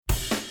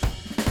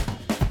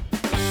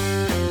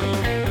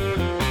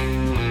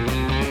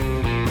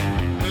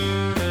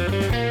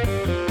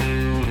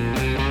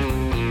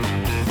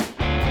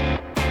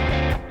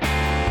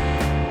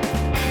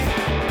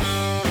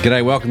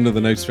G'day, welcome to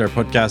the Noob Sparrow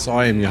Podcast.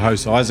 I am your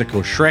host, Isaac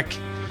or Shrek,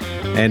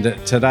 and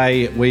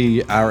today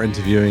we are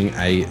interviewing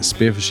a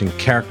spearfishing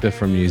character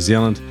from New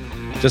Zealand.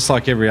 Just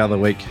like every other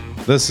week,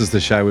 this is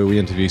the show where we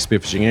interview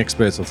spearfishing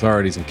experts,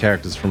 authorities, and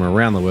characters from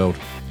around the world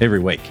every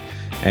week.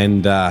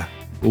 And,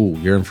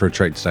 you're in for a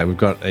treat today. We've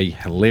got a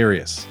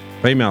hilarious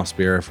female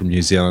spearer from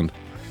New Zealand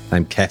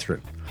named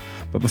Catherine.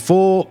 But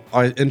before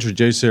I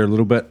introduce her a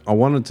little bit, I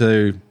wanted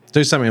to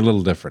do something a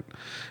little different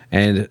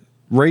and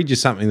read you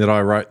something that I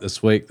wrote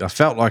this week. I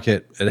felt like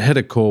it hit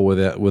a chord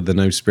with the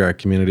Noob Sparrow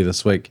community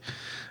this week.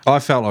 I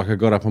felt like I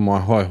got up on my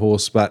high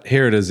horse, but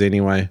here it is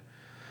anyway.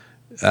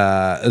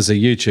 As a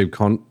YouTube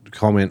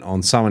comment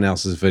on someone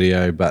else's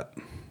video, but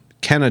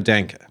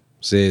Kanadanka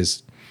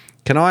says,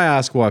 "Can I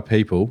ask why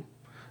people,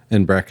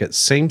 in brackets,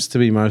 seems to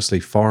be mostly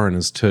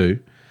foreigners too,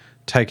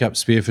 take up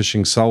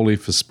spearfishing solely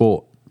for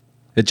sport?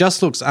 It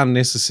just looks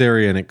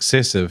unnecessary and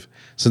excessive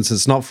since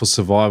it's not for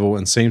survival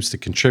and seems to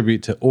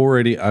contribute to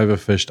already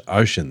overfished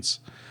oceans.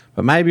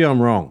 But maybe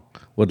I'm wrong.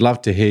 Would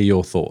love to hear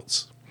your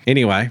thoughts."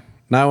 Anyway,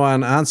 no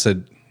one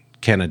answered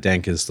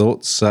Kanadanka's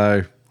thoughts,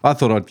 so I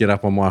thought I'd get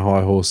up on my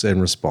high horse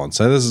and respond.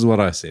 So this is what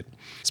I said.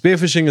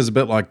 Spearfishing is a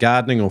bit like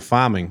gardening or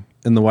farming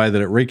in the way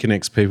that it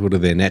reconnects people to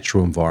their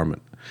natural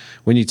environment.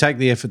 When you take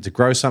the effort to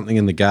grow something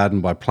in the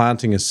garden by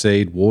planting a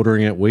seed,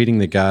 watering it, weeding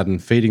the garden,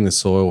 feeding the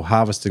soil,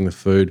 harvesting the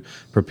food,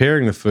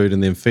 preparing the food,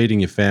 and then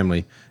feeding your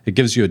family, it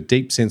gives you a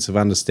deep sense of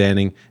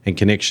understanding and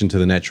connection to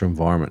the natural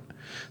environment.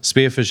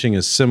 Spearfishing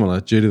is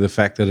similar due to the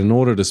fact that in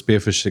order to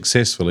spearfish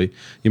successfully,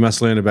 you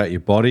must learn about your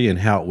body and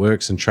how it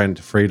works and train it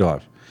to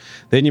freedive.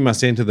 Then you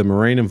must enter the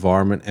marine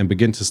environment and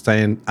begin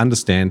to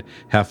understand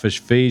how fish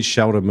feed,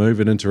 shelter, move,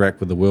 and interact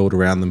with the world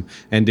around them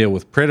and deal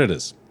with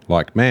predators,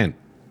 like man.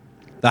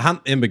 The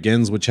hunt then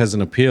begins, which has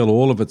an appeal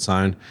all of its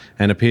own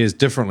and appears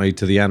differently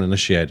to the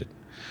uninitiated.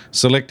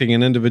 Selecting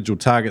an individual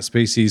target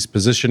species,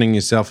 positioning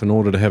yourself in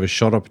order to have a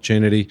shot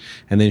opportunity,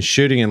 and then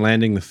shooting and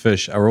landing the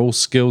fish are all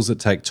skills that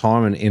take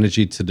time and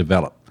energy to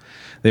develop.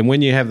 Then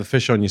when you have the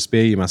fish on your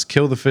spear, you must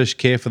kill the fish,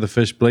 care for the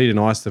fish, bleed and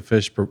ice the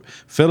fish,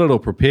 fill it or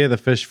prepare the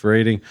fish for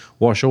eating,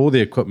 wash all the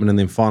equipment, and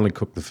then finally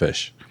cook the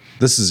fish.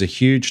 This is a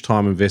huge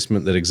time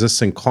investment that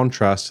exists in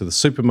contrast to the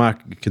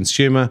supermarket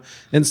consumer,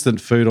 instant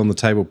food on the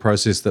table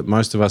process that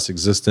most of us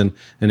exist in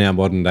our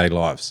modern day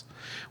lives.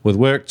 With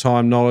work,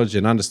 time, knowledge,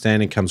 and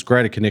understanding comes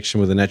greater connection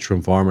with the natural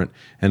environment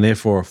and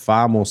therefore a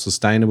far more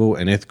sustainable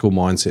and ethical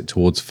mindset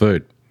towards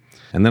food.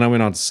 And then I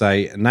went on to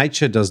say,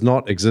 nature does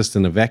not exist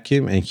in a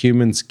vacuum and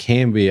humans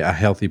can be a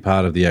healthy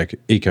part of the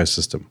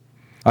ecosystem.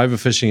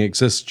 Overfishing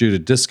exists due to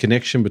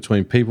disconnection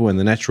between people and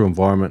the natural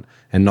environment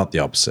and not the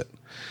opposite.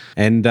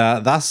 And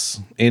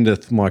thus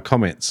endeth my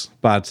comments.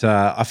 But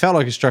I felt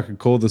like it struck a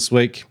chord this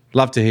week.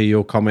 Love to hear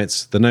your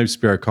comments. The Noob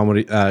Sparrow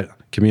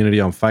community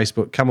on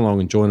Facebook. Come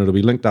along and join. It'll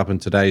be linked up in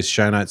today's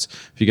show notes.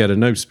 If you go to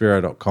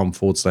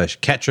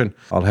noobsparrow.com/Catherine,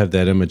 I'll have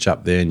that image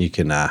up there and you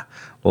can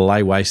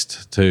lay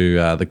waste to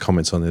the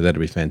comments on there.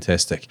 That'd be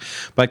fantastic.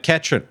 But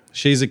Catherine,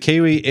 she's a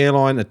Kiwi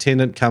airline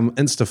attendant come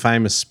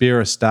Insta-famous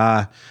spearer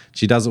star.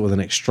 She does it with an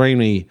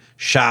extremely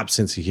sharp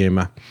sense of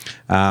humour.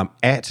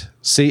 At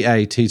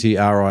CATTRIN_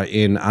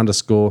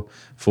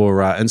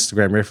 for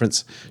Instagram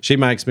reference. She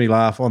makes me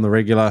laugh on the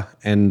regular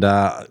and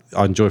I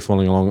enjoy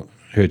following along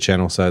her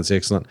channel, so it's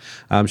excellent.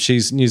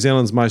 She's New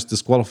Zealand's most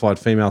disqualified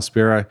female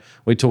spearo.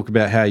 We talk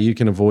about how you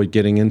can avoid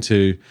getting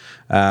into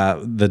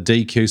the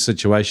DQ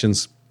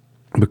situations,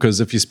 because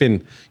if you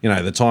spend,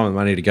 the time and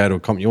money to go to a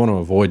comp, you want to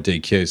avoid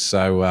DQs.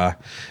 So,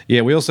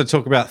 we also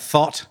talk about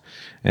thought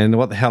and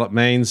what the hell it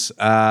means.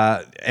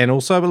 And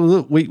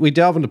also, we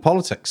delve into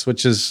politics,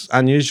 which is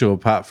unusual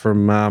apart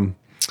from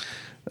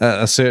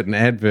a certain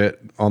advert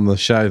on the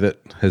show that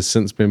has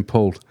since been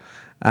pulled.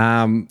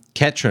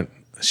 Catherine,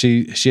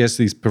 she has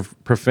these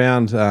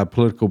profound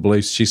political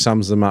beliefs. She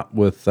sums them up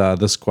with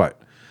this quote: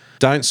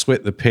 "Don't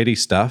sweat the petty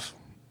stuff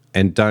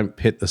and don't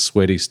pet the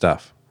sweaty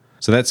stuff."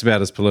 So that's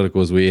about as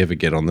political as we ever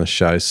get on this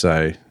show.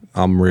 So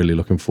I'm really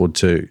looking forward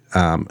to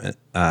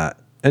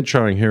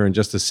introing her in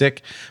just a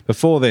sec.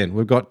 Before then,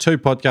 we've got 2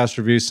 podcast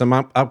reviews, some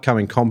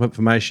upcoming comp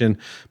information,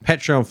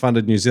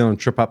 Patreon-funded New Zealand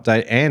trip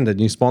update, and a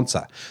new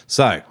sponsor.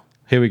 So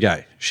here we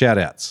go.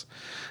 Shout-outs.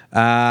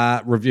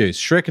 Reviews.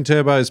 Shrek and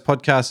Turbo's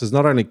podcast has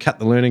not only cut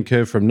the learning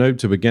curve from noob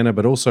to beginner,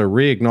 but also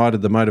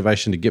reignited the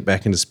motivation to get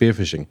back into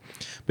spearfishing.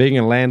 Being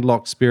a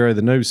landlocked spearo,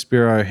 the Noob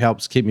Sparrow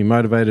helps keep me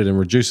motivated and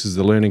reduces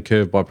the learning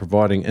curve by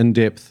providing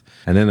in-depth,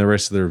 and then the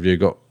rest of the review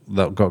got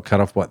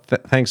cut off. But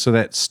thanks for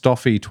that,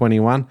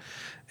 Stoffy21.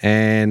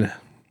 And,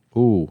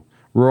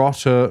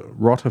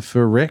 Rotter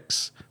for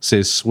Rex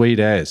says, "Sweet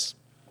as."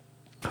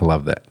 I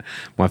love that.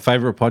 My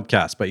favourite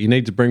podcast, but you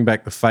need to bring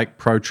back the fake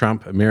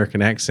pro-Trump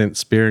American accent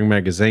Spearing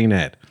magazine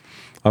ad.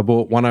 I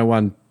bought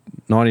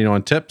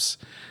 101.99 tips,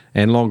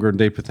 and longer and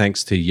deeper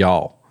thanks to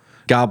y'all.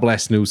 God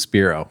bless Noob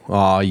Sparrow.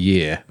 Oh,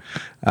 yeah.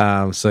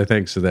 So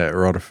thanks for that,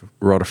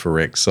 Rotter for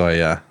Rex.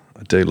 I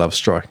do love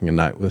striking a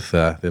note with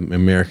the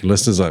American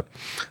listeners. I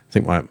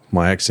think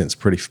my accent's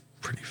pretty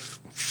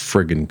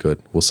friggin' good.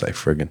 We'll say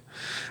friggin'.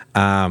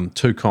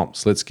 2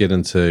 comps. Let's get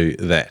into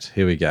that.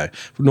 Here we go.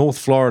 North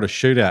Florida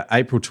Shootout,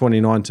 April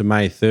 29 to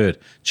May 3rd.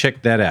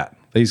 Check that out.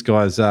 These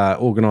guys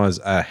organise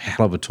a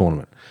hell of a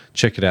tournament.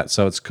 Check it out.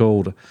 So it's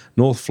called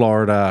North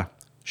Florida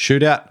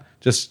Shootout.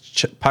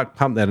 Just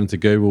pump that into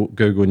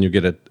Google, and you'll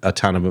get a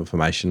ton of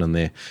information in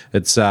there.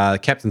 It's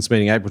Captain's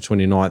Meeting, April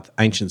 29th,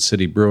 Ancient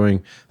City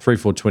Brewing,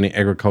 3420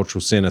 Agricultural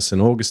Centre,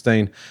 St.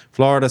 Augustine,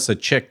 Florida. So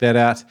check that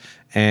out.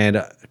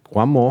 And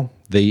one more,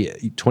 the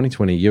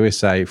 2020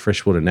 USA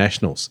Freshwater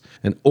Nationals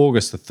in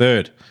August the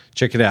 3rd.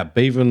 Check it out,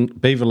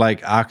 Beaver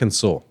Lake,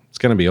 Arkansas. It's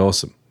going to be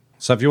awesome.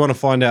 So if you want to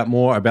find out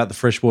more about the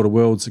Freshwater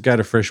Worlds, go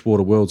to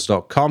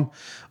freshwaterworlds.com.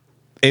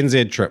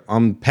 NZ trip.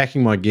 I'm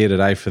packing my gear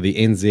today for the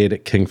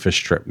NZ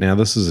Kingfish trip. Now,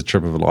 this is a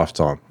trip of a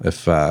lifetime.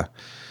 If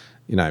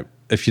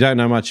you don't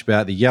know much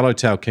about the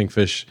yellowtail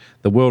kingfish,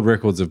 the world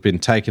records have been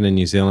taken in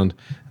New Zealand,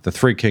 the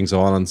Three Kings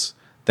Islands.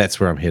 That's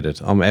where I'm headed.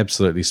 I'm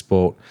absolutely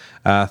spoilt.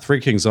 Three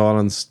Kings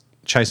Islands,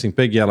 chasing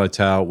big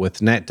yellowtail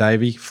with Nat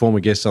Davey, former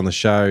guest on the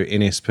show,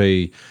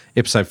 NSP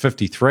episode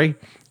 53,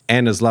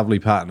 and his lovely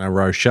partner,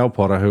 Rochelle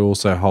Potter, who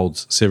also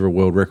holds several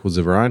world records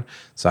of her own.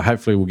 So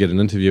hopefully we'll get an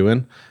interview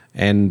in.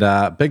 And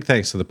big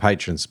thanks to the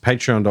patrons,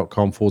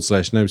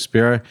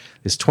 patreon.com/Noob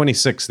There's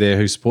 26 there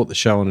who support the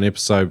show on an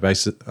episode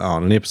basis.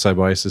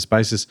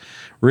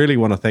 Really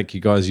want to thank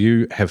you guys.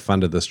 You have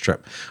funded this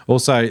trip.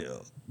 Also,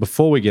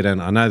 before we get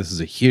in, I know this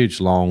is a huge,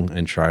 long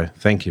intro.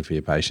 Thank you for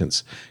your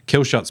patience.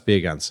 Killshot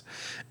Spear Guns.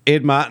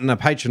 Ed Martin, a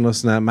patron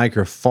listener, maker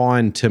of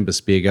fine timber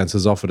spear guns,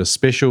 has offered a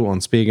special on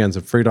spear guns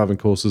and freediving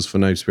courses for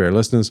Noob Spearo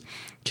listeners.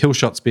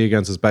 Killshot Spear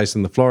Guns is based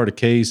in the Florida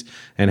Keys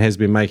and they've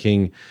been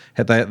making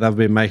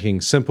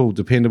simple,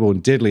 dependable,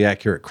 and deadly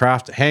accurate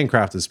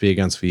handcrafted spear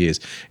guns for years.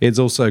 Ed's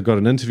also got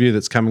an interview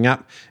that's coming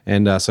up,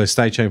 and so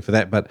stay tuned for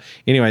that. But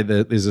anyway,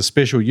 there's a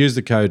special. Use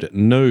the code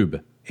NOOB.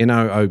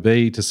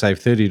 NOOB to save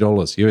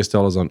 $30 US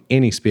dollars on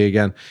any spear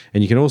gun,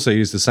 and you can also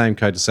use the same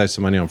code to save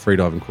some money on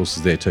freediving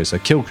courses there too. So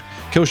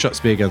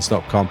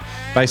killshotspearguns.com,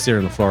 based there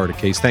in the Florida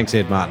Keys. Thanks,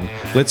 Ed Martin.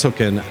 Let's hook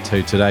in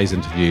to today's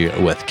interview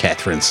with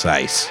Catherine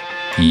Sayce.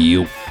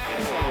 You.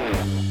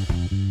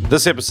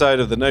 This episode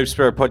of the Noob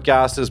Spearo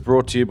podcast is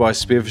brought to you by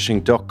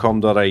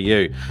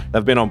spearfishing.com.au.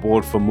 They've been on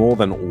board for more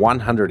than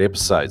 100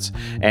 episodes,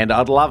 and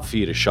I'd love for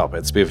you to shop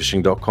at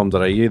spearfishing.com.au.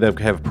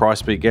 They have a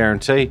price beat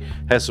guarantee,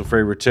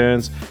 hassle-free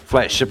returns,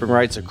 flat shipping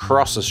rates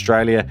across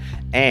Australia,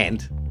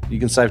 and you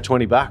can save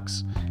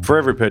 $20. For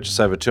every purchase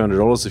over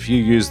 $200, if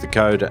you use the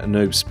code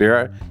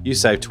NoobSpearo, you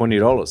save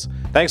 $20.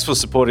 Thanks for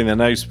supporting the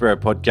Noob Spearo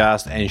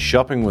podcast and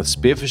shopping with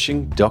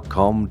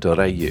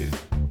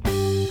spearfishing.com.au.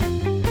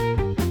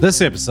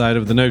 This episode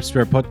of the Noob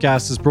Spearo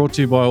podcast is brought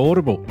to you by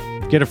Audible.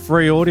 Get a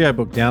free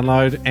audiobook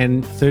download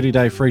and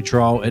 30-day free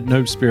trial at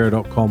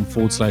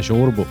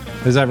noobspearo.com/audible.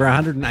 There's over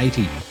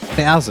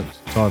 180,000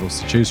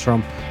 titles to choose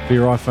from for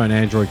your iPhone,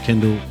 Android,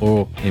 Kindle,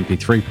 or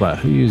MP3 player.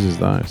 Who uses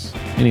those?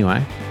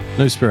 Anyway,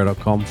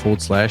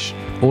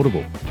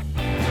 noobspearo.com/audible.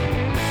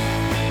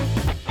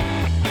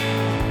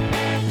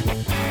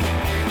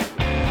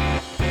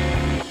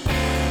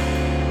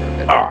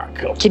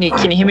 Can you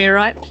hear me all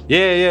right?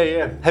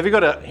 Yeah. Have you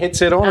got a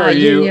headset on? Or are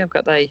you? Yeah,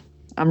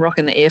 I'm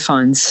rocking the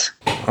earphones.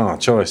 Oh,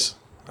 choice.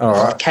 All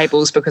right.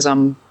 Cables because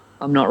I'm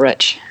not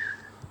rich.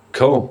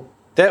 Cool.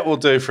 That will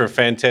do for a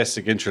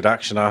fantastic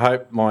introduction. I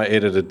hope my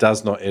editor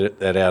does not edit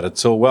that out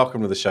at all.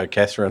 Welcome to the show,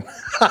 Catherine.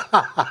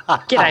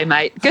 G'day,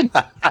 mate. Good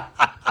to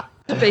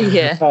be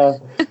here.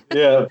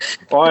 Yeah,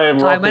 I am.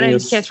 Hi, my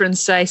name's Catherine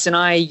Sayce, and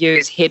I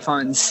use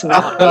headphones,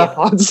 not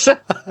AirPods.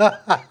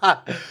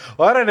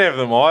 I don't have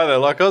them either.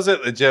 Like, I was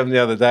at the gym the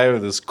other day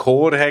with this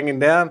cord hanging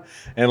down,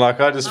 and I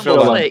just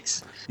felt like,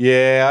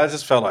 I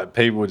just felt like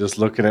people were just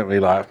looking at me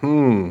like,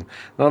 not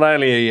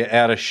only are you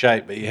out of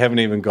shape, but you haven't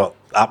even got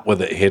up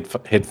with it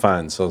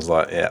headphones. So I was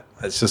like, yeah,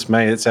 it's just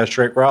me. It's how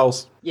Shrek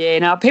rolls. Yeah,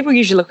 now people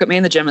usually look at me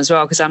in the gym as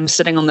well because I'm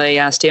sitting on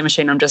the stair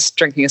machine. I'm just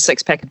drinking a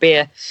 6-pack of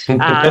beer,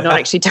 not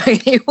actually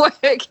doing any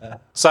work.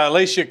 So at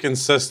least you're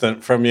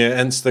consistent from your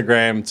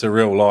Instagram to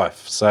real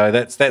life. So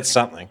that's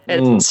something.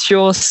 It's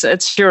sure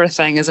a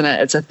thing, isn't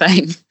it? It's a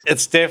thing.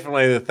 It's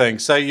definitely the thing.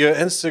 So your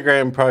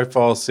Instagram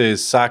profile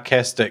says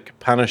sarcastic,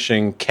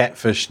 punishing,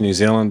 catfish New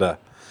Zealander.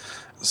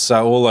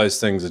 So all those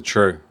things are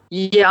true.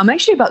 Yeah, I'm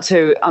actually about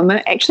to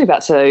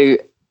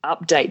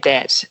update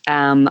that.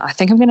 I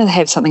think I'm going to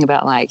have something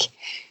about like,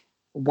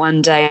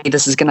 one day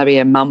this is going to be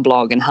a mum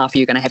blog and half of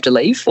you are going to have to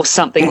leave or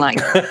something like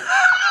that.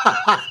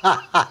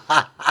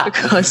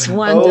 Because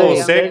one day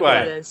I'm going to be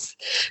this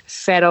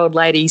fat old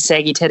lady,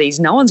 saggy titties.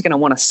 No one's going to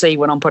want to see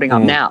what I'm putting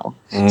up now.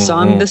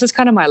 So this is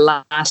kind of my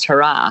last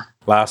hurrah.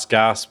 Last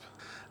gasp.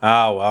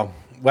 Oh, well.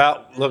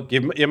 Well, look,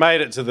 you made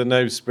it to the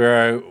Noob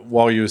Spearo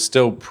while you were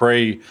still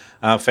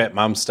pre-fat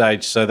mum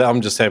stage, so I'm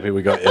just happy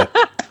we got you.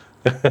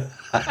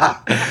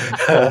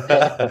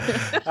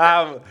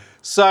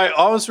 So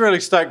I was really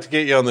stoked to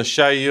get you on the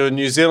show. You're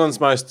New Zealand's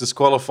most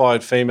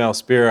disqualified female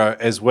Spearo,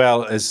 as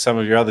well as some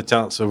of your other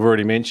talents I've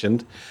already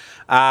mentioned.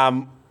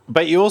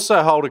 But you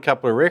also hold a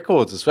couple of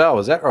records as well,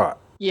 is that right?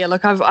 Yeah,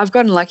 look, I've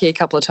gotten lucky a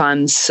couple of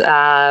times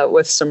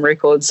with some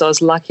records. I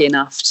was lucky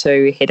enough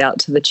to head out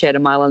to the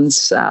Chatham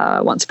Islands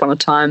once upon a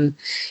time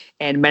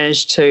and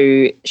managed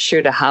to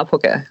shoot a harp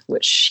hooker,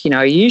 which, you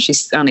usually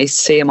only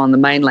see them on the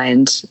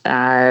mainland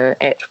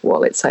at,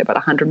 let's say about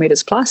 100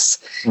 metres plus.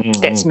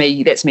 Mm-hmm.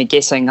 That's me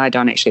guessing. I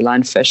don't actually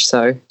line fish,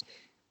 so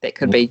that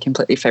could be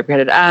completely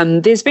fabricated.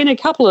 There's been a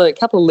couple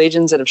of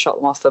legends that have shot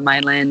them off the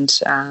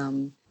mainland.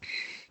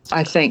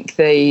 I think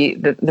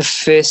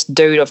the first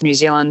dude of New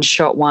Zealand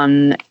shot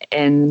one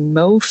in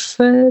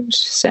Milford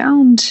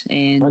Sound,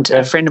 and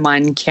a friend of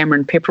mine,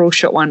 Cameron Pepperell,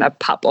 shot one, a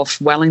pup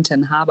off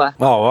Wellington Harbour.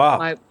 Oh,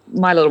 wow.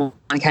 My little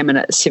one came in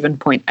at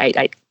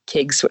 7.88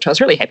 kegs, which I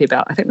was really happy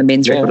about. I think the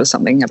men's record was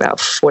something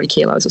about 40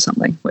 kilos or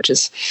something, which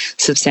is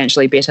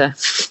substantially better.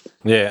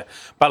 Yeah,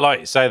 but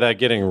like you say, they're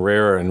getting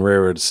rarer and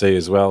rarer to see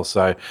as well.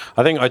 So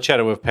I think I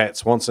chatted with Pat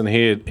Swanson.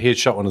 He had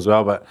shot one as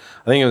well, but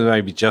I think it was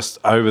maybe just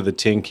over the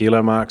 10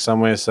 kilo mark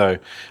somewhere. So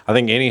I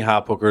think any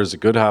harp hooker is a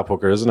good harp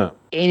hooker, isn't it?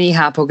 Any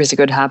harp hooker is a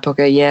good harp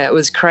hooker, yeah. It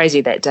was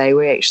crazy that day.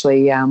 We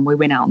actually we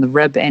went out on the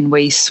rib and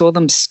we saw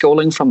them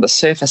schooling from the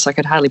surface. I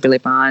could hardly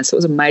believe my eyes. It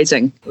was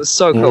amazing. It was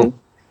so cool.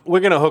 We're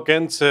going to hook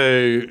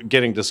into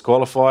getting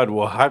disqualified,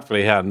 well,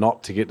 hopefully how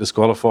not to get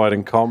disqualified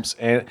in comps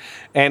and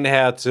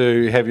how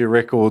to have your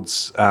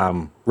records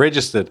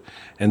registered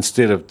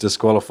instead of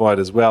disqualified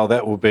as well.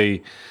 That will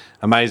be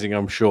amazing,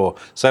 I'm sure.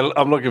 So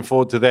I'm looking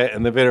forward to that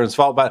and the Veterans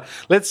Vault. But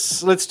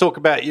let's talk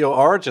about your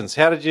origins.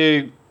 How did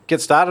you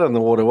get started in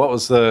the water? What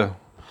was the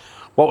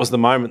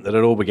moment that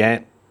it all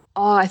began?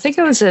 Oh, I think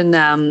I was in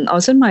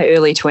my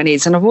early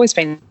 20s, and I've always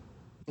been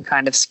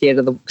kind of scared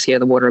of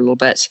the water a little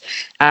bit.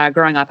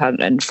 Growing up out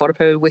in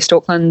Whatapu, West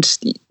Auckland,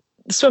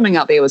 swimming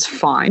up there was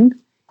fine,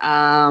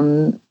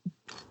 but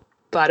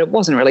it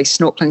wasn't really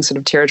snorkeling sort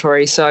of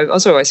territory, so I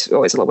was always a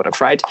little bit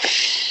afraid.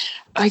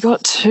 I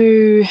got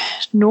to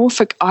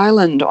Norfolk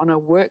Island on a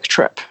work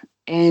trip,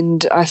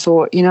 and I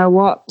thought, you know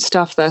what,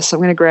 stuff this, I'm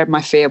going to grab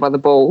my fare by the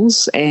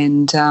balls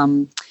and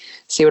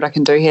see what I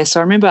can do here. So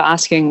I remember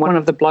asking one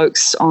of the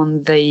blokes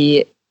on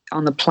the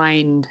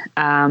plane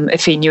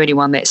if he knew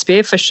anyone that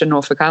spearfished in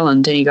Norfolk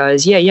Island, and he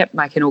goes, yep,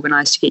 I can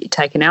organise to get you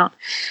taken out.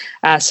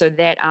 So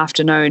that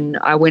afternoon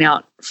I went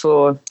out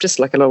for just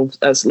like a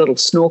little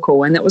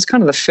snorkel, and that was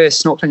kind of the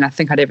first snorkeling I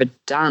think I'd ever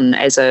done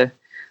I think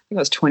I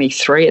was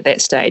 23 at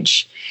that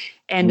stage.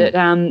 And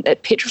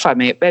it petrified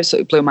me. It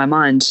absolutely blew my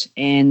mind.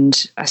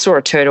 And I saw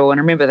a turtle,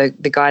 and I remember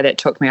the guy that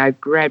took me, I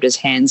grabbed his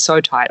hand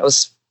so tight. I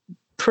was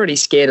pretty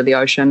scared of the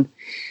ocean,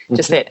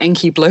 just that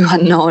inky blue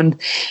unknown.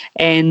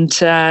 And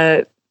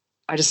I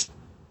was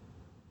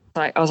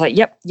like,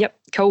 yep,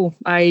 cool.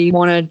 I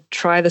want to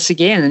try this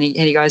again. And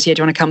he goes, yeah,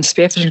 do you want to come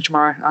spearfishing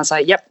tomorrow? I was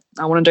like, yep,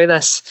 I want to do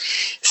this.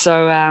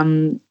 So,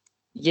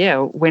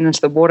 went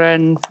into the water,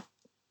 and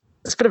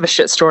it's a bit of a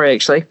shit story,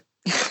 actually.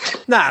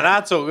 Nah,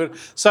 it's all good.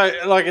 So,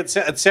 like, it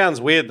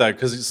sounds weird, though,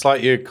 because it's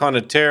like you're kind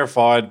of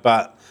terrified,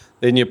 but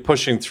then you're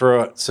pushing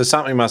through it. So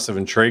something must have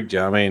intrigued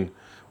you. I mean,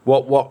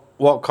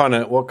 what kind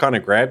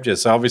of grabbed you?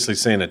 So obviously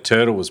seeing a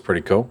turtle was pretty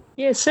cool.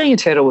 Yeah, seeing a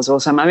turtle was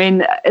awesome. I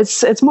mean,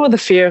 it's more the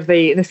fear of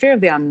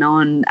the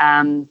unknown,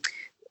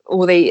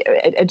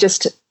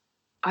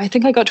 I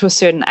think I got to a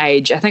certain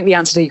age. I think the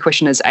answer to your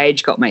question is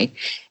age got me,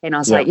 and I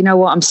was like, you know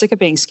what, I'm sick of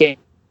being scared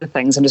of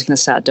things. I'm just going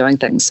to start doing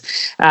things.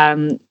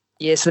 So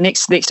the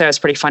next day was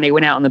pretty funny.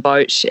 Went out on the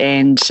boat,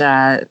 and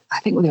I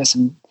think there was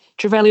some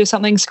trevally or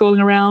something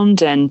schooling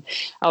around, and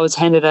I was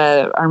handed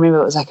I remember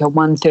it was like a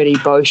 130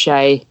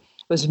 Bochet.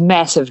 It was a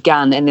massive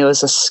gun, and there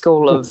was a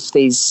school of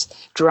these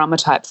drummer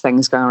type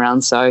things going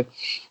around. So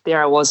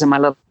there I was in my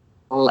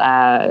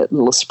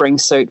little spring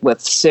suit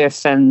with surf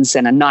fins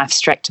and a knife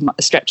strapped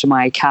to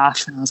my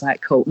calf, and I was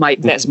like, cool.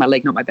 That's my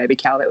leg, not my baby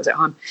cow. That was at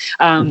home.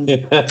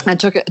 I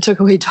took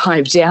a wee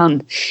dive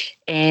down,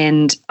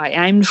 and I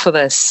aimed for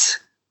this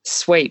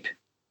sweep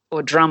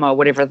or drummer or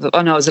whatever. It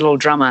was a little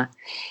drummer,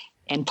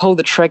 and pulled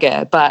the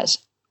trigger, but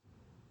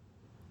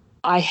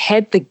I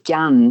had the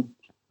gun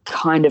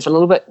kind of a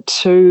little bit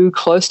too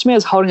close to me. I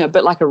was holding it a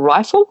bit like a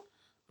rifle.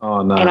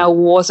 Oh, no. And I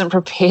wasn't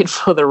prepared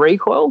for the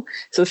recoil.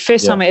 So the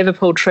first time I ever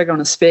pulled trigger on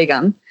a spear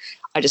gun,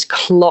 I just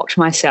clocked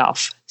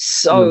myself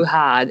so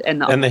hard. In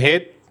the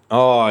head?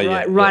 Oh,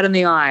 right in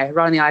the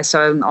eye.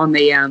 So on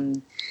the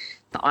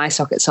eye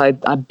socket. So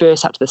I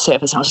burst up to the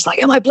surface, and I was just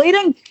like, am I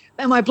bleeding?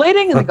 And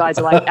the guys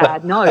are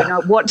like,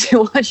 no, what'd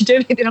you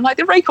do? And I'm like,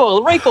 the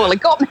recoil,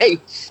 it got me.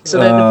 So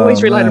the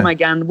boys reloaded my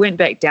gun, went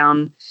back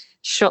down,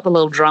 shot the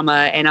little drummer,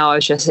 and I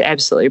was just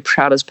absolutely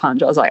proud as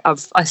punch. I was like,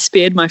 I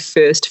spared my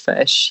first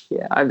fish.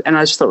 Yeah, and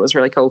I just thought it was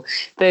really cool.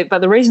 But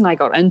the reason I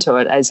got into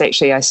it is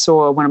actually I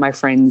saw one of my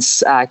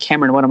friends,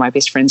 Cameron, one of my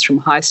best friends from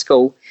high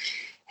school.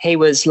 He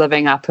was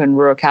living up in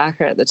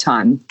Ruakaka at the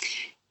time,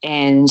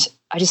 and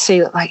I just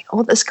see like,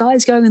 this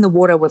guy's going in the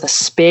water with a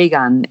spear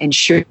gun and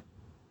shooting.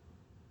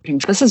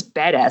 This is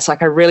badass.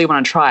 Like, I really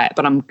want to try it,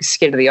 but I'm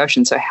scared of the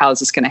ocean. So how is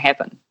this going to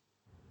happen?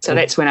 So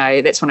that's when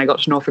I got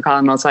to Norfolk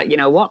Island. And I was like, you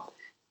know what?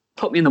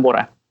 Put me in the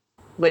water.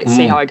 Let's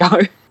see how I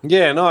go.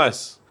 Yeah,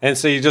 nice. And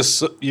so you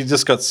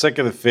just got sick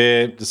of the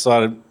fare,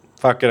 decided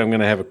fuck it, I'm going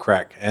to have a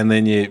crack. And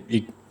then you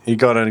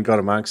got in and got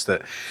amongst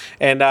it.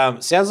 And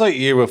sounds like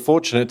you were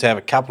fortunate to have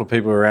a couple of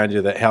people around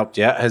you that helped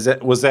you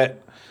out. Was that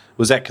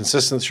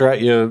consistent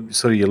throughout your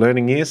sort of your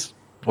learning years?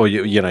 Or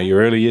your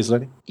early years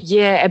learning?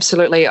 Yeah,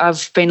 absolutely.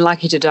 I've been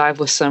lucky to dive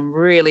with some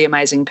really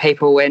amazing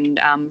people and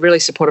really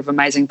supportive,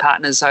 amazing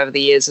partners over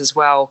the years as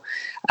well.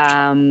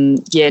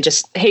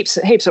 Just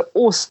heaps of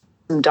awesome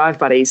dive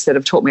buddies that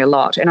have taught me a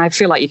lot. And I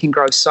feel like you can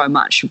grow so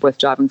much with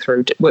diving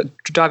with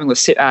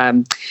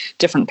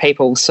different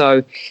people.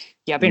 So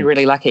yeah, I've been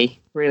really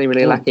lucky, really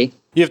lucky.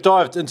 You've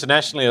dived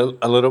internationally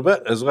a little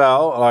bit as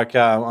well. Like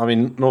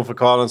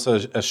Norfolk Islands, so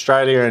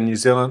Australia and New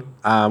Zealand.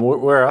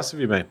 Where else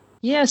have you been?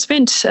 Yeah, I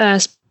spent a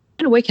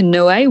week in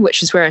Niue,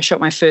 which is where I shot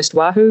my first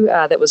wahoo.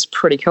 That was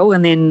pretty cool.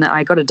 And then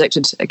I got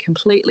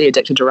completely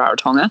addicted to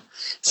Rarotonga.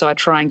 So I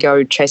try and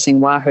go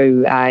chasing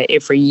wahoo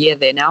every year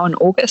there now in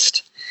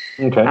August.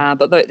 Okay.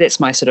 But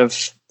that's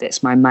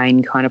my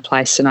main kind of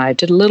place. And I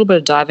did a little bit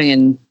of diving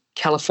in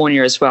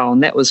California as well,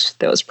 and that was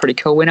pretty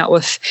cool. Went out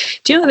with,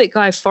 do you know that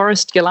guy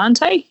Forrest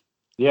Galante?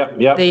 Yeah.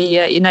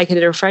 The Naked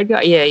and Afraid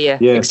guy? Yeah.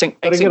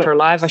 Extinct or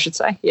Alive, I should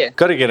say. Yeah.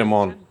 Got to get him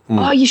on.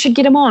 Oh, you should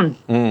get him on.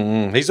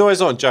 Mm-hmm. He's always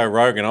on Joe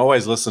Rogan. I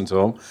always listen to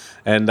him,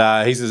 and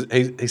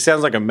he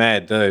sounds like a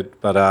mad dude.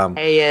 But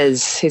he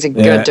is. He's a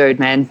good dude,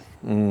 man.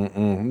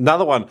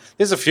 Another one.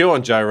 There's a few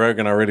on Joe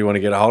Rogan I really want to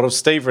get a hold of.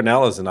 Steve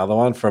Rinella's another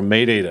one from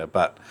Meat Eater,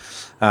 but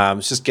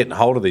it's just getting a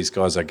hold of these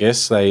guys. I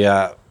guess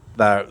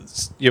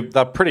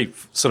they're pretty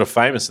sort of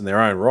famous in their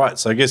own right.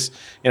 So I guess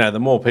the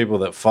more people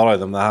that follow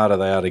them, the harder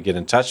they are to get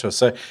in touch with.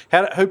 So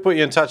who put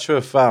you in touch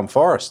with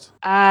Forrest?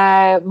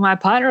 My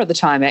partner at the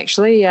time,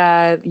 actually.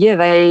 Was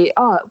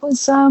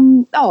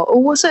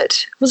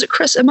it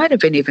Chris? It might have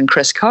been even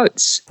Chris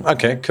Coates.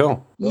 Okay,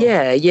 cool.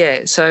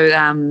 Yeah.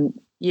 So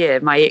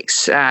my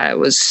ex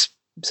was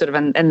sort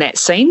of in that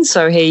scene.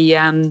 So he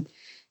kind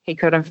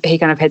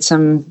of had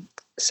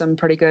some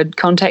pretty good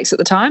contacts at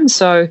the time.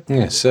 So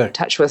yeah, sick. In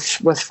touch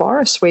with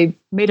Forrest. We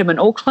met him in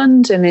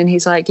Auckland, and then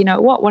he's like, you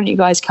know what, why don't you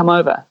guys come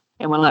over?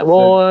 And we're like,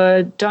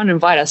 well, don't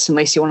invite us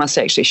unless you want us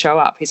to actually show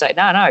up. He's like,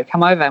 no,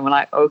 come over. And we're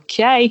like,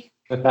 okay,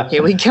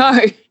 here we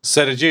go.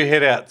 So did you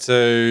head out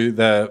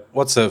to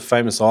what's the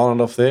famous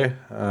island off there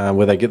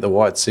where they get the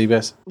white sea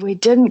bass? We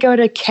didn't go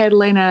to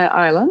Catalina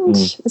Island.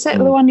 Is that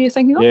the one you're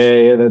thinking of?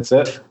 Yeah, that's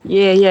it.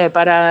 Yeah,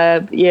 but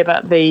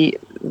the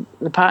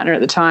partner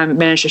at the time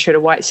managed to shoot a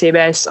white sea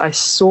bass. I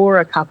saw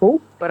a couple,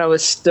 but I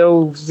was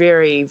still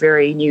very,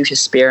 very new to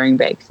spearing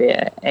back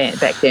then.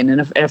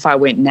 And if I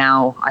went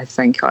now, I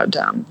think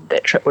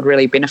that trip would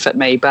really benefit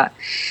me. But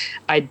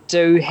I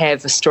do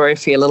have a story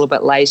for you a little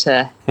bit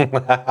later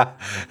about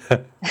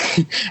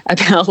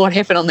what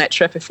happened on that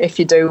trip. If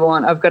you do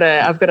want, I've got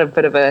a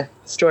bit of a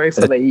story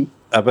for the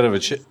a bit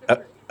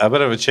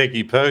of a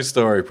cheeky poo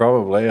story,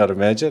 probably, I'd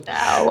imagine.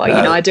 Oh,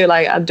 well, I do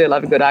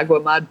love a good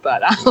agua mud,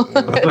 but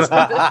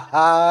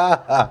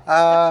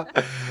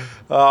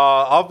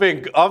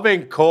I've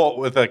been caught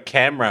with a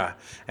camera,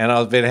 and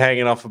I've been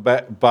hanging off a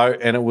boat,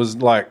 and it was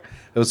one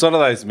of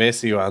those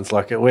messy ones,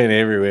 like it went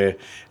everywhere.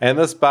 And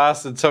this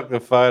bastard took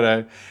the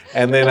photo,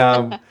 and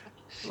then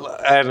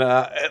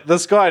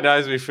this guy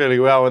knows me fairly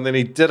well, and then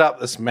he did up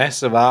this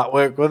massive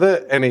artwork with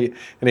it, and he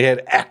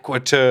had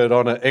AquaTurd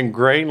on it in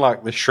green,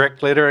 like the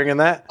Shrek lettering and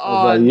that.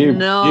 Oh,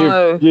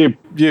 no.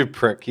 You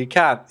prick. You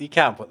can't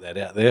put that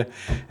out there.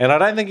 And I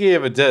don't think he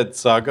ever did,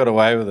 so I got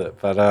away with it.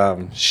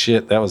 But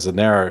shit, that was a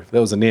near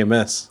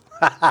miss.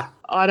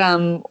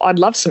 I'd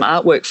love some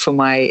artwork for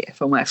my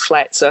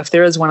flat. So if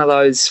there is one of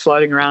those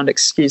floating around,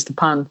 excuse the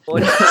pun.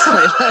 That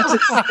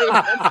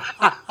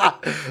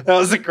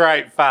was a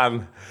great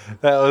pun.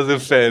 That was a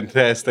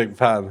fantastic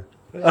pun.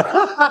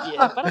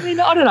 Yeah, but I mean,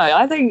 I don't know.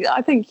 I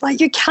think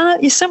like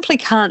you simply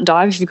can't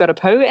dive if you've got a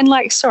poo. And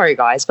like, sorry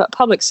guys, but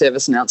public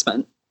service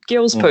announcement: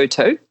 girls poo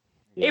too.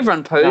 Yeah.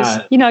 Everyone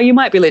poos. You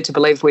might be led to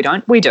believe we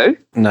don't. We do.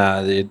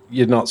 No,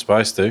 you're not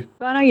supposed to.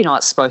 I know you're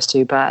not supposed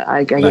to, but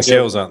I guess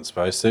girls aren't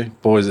supposed to.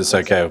 Boys, it's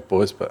okay with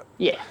boys, but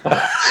yeah.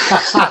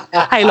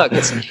 Hey, look,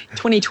 it's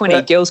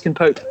 2020. Girls can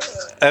poop.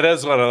 It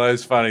is one of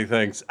those funny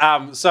things.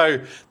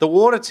 So the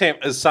water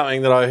temp is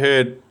something that I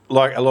heard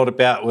like a lot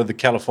about with the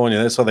California.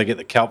 That's why they get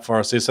the kelp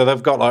forest there. So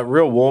they've got like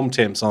real warm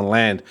temps on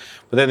land,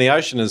 but then the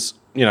ocean is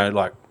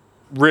like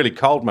really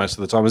cold most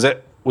of the time.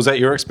 Was that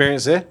your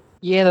experience there?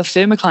 Yeah, the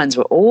thermoclines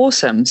were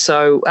awesome.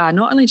 So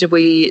not only did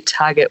we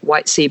target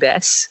white sea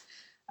bass,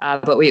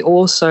 but we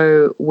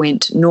also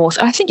went north.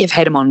 I think you've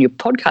had him on your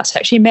podcast,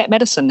 actually, Matt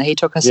Madison. He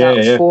took us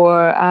out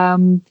for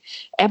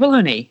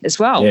abalone as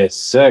well. Yeah,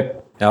 sick.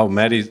 Oh,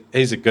 Matt,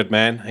 he's a good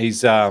man.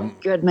 He's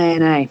good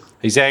man, eh?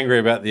 He's angry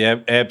about the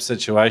ab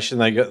situation.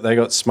 They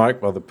got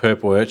smoked by the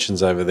purple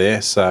urchins over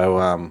there.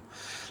 So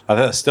I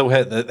think still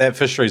that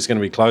fishery is going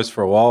to be closed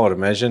for a while, I'd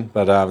imagine.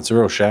 But it's a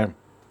real shame.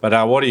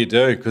 But what do you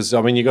do? Because,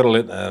 I mean, you've got to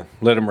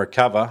let them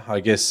recover. I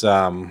guess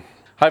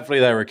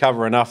hopefully they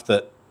recover enough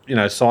that,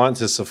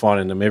 scientists are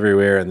finding them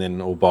everywhere, and then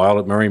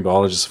marine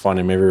biologists are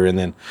finding them everywhere, and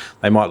then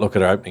they might look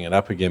at opening it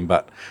up again.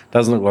 But it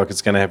doesn't look like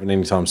it's going to happen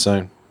anytime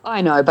soon.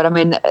 I know, but I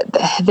mean,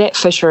 that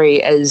fishery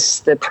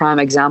is the prime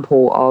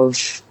example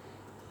of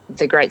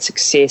the great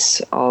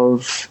success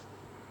of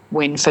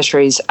when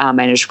fisheries are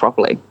managed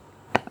properly.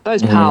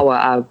 Those paua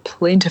are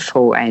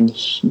plentiful and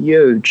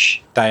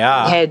huge. They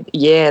are.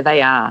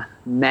 They are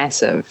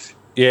massive.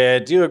 Yeah,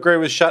 do you agree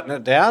with shutting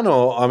it down?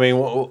 Or, I mean,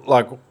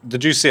 like,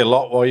 did you see a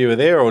lot while you were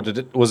there, or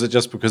was it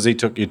just because he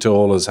took you to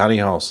all his honey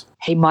holes?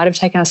 He might have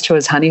taken us to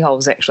his honey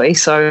holes, actually.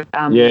 So,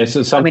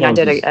 so I mean, I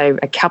did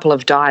a couple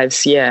of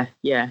dives, yeah.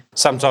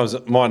 Sometimes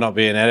it might not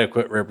be an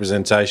adequate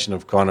representation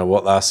of kind of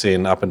what they're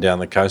seeing up and down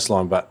the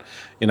coastline, but,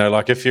 you know,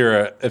 like if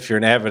you're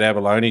an avid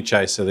abalone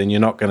chaser, then you're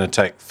not going to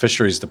take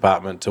fisheries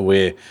department to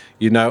where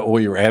you know all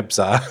your abs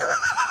are.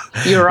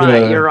 You're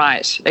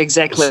right,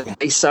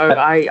 exactly. So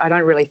I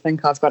don't really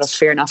think I've got a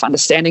fair enough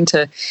understanding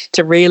to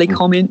really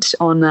comment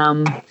on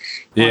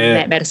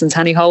Matt Madison's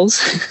honey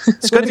holes.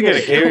 It's good to get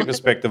a Kiwi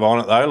perspective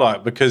on it though,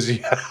 like because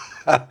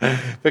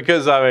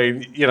I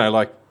mean, you know,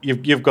 like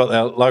you've got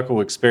that local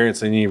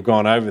experience and you've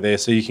gone over there,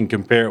 so you can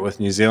compare it with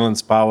New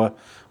Zealand's paua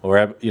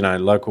or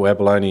local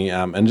abalone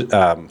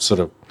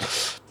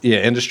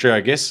industry, I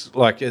guess.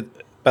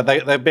 But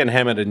they've been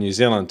hammered in New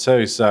Zealand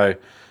too, so.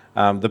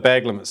 The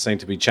bag limits seem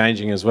to be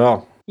changing as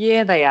well.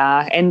 Yeah, they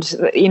are. And,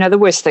 you know, the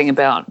worst thing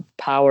about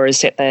paua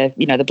is that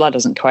the blood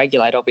doesn't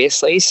coagulate,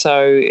 obviously.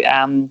 So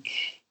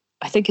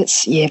I think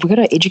we've got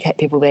to educate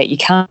people that you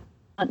can't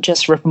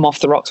just rip them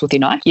off the rocks with your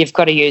knife. You've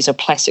got to use a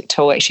plastic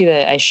tool, actually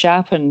a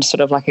sharpened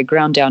sort of like a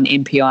ground down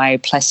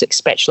MPI plastic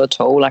spatula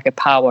tool, like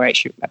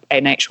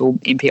an actual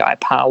MPI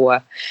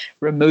paua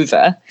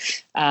remover.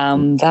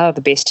 They're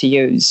the best to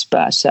use.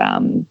 But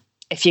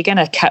if you're going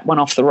to cut one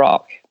off the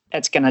rock,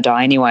 it's going to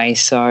die anyway.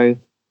 So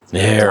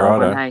yeah,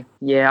 right.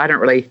 Yeah, I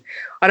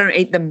don't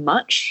eat them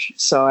much.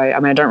 So I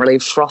don't really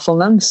froth on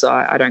them. So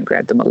I don't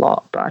grab them a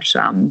lot. But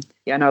I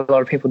know a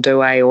lot of people do,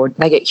 or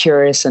they get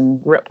curious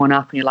and rip one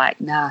up, and you're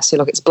like, nah, see,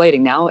 look, it's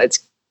bleeding now.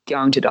 It's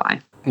going to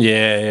die.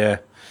 Yeah,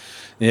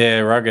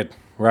 rugged.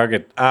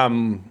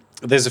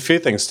 There's a few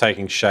things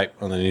taking shape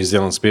on the New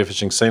Zealand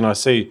spearfishing scene. I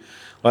see,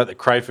 like the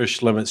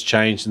crayfish limits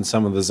changed in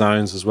some of the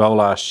zones as well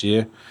last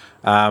year.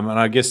 And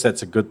I guess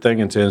that's a good thing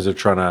in terms of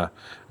trying to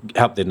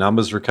help their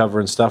numbers recover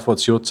and stuff.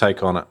 What's your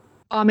take on it?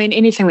 I mean,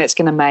 anything that's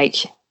going to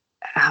make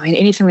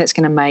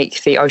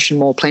the ocean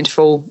more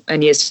plentiful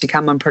in years to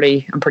come, I'm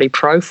pretty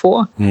pro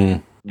for.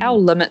 Our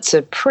limits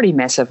are pretty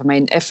massive. I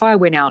mean, if I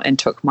went out and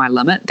took my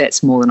limit,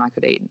 that's more than I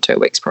could eat in 2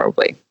 weeks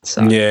probably.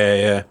 So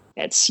yeah.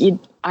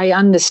 I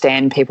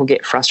understand people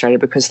get frustrated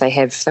because they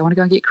want to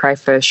go and get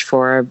crayfish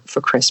for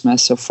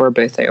Christmas or for a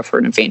birthday or for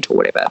an event or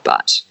whatever,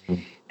 but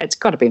it's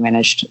got to be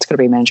managed. It's got to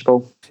be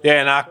manageable.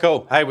 Yeah,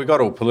 cool. Hey, we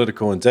got all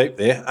political and deep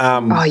there.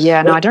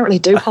 I don't really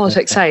do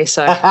politics, hey,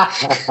 so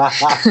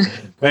can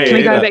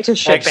we go back to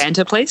shit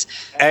banter, please?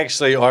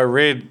 Actually, I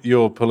read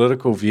your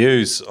political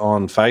views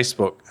on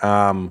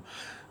Facebook.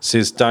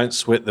 Says don't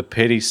sweat the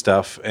petty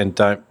stuff and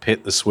don't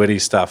pet the sweaty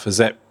stuff. Does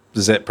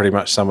that pretty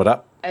much sum it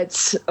up?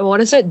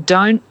 What is it?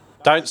 Don't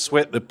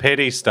sweat the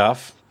petty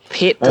stuff.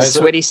 Pet the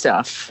sweaty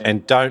stuff.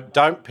 And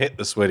don't pet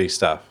the sweaty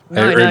stuff.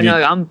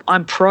 No.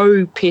 I'm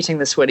pro petting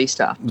the sweaty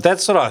stuff.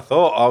 That's what I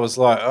thought. I was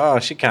like, oh,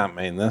 she can't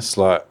mean this.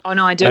 Like, oh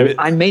no, I do. Maybe,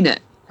 I mean it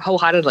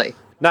wholeheartedly.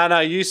 No.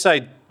 You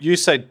say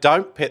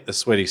don't pet the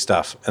sweaty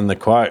stuff in the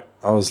quote.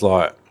 I was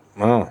like,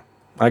 oh,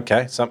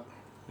 okay.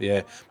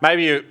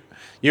 Maybe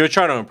you were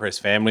trying to impress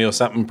family or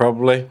something,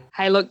 probably.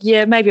 Hey, look,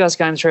 yeah, maybe I was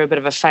going through a bit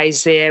of a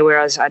phase there where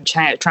I'd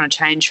trying to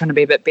change, trying to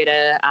be a bit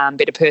better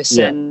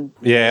person.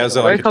 Yeah, it was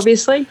work,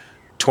 obviously.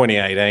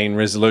 2018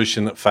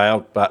 resolution that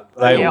failed, but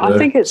I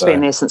think it's been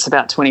there since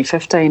about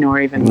 2015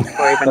 or even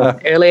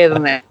earlier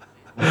than that.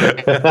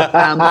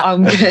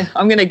 I'm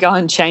going to go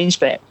and change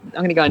that.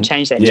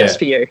 Just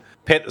for you.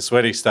 Pet the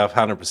sweaty stuff,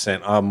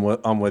 100%.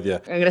 I'm with you.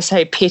 I'm going to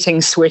say petting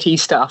sweaty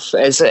stuff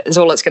is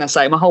all it's going to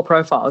say. My whole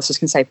profile is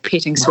just going to say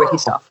petting sweaty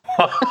stuff.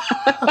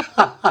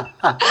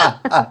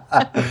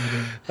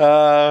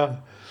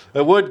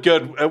 It would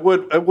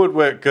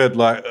work good.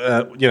 Like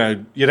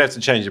you'd have to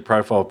change your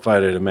profile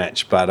photo to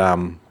match, but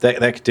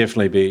that could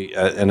definitely be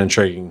an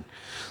intriguing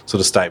sort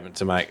of statement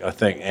to make, I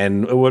think,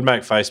 and it would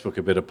make Facebook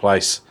a better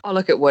place. Oh,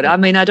 look, it would. I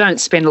mean, I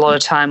don't spend a lot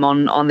of time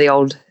on the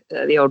old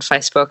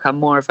Facebook. I'm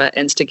more of an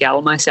Insta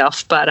gal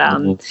myself, but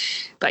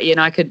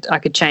I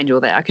could change all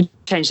that. I could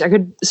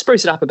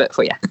spruce it up a bit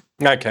for you.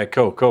 Okay,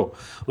 cool.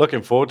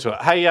 Looking forward to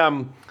it. Hey,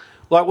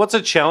 like, what's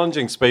a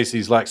challenging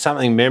species, like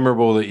something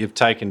memorable that you've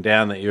taken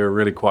down that you're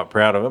really quite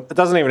proud of? It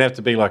doesn't even have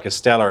to be like a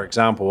stellar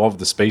example of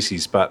the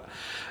species, but,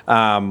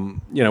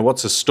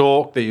 what's a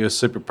stork that you're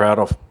super proud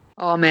of?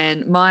 Oh,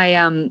 man,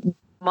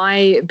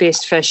 my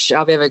best fish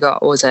I've ever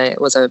got was a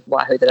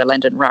wahoo that I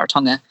landed in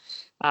Rarotonga.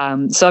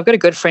 So I've got a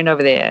good friend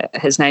over there.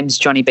 His name's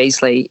Johnny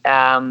Beasley.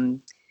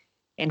 And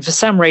for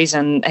some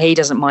reason, he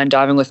doesn't mind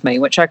diving with me,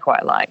 which I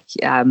quite like.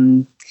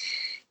 And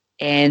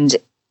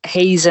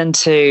he's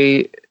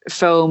into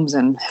film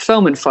and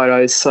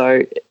photos,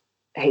 so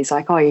he's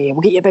like, oh yeah, we'll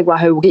get you a big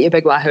wahoo,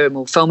 and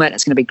we'll film it.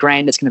 It's going to be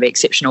grand, it's going to be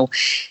exceptional.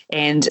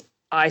 And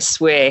I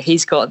swear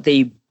he's got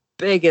the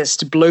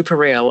biggest blooper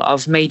reel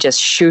of me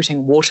just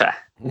shooting water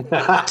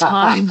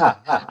time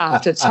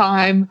after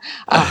time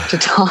after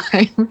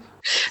time.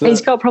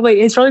 He's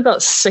probably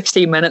got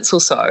 60 minutes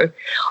or so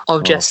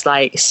of just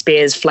like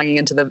spears flinging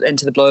into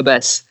the blue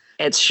abyss.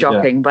 It's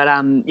shocking. But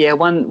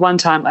one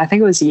time, I think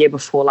it was the year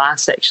before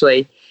last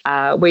actually,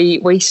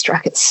 we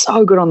struck it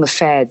so good on the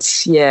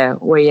fads.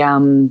 We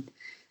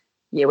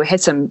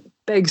had some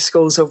big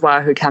schools of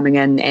wahoo coming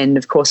in, and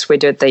of course we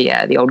did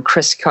the old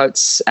Chris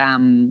Coates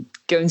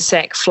goon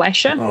sack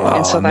flasher,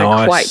 and so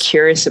they're quite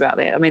curious about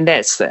that. I mean,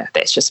 that's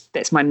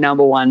my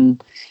number one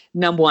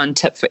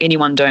tip for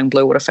anyone doing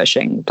blue water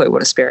fishing, blue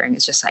water spearing,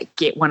 is just like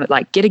get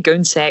a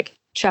goon sack,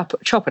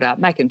 chop it up,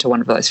 make it into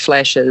one of those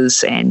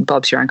flashes, and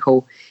Bob's your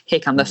uncle. Here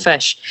come the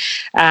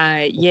fish.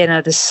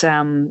 This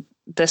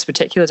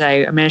particular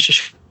day, I managed to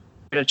shoot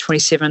a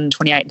 27,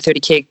 28, and 30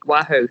 keg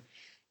wahoo,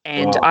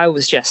 and I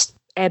was just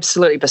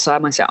absolutely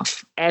beside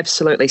myself,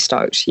 absolutely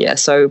stoked. Yeah,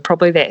 so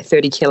probably that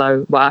 30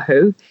 kilo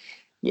wahoo,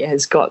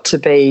 has got to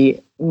be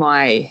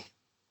I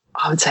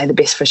would say the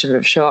best fish I've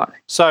ever shot.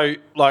 So,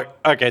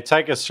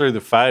 take us through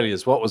the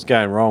failures. What was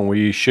going wrong? Were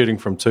you shooting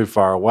from too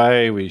far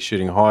away? Were you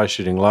shooting high,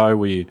 shooting low?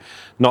 Were you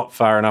not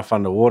far enough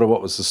underwater?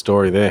 What was the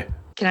story there?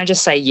 Can I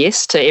just say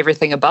yes to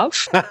everything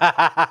above?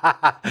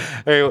 I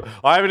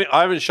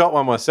haven't shot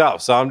one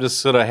myself, so I'm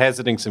just sort of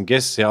hazarding some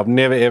guesses here. I've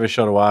never ever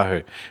shot a wahoo,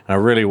 and I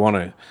really want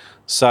to.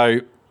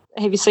 So,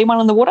 have you seen one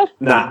in the water?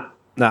 No,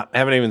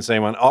 haven't even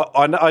seen one.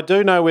 I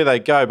do know where they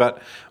go,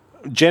 but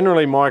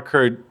generally my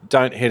crew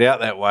don't head out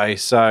that way.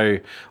 So,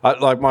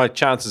 my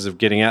chances of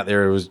getting out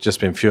there has just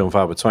been few and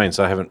far between.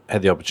 So I haven't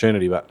had the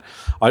opportunity. But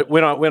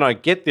when I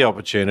get the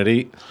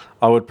opportunity,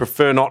 I would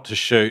prefer not to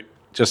shoot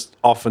just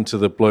off into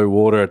the blue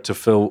water to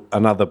fill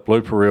another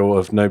blooper reel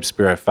of Noob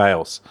Spearo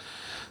fails.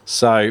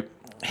 So,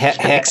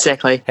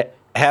 exactly.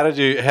 How did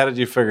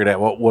you figure it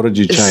out? What did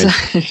you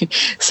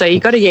change? So you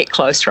got to get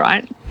close,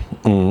 right?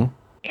 Mm.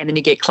 And then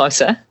you get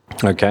closer.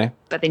 Okay.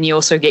 But then you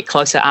also get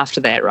closer after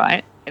that,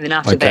 right? And then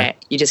after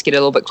that, you just get a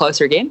little bit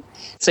closer again.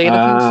 So you're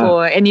looking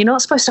for, and you're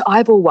not supposed to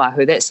eyeball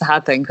wahoo. That's the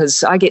hard thing,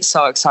 because I get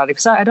so excited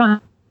because I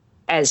don't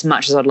as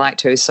much as I'd like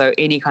to. So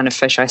any kind of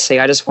fish I see,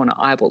 I just want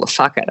to eyeball the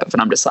fuck out of.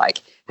 And I'm just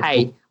like,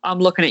 hey, I'm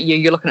looking at you,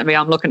 you're looking at me,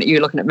 I'm looking at you,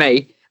 looking at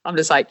me. I'm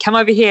just like, come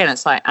over here. And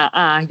it's like,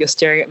 you're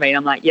staring at me. And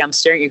I'm like, yeah, I'm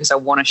staring at you because I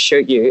want to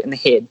shoot you in the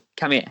head.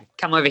 Come here,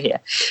 come over here.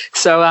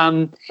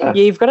 So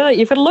you've got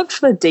to look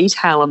for the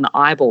detail in the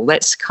eyeball.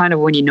 That's kind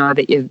of when you know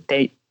that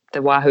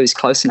the wahoo's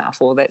close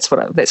enough, or that's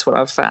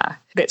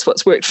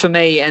what's worked for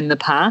me in the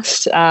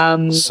past.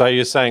 So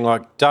you're saying,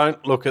 like,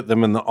 don't look at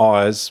them in the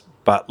eyes,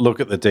 but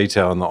look at the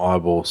detail in the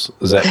eyeballs.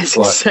 That's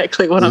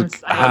exactly what I'm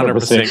saying.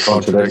 100%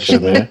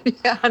 contradiction there.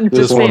 Yeah, 100%.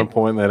 Just want to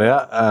point that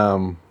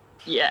out.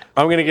 Yeah.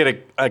 I'm going to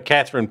get a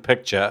Catherine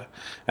picture,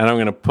 and I'm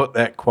going to put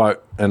that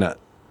quote in it.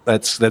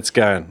 That's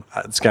going.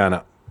 It's going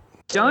up.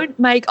 Don't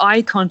make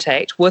eye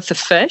contact with the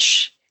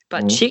fish,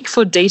 but check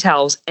for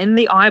details in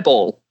the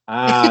eyeball.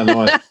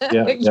 Nice.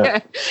 Yeah.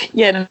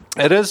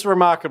 It is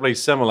remarkably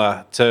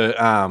similar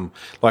to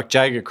like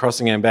Jager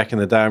Crossingham back in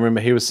the day. I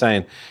remember he was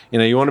saying,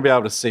 you want to be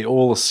able to see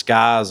all the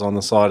scars on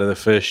the side of the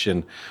fish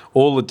and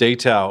all the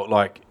detail.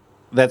 Like,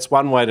 that's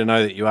one way to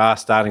know that you are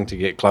starting to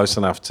get close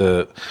enough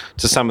to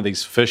some of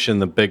these fish in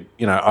the big,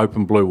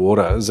 open blue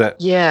water. Is that?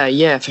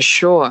 Yeah, for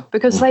sure.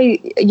 Because they,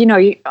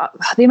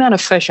 the amount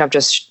of fish I've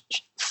just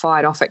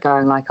fired off it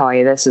going like, oh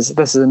yeah, this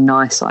is a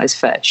nice size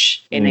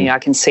fish, and then I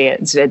can see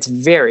it. It's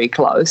very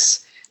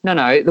close.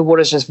 No, the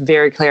water's just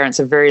very clear, and it's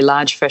a very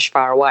large fish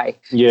far away.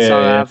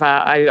 Yeah. So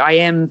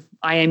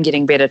I am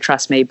getting better,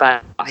 trust me,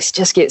 but I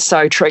just get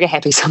so trigger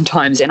happy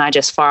sometimes, and I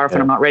just fire off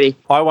and I'm not ready.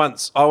 I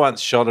once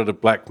shot at a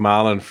black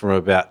marlin from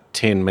about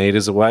 10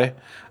 meters away.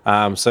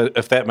 So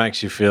if that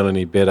makes you feel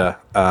any better,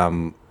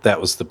 that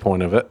was the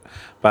point of it.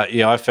 But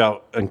yeah, I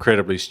felt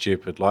incredibly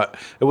stupid. Like,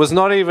 it was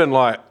not even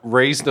like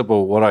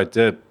reasonable what I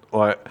did.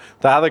 Like,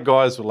 the other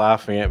guys were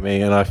laughing at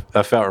me, and I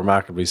felt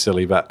remarkably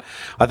silly. But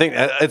I think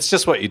it's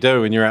just what you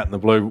do when you're out in the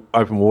blue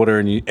open water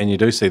and you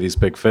do see these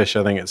big fish.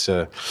 I think it's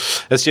your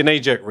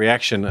knee-jerk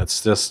reaction.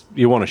 It's just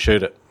you want to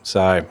shoot it.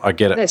 So I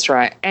get it. That's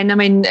right. And I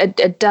mean,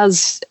 it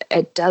does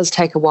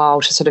take a while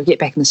to sort of get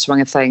back in the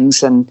swing of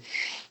things. And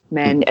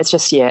man, it's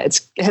just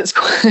it's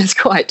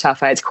quite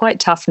tough. It's quite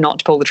tough not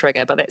to pull the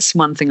trigger. But that's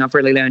one thing I've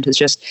really learned is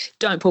just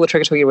don't pull the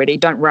trigger till you're ready.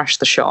 Don't rush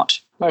the shot.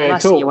 Okay, the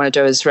last thing you want to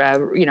do is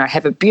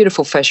have a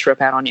beautiful fish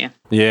rip out on you.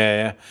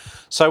 Yeah.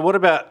 So what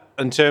about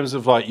in terms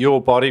of like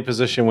your body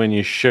position when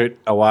you shoot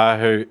a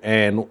wahoo,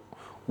 and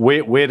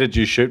where did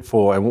you shoot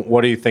for, and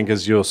what do you think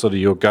is your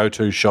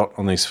go-to shot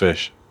on these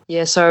fish?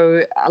 Yeah,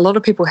 so a lot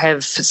of people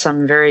have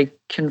some very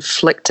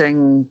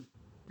conflicting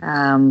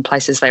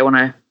places they want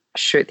to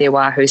shoot their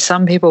wahoo.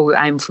 Some people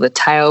aim for the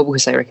tail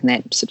because they reckon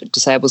that sort of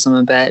disables them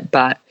a bit,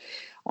 but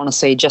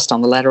honestly, just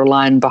on the lateral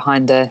line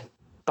behind the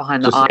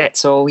eye,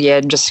 that's all. Yeah,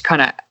 and just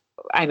kind of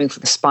aiming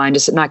for the spine,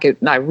 just like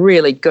a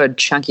really good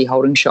chunky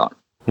holding shot.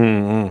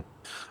 Mm-hmm.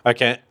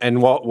 Okay,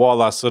 and while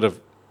they're sort of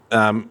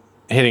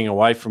heading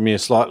away from you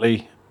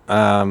slightly. So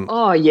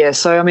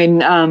I mean,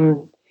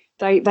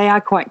 they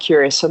are quite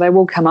curious, so they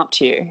will come up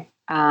to you.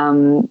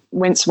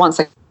 Once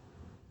they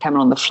come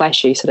on the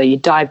flashy, so that you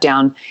dive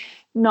down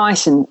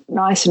nice and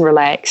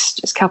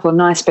relaxed, just a couple of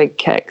nice big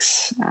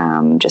kicks,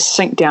 just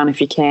sink down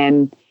if you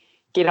can,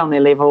 get on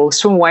their level,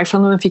 swim away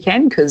from them if you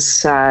can,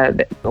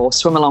 or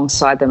swim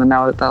alongside them, and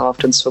they'll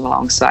often swim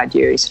alongside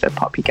you, sort of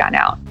pop your gun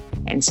out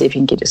and see if you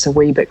can get just a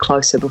wee bit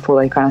closer before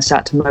they kind of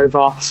start to move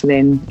off,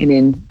 and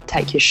then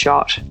take your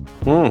shot.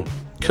 Cool.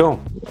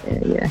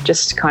 Yeah,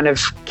 just kind of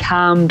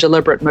calm,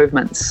 deliberate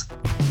movements.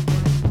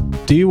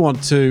 Do you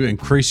want to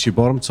increase your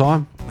bottom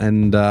time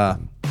and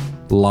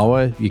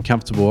lower your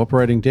comfortable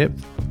operating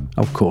depth?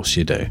 Of course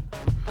you do.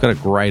 I've got a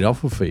great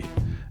offer for you.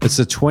 It's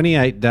a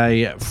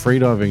 28-day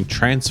freediving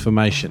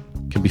transformation.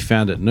 It can be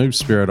found at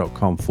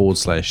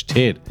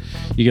noobspearo.com/TED.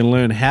 You can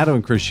learn how to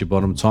increase your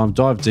bottom time,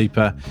 dive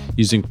deeper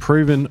using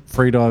proven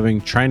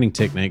freediving training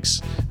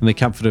techniques in the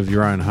comfort of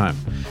your own home.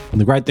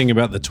 And the great thing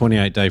about the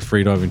 28-day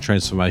freediving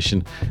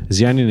transformation is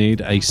you only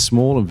need a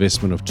small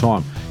investment of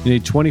time. You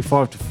need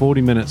 25 to 40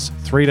 minutes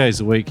 3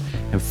 days a week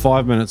and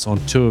 5 minutes on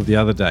 2 of the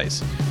other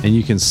days. And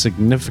you can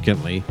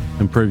significantly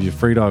improve your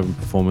freediving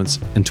performance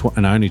in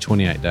only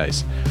 28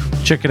 days.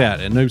 Check it out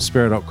at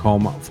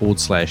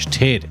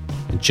noobspearo.com/TED.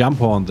 and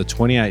jump on the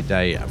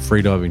 28-day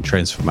freediving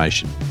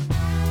transformation.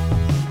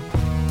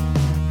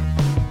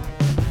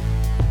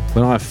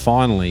 When I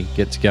finally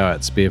get to go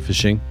out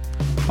spearfishing,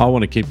 I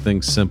want to keep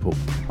things simple.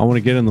 I want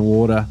to get in the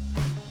water,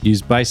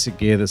 use basic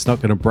gear that's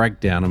not going to break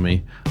down on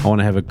me. I want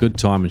to have a good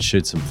time and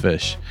shoot some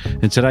fish.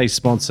 And today's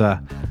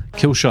sponsor,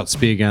 Killshot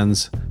Spear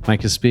Guns,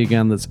 make a spear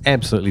gun that's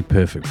absolutely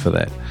perfect for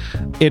that.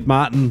 Ed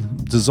Martin,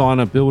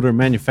 designer, builder, and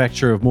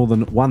manufacturer of more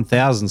than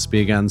 1,000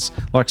 spear guns,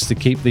 likes to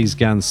keep these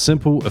guns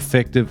simple,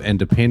 effective, and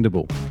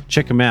dependable.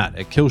 Check them out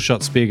at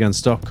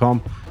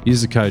killshotspearguns.com.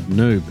 Use the code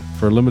NOOB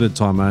for a limited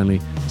time only.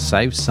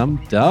 Save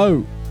some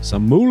dough,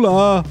 some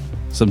moolah,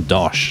 some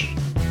dosh,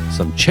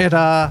 some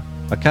cheddar.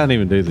 I can't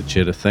even do the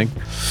cheddar thing.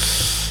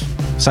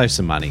 Save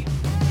some money.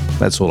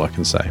 That's all I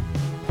can say.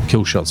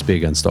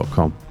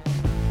 killshotspearguns.com.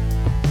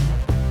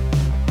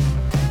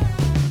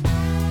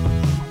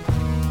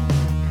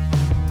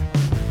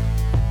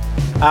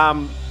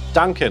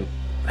 Duncan,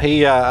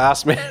 he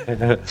asked me.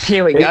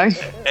 Here we go.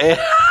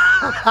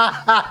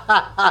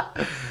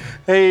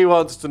 He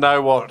wants to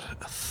know what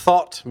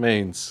thought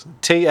means.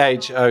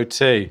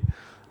 THOT.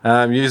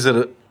 Use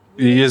it.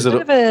 It's a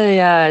bit of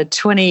a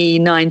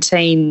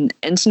 2019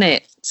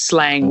 internet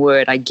slang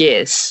word, I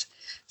guess.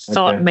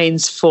 Thought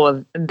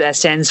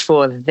stands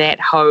for that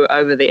hoe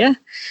over there.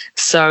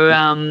 So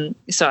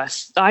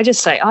I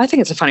just say, I think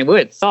it's a funny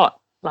word, thought.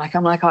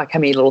 I'm like, oh,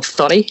 come here, little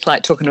thotty.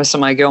 Like talking to some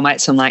of my girl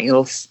mates, I'm like,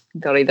 little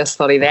thotty this,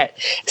 thotty that.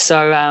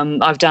 So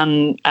I've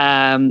done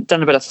a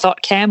bit of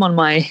thought cam on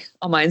my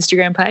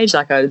Instagram page.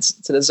 Like I would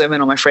sort of zoom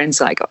in on my friends,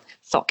 like,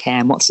 thought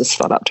cam, what's this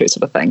thought up to,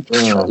 sort of thing.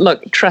 Yeah.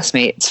 Look, trust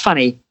me, it's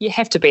funny. You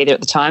have to be there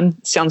at the time.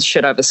 Sounds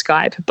shit over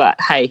Skype, but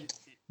hey,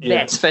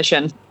 that's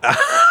fishing.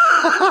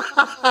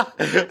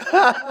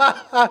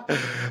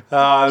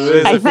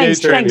 Hey, thanks,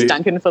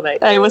 Duncan, for that.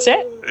 Hey, what's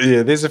that?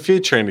 Yeah, there's a few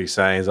trendy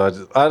sayings. I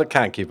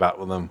can't keep up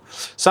with them.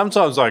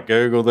 Sometimes I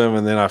Google them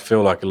and then I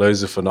feel like a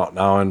loser for not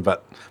knowing,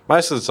 but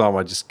most of the time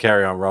I just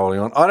carry on rolling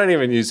on. I don't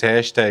even use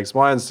hashtags.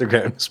 My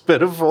Instagram is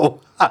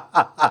pitiful.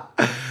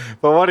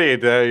 But what do you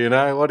do,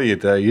 What do you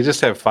do? You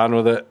just have fun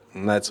with it,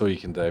 and that's all you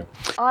can do.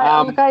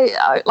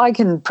 I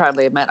can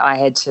proudly admit I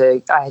had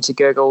to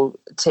Google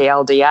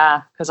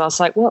TLDR because I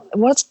was like, what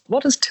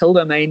does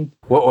tilde mean?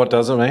 What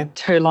does it mean?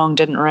 Too long,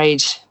 didn't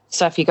read.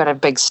 So if you got a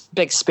big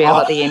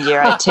spell at the end, you're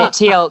right.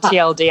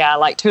 TLDR,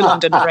 like too long,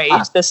 didn't read.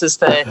 This is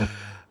the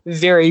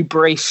very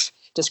brief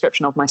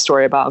description of my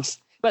story above.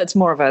 But it's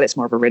more of a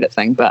Reddit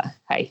thing. But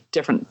hey,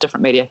 different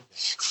media.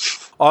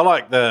 I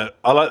like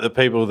the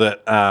people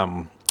that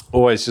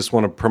always just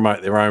want to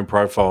promote their own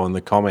profile in the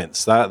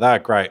comments. They're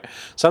great.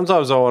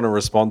 Sometimes I want to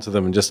respond to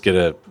them and just get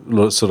a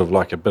sort of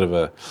like a bit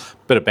of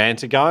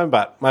banter going,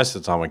 but most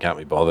of the time I can't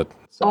be bothered.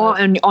 So.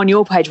 And on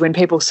your page, when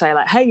people say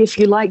like, "Hey, if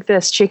you like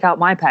this, check out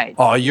my page."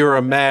 Oh, you're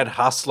a mad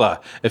hustler.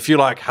 If you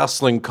like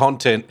hustling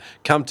content,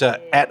 come to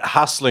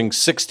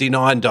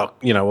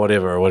 @hustling69.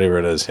 Whatever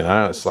it is.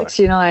 It's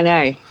 69,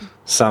 like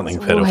something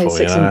pitiful. Always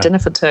 6 and dinner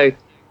for 2.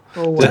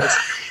 Always.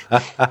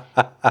 Yeah,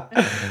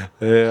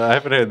 I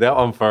haven't heard that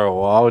one for a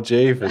while.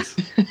 Jeepers.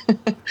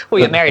 Well,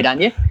 you're married,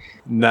 aren't you?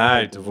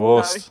 No,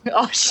 divorced. No.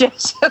 Oh,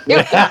 shit. Sorry,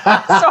 mate.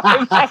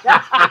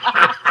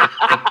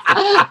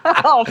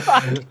 Oh,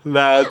 fuck.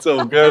 No, it's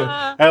all good.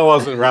 That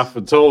wasn't rough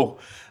at all.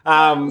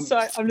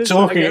 Sorry, I'm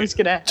just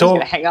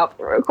gonna hang up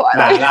real quick.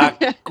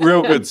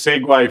 Real good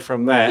segue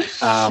from that.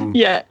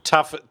 Yeah.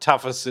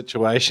 Tougher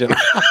situation.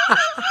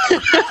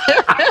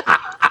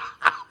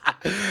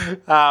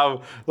 Like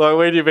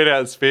when you've been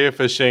out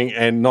spearfishing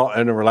and not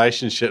in a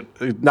relationship,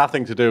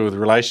 nothing to do with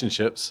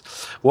relationships.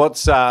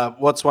 What's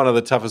one of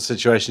the toughest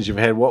situations you've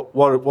had?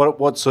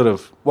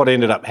 What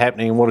ended up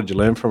happening, and what did you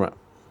learn from it?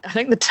 I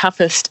think the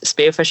toughest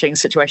spearfishing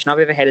situation I've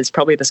ever had is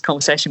probably this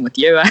conversation with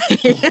you.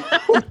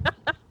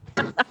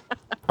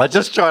 I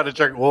just tried to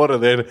drink water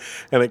then,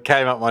 and it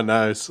came up my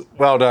nose.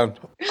 Well done.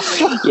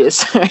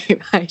 Yes,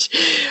 mate.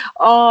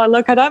 Oh,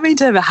 look, I don't mean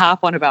to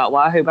harp on about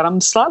Wahoo, but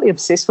I'm slightly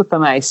obsessed with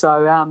them,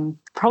 So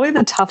probably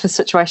the toughest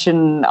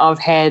situation I've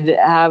had,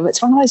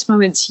 it's one of those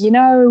moments,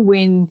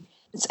 when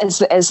as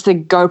the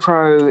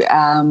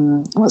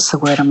GoPro, what's the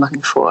word I'm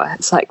looking for?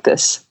 It's like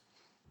this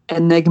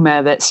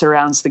enigma that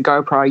surrounds the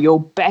GoPro. You'll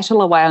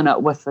battle away on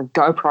it with the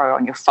GoPro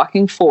on your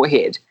fucking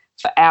forehead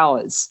for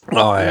hours.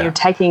 Oh, yeah. And you're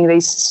taking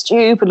these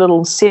stupid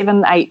little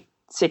 7-8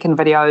 second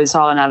videos.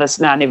 Oh,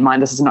 no, never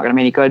mind. This is not going to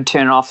be any good.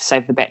 Turn it off,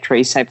 save the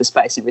battery, save the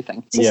space,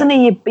 everything. So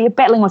suddenly you're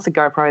battling with the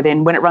GoPro.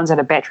 Then when it runs out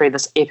of battery,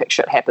 this epic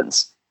shit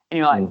happens. And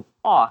you're like,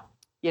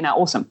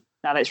 awesome.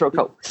 No, that's real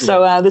cool.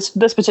 So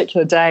this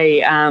particular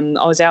day,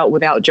 I was out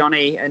without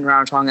Johnny in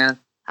Rarotonga.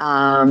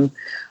 I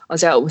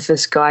was out with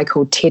this guy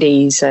called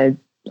Teddy. He's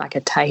like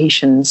a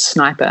Tahitian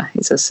sniper.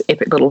 He's this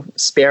epic little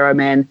sparrow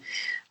man.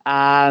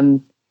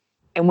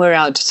 And we're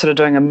out sort of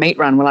doing a meat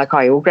run. We're like,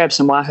 we'll grab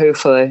some wahoo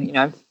for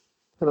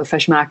the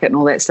fish market and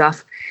all that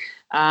stuff.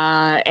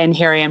 And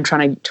here I am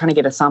trying to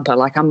get a thumper.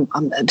 Like I'm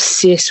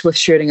obsessed with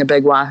shooting a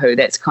big wahoo.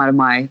 That's kind of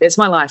my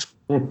life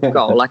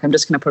goal. Like I'm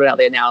just going to put it out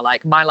there now.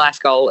 Like my life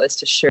goal is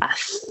to shoot a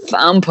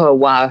thumper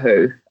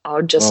wahoo. I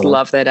would just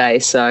love that, eh?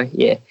 So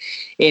yeah.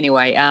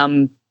 Anyway,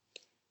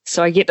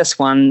 so I get this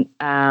one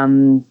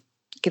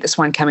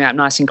coming up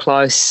nice and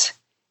close,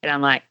 and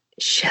I'm like,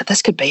 shit,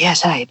 this could be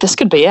it, eh? This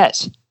could be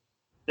it.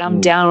 I'm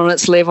down on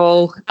its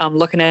level. I'm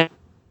looking at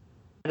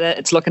it.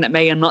 It's looking at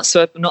me. I'm not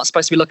supposed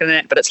to be looking at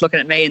it, but it's looking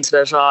at me and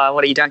sort of,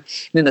 what are you doing?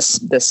 And then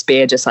the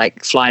spear just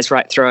like flies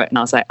right through it. And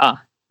I was like, oh,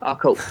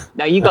 cool.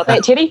 No, you got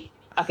that, Teddy?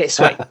 Okay,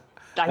 sweet.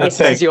 I guess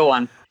this is your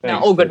one. No,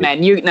 all good,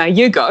 man.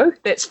 You go.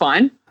 That's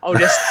fine. I'll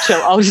just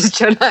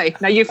chill.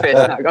 No, you first.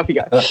 No, off you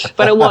go.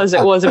 But it was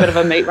a bit of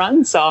a meat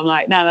run. So I'm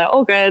like, no,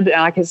 all good.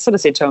 And I sort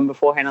of said to him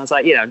beforehand, I was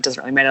like, it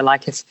doesn't really matter.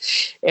 Like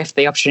if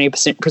the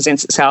opportunity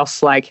presents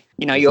itself, like,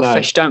 your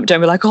fish, don't be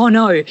like, oh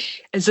no,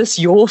 is this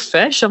your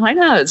fish? I'm like,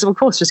 no, of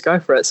course, just go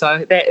for it.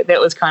 So that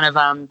was kind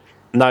of,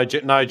 no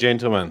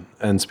gentlemen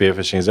in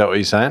spearfishing. Is that what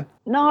you're saying?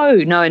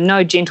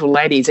 No gentle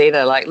ladies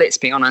either. Like, let's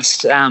be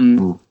honest.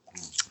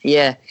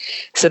 Yeah.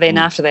 So then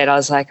after that, I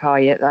was like,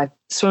 I'm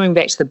swimming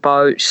back to the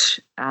boat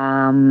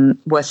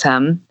with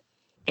him,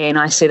 and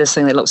I see this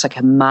thing that looks like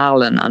a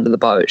marlin under the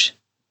boat.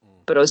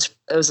 But it was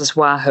this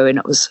wahoo, and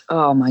it was,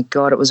 oh my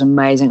God, it was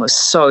amazing. It was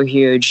so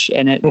huge,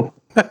 and it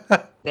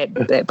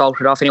that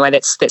bolted off. Anyway,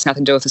 that's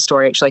nothing to do with the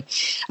story, actually.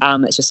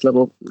 It's just a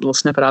little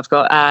snippet I've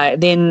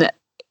got. Then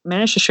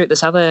managed to shoot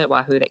this other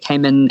wahoo that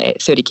came in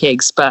at 30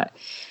 kegs, but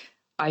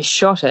I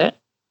shot it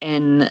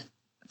in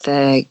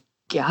the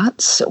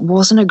guts. It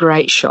wasn't a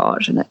great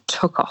shot, and it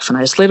took off, and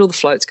I just let all the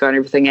floats go and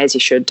everything as you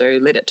should do,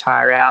 let it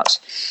tire out.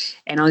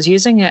 And I was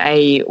using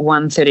a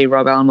 130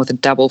 Rob Allen with a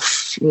double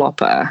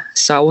flopper,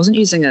 so I wasn't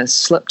using a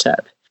slip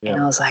tip. And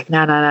I was like,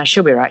 no,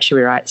 she'll be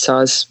right. So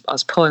I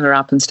was pulling her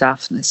up and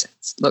stuff, and it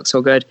looks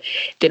all good.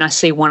 Then I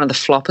see one of the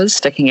floppers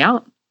sticking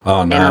out.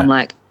 Oh no. And I'm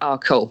like, oh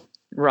cool,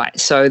 right.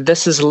 So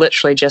this is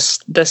literally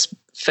just, this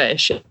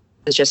fish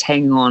is just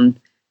hanging on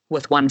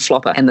with one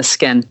flopper and the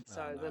skin.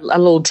 So a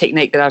little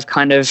technique that I've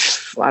kind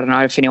of, I don't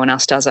know if anyone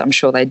else does it, I'm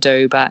sure they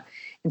do, but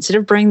instead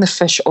of bringing the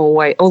fish all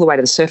the way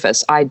to the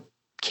surface, I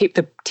keep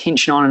the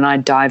tension on and I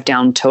dive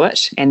down to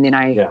it, and then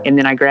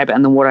I grab it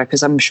in the water,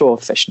 because I'm sure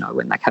fish know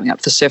when they're coming up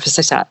to the surface,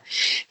 they start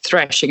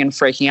thrashing and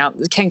freaking out.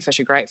 The kingfish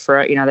are great for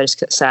it, they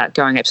just start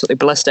going absolutely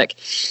ballistic.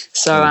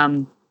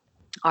 So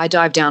I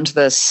dive down to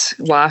this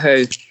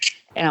wahoo,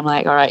 and I'm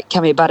like, all right,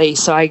 come here, buddy.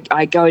 So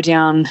I go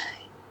down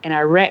and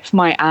I wrap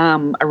my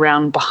arm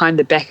around behind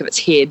the back of its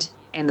head,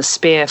 and the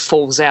spear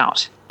falls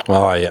out.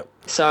 Oh, yeah.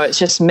 So it's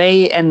just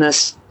me and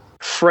this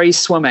free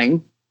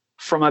swimming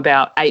from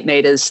about 8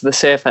 meters to the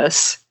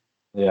surface.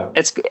 Yeah.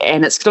 It's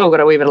still got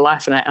a wee bit of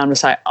life in it. And I'm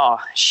just like, oh,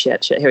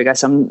 shit, here we go.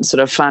 So I'm sort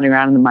of floundering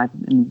around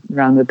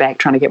the back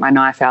trying to get my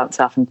knife out and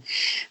stuff. And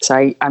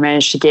so I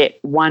managed to get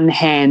one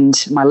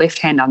hand, my left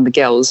hand under the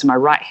gills, and my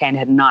right hand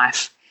had a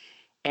knife,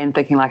 and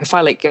thinking, like, if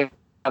I let go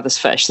of this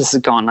fish, this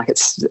is gone. Like,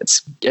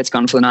 it's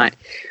gone for the night.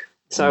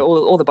 So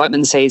all the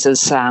boatman sees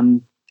is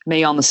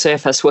me on the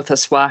surface with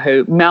this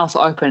wahoo, mouth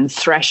open,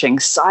 thrashing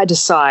side to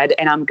side,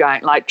 and I'm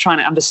going, like,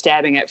 I'm just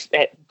stabbing it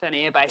at thin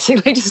air,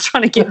 basically, just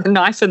trying to get the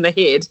knife in the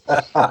head.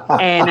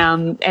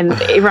 And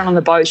everyone on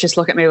the boat just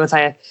look at me with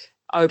a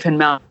open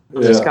mouth,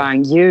 just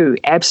going, you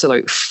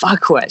absolute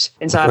fuckwit.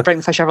 And so I bring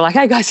the fish over, like,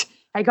 hey guys,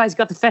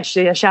 got the fish.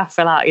 The shaft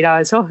fell out.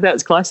 So that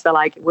was close. They're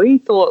like, we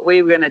thought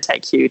we were going to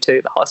take you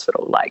to the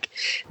hospital. Like,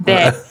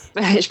 that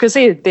fish, because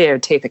their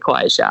teeth are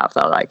quite sharp.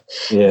 They're like,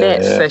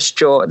 fish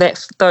jaw,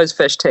 those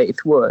fish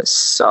teeth were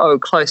so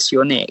close to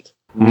your neck.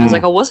 I was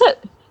like, oh, was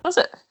it?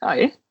 Oh,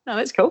 yeah. No,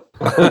 that's cool.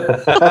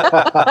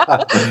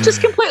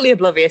 Just completely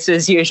oblivious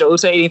as usual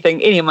to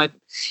any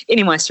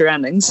of my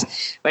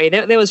surroundings. But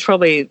yeah, that was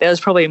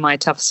probably my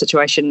toughest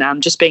situation.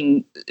 Just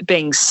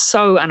being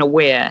so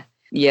unaware.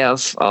 Yeah,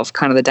 of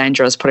kind of the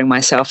danger I was putting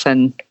myself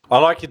in. I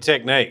like your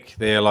technique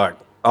there. Like,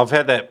 I've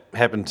had that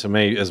happen to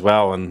me as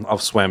well, and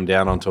I've swam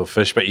down onto a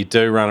fish, but you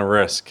do run a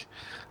risk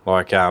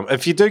Like,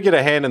 if you do get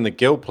a hand in the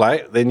gill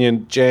plate, then you're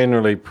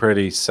generally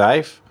pretty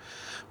safe.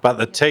 But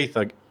the teeth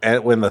are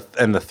and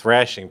the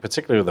thrashing,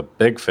 particularly with a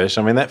big fish.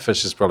 I mean, that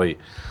fish is probably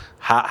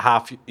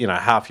half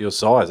your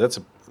size.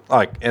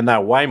 And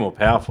they're way more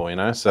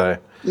powerful, So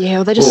yeah,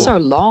 well, they're just so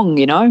long,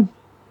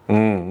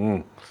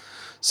 Mm-hmm.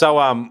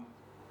 So,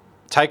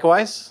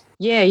 takeaways.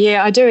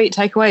 Yeah, I do eat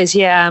takeaways.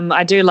 Yeah,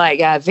 I do like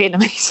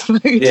Vietnamese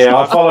food. Yeah,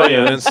 I follow you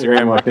on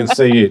Instagram. I can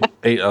see you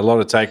eat a lot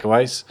of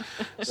takeaways.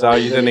 So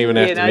you didn't even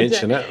have to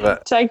mention it.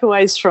 But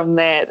takeaways from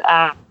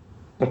that.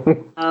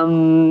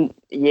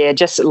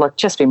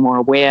 Just be more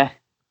aware.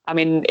 I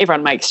mean,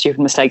 everyone makes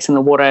stupid mistakes in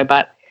the water,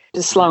 but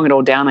just slowing it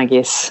all down, I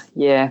guess.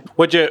 Yeah.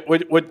 Could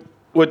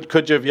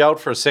you have yelled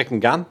for a second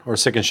gun or a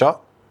second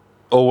shot,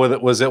 or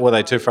were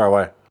they too far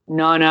away?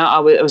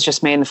 No, it was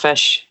just me and the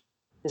fish.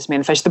 Just me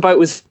and the fish. The boat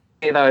was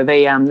there though.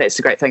 That's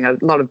the great thing. A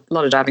lot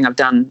of diving I've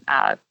done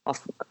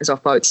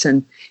off boats,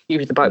 and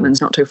usually the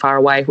boatman's not too far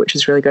away, which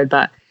is really good.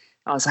 But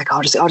I was like,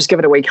 I'll just give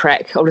it a wee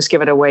crack. I'll just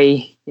give it a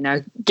wee,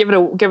 give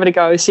it a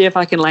go. See if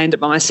I can land it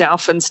by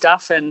myself and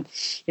stuff, and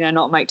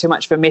not make too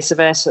much of a mess of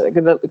it.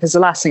 Because the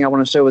last thing I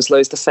wanted to do was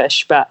lose the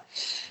fish. But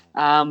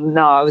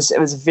no, it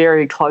was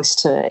very close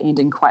to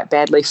ending quite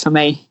badly for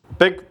me.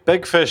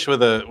 Big fish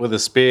with a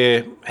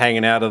spear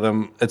hanging out of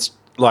them. It's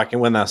like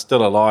when they're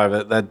still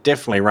alive, they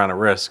definitely run a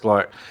risk.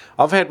 Like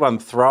I've had one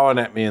thrown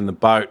at me in the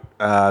boat,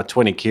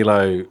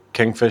 20-kilo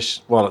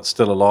kingfish while it's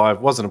still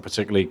alive. Wasn't a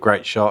particularly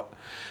great shot.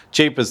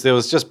 Jeepers, there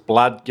was just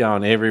blood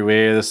going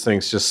everywhere. This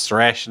thing's just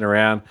thrashing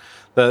around.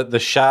 The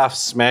shaft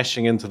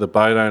smashing into the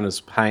boat owner's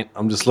paint.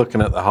 I'm just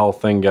looking at the whole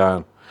thing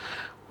going,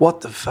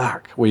 what the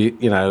fuck?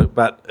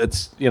 But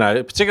it's,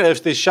 particularly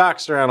if there's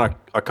sharks around,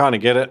 I kind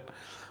of get it.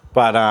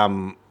 But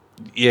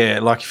yeah,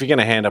 like if you're going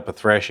to hand up a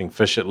thrashing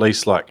fish, at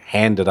least like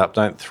hand it up,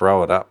 don't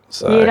throw it up.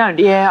 So you don't.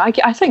 Yeah,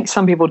 I think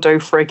some people do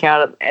freak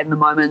out at the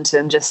moment,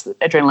 and just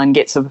adrenaline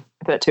gets a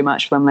bit too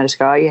much for them. They just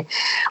go, oh, yeah,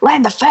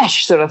 land the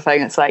fish, sort of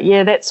thing. It's like,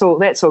 yeah, that's all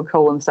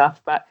cool and stuff,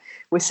 but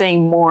we're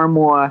seeing more and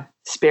more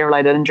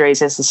spear-related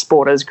injuries as the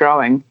sport is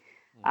growing.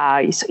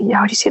 Did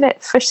you see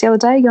that fish the other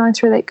day going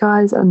through that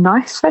guy's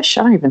knife fish?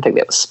 I don't even think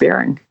that was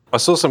spearing. I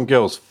saw some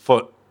girl's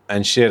foot,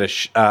 and she had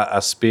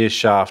a spear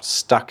shaft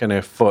stuck in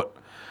her foot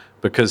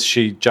because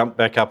she jumped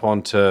back up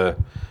onto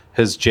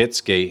his jet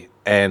ski,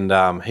 and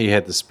he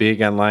had the spear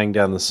gun laying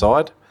down the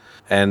side,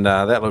 and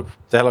that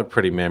looked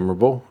pretty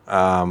memorable.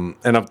 And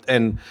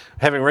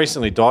having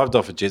recently dived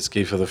off a jet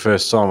ski for the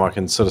first time, I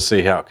can sort of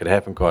see how it could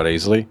happen quite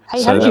easily.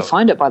 Hey, how did you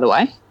find it, by the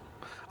way?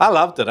 I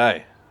loved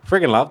it,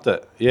 Friggin' loved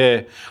it.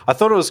 Yeah, I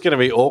thought it was going to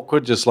be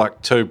awkward, just like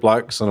two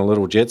blokes on a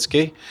little jet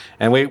ski,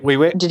 and we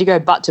went. Did you go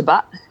butt to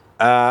butt?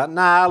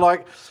 Nah,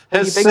 like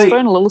his big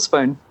spoon, a little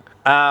spoon.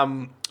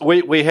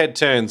 We had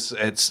turns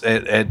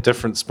at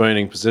different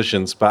spooning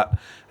positions, but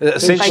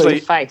essentially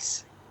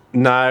face.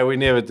 No, we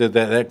never did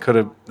that. That could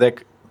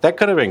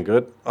have been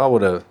good. I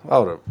would have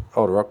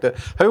rocked it.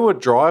 Who would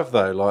drive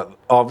though? Like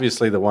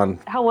obviously the one.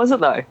 How was it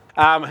though?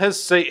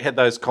 His seat had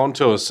those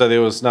contours, so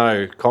there was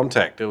no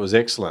contact. It was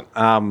excellent.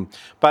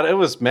 But it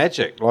was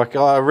magic. Like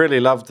I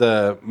really loved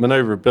the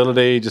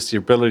maneuverability, just the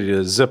ability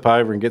to zip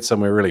over and get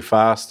somewhere really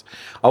fast.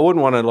 I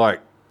wouldn't want to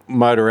like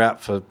motor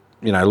out for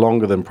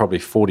longer than probably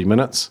 40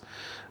 minutes.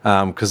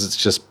 Because it's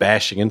just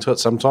bashing into it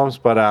sometimes.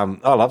 But I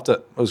loved it.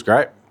 It was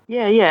great.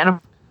 Yeah. And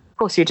of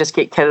course you just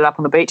get kitted up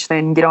on the beach,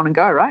 then get on and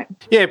go, right?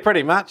 Yeah,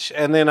 pretty much.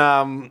 And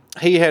then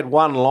he had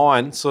one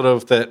line sort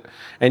of that,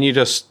 and you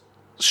just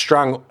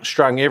strung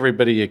every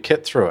bit of your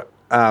kit through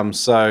it.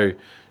 So,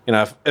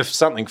 if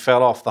something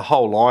fell off, the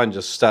whole line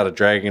just started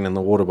dragging in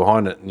the water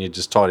behind it, and you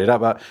just tied it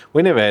up. But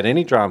we never had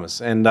any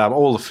dramas. And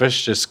all the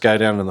fish just go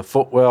down in the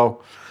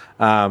footwell.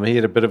 He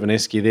had a bit of an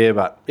esky there,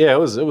 but yeah, it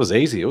was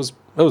easy. It was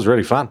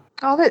really fun.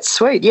 Oh, that's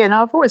sweet. Yeah,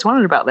 no, I've always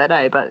wondered about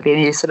that, but then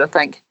you sort of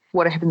think,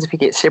 what happens if you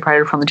get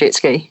separated from the jet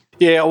ski?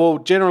 Yeah, well,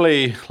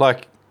 generally,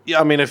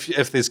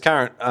 if there's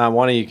current,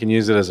 one of you can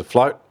use it as a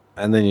float,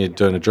 and then you're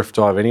doing a drift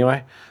dive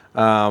anyway.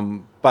 There's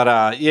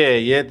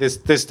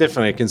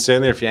definitely a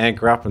concern there if you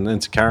anchor up and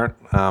into current.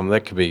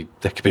 That could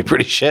be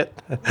pretty shit.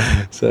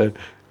 So,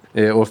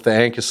 yeah, or if the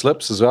anchor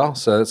slips as well.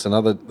 So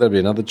that'll be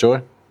another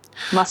joy.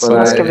 Must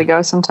give it a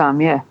go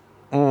sometime, yeah.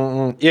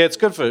 Yeah, it's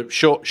good for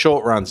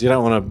short runs. You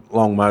don't want a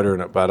long motor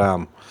in it, but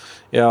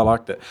yeah, I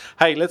liked it.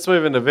 Hey, let's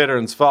move into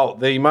Veteran's Vault,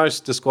 the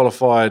most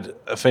disqualified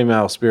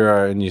female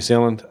Spearo in New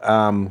Zealand.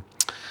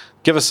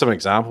 Give us some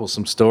examples,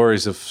 some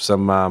stories of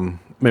some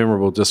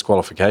memorable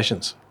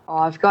disqualifications.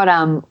 Oh,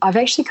 I've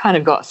actually kind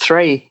of got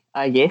three,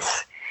 I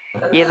guess.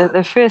 Yeah,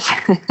 the first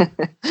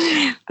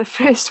the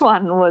first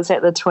one was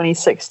at the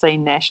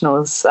 2016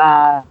 Nationals.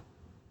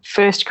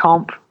 First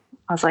comp.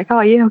 I was like, oh,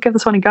 yeah, I'll give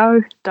this one a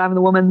go. Dive in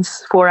the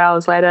women's 4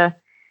 hours later.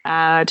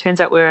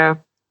 Turns out we're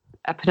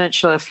a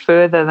peninsula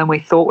further than we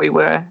thought we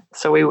were.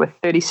 So we were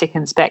 30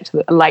 seconds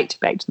late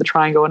back to the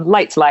triangle. And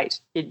late's late.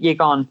 You're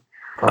gone.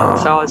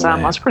 Oh, so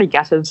I was pretty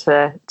gutted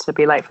to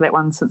be late for that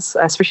one,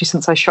 especially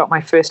since I shot my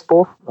first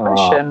boarfish.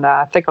 Oh. And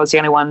I think I was the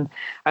only one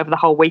over the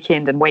whole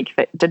weekend and week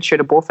that did shoot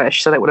a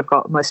boarfish. So that would have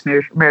got most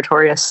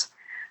meritorious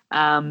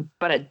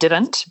but it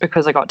didn't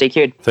because I got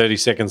DQ'd. 30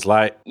 seconds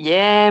late.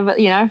 Yeah, but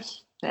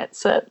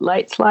that's it.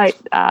 Late's late.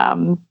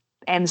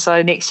 And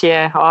so next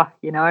year,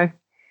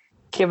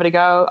 give it a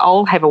go.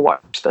 I'll have a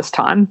watch this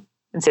time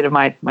instead of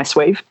my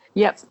sweeve.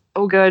 Yep,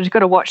 all good. Got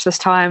to watch this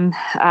time.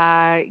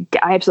 I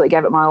absolutely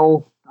gave it my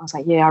all. I was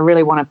like, yeah, I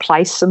really want to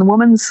place in the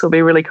women's. It'll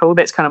be really cool.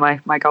 That's kind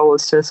of my goal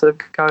is to sort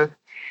of go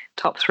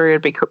top 3.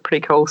 It'd be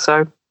pretty cool.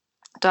 So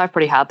dive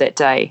pretty hard that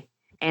day.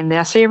 And then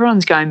I see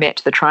everyone's going back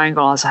to the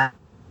triangle. I was like,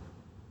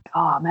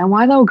 oh, man,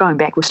 why are they all going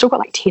back? We've still got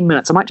like 10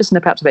 minutes. I might just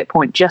nip out to that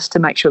point just to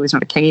make sure there's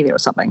not a kingy there or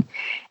something.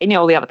 And,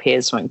 all the other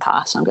pairs swimming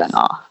past. I'm going,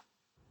 oh,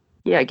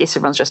 yeah, I guess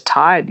everyone's just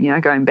tired,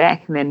 going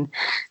back. And then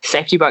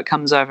safety boat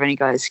comes over and he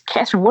goes,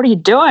 Catherine, what are you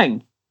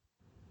doing?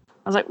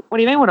 I was like, what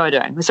do you mean, what am I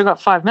doing? We've still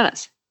got 5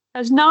 minutes. He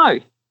goes, no,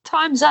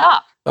 time's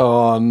up.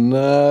 Oh,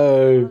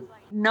 no.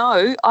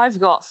 No, I've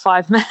got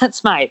 5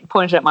 minutes, mate,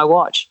 pointed at my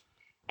watch.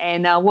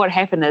 And what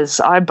happened is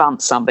I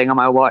bumped something on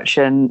my watch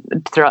and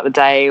throughout the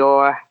day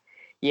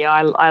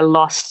I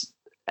lost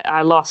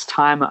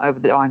time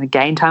I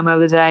gained time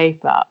over the day,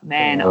 but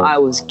man, I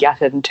was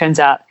gutted. And turns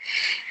out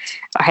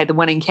I had the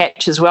winning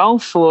catch as well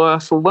for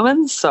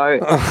women, so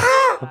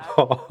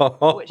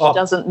which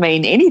doesn't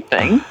mean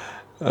anything.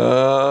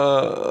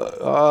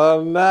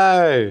 Oh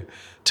no,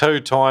 2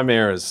 time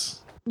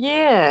errors.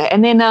 Yeah,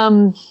 and then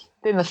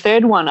the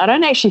third one, I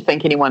don't actually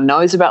think anyone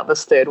knows about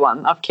this third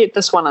one. I've kept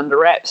this one under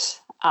wraps.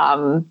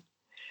 Do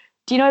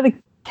you know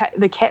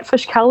the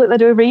catfish cull that they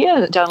do every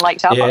year down Lake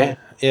Taupo?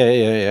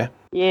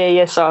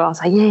 Yeah. So I was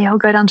like, yeah, I'll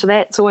go down to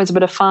that. It's always a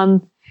bit of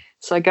fun.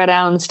 So I go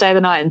down and stay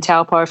the night in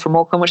Taupo from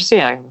Auckland, which is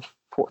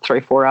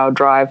 3-4 hour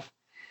drive.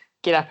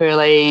 Get up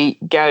early,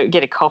 go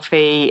get a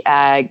coffee,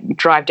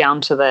 drive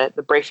down to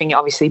the briefing.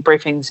 Obviously,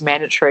 briefing's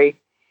mandatory.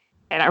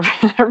 And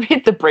I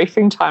read the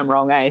briefing time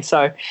wrong,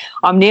 So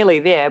I'm nearly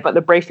there, but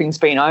the briefing's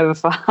been over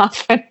for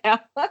half an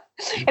hour.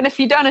 And if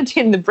you don't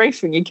attend the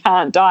briefing, you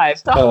can't dive.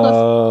 So I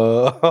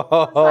was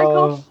like,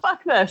 oh,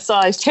 fuck this. So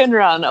I turned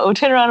around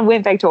and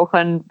went back to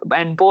Auckland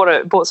and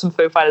bought some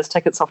Foo Fighters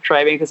tickets off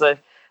Trevi because I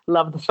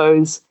love the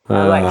Foos. I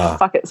was like,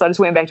 fuck it. So I just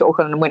went back to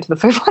Auckland and went to the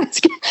Foo Fighters.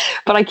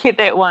 But I kept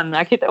that one.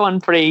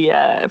 Pretty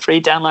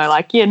down low.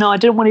 Like, yeah, no, I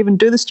didn't want to even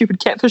do the stupid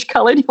catfish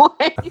cull anyway.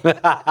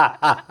 Like,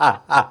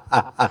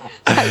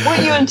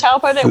 weren't you in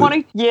Taupo that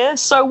morning? Yeah.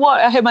 So what?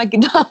 I had my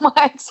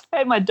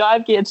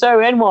dive gear too,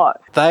 and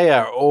what? They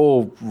are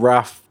all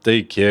rough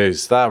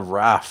DQs. They're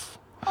rough.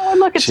 Oh,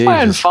 look, it's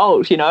my own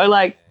fault.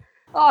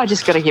 I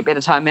just got to get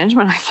better time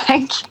management. I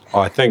think.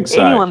 I think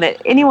so.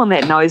 Anyone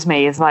that knows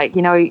me is like,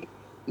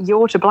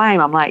 you're to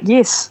blame. I'm like,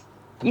 yes,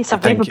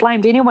 I've never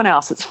blamed anyone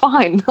else. It's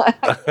fine. Do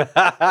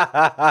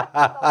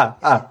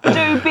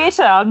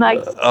better. I'm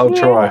like, I'll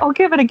try. I'll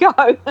give it a go.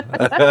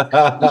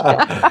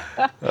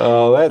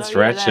 Oh, that's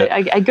ratchet.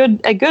 A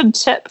good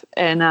tip,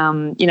 and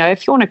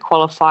if you want to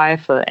qualify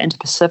for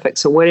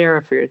Inter-Pacifics or whatever,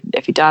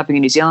 if you're diving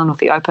in New Zealand with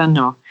the Open,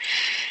 or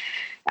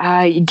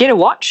you get a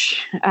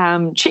watch,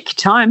 check your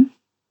time.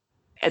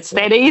 It's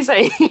that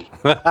easy.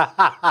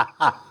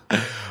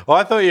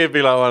 I thought you'd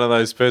be like one of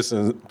those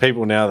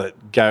people now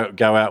that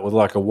go out with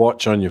like a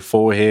watch on your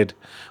forehead,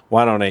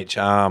 one on each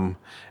arm,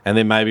 and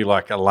then maybe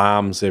like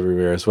alarms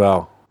everywhere as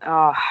well.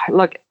 Oh,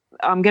 look,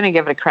 I'm going to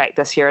give it a crack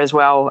this year as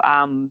well.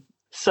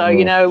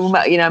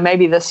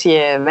 Maybe this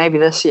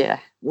year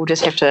we'll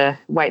just have to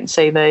wait and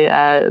see.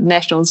 The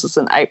Nationals is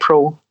in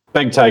April.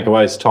 Big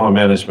takeaways: time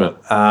management.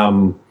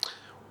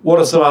 What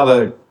are some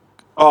other?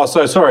 Oh,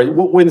 so sorry.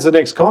 When's the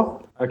next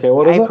comp? Okay,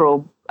 what is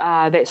April.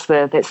 That's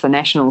the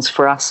Nationals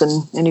for us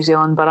in New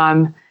Zealand, but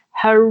I'm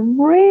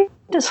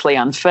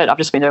horrendously unfit. I've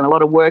just been doing a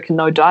lot of work and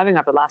no diving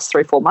over the last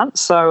 3-4 months,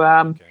 so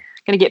I'm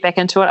going to get back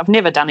into it. I've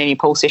never done any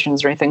pool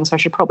sessions or anything, so I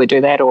should probably do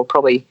that, or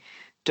probably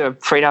do a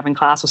freediving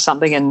class or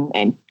something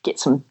and get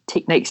some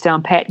techniques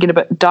down pat, get a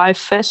bit dive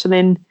fit, and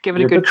then give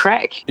it a good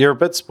crack. You're a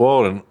bit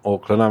spoiled in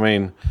Auckland. I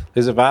mean,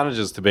 there's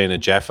advantages to being a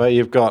Jaffa.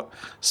 You've got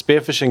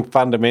spearfishing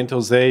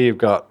fundamentals there. You've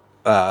got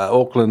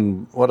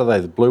Auckland, what are they,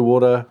 the Blue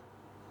Water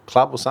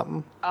Club or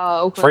something?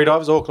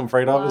 Freedivers, Auckland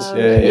Freedivers.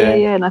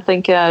 Yeah. And I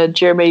think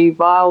Jeremy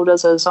Vile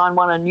does a Zone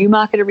 1 in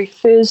Newmarket every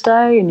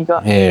Thursday, and you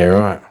got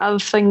other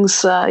things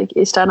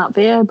starting up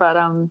there. But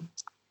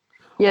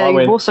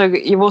you've also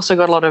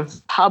got a lot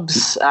of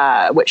pubs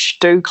which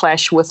do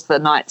clash with the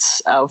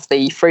nights of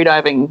the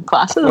freediving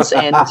classes,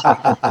 and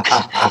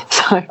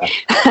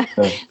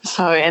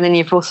so and then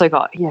you've also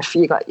got your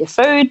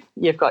food,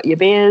 you've got your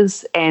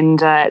beers, and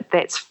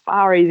that's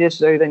far easier to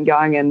do than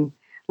going and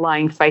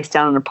lying face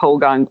down in a pool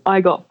going, I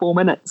got 4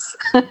 minutes.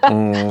 I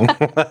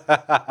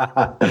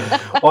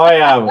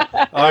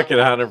can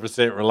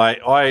 100% relate.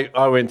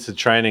 I went to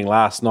training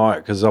last night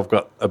because I've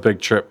got a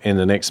big trip in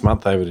the next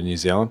month over to New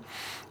Zealand.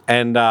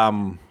 And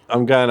I'm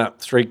going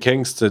up Three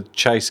Kings to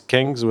chase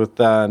kings with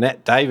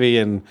Nat Davey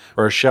and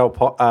Rochelle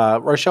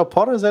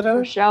Potter, is that her?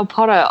 Rochelle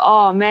Potter.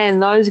 Oh, man,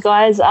 those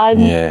guys are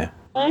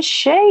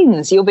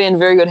machines. You'll be in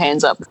very good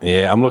hands up.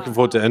 Yeah, I'm looking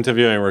forward to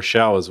interviewing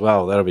Rochelle as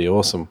well. That'll be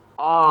awesome.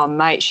 Oh,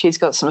 mate, she's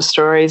got some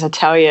stories, I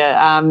tell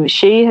you.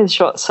 She has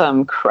shot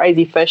some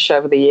crazy fish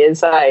over the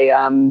years.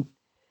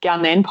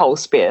 gun and pole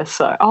spear.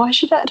 So, does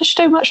she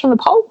do much on the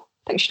pole?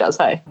 I think she does,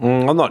 hey?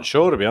 I'm not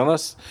sure, to be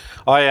honest.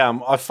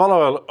 I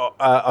follow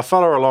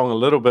her along a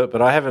little bit,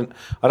 but I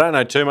don't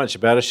know too much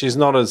about her. She's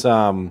not as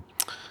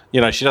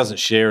she doesn't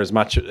share as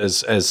much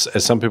as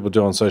some people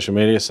do on social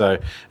media. So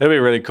it'd be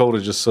really cool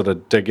to just sort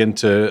of dig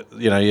into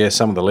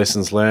some of the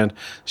lessons learned.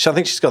 I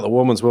think she's got the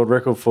women's world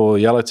record for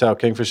yellowtail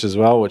kingfish as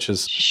well, which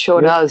is she sure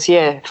does.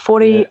 Yeah,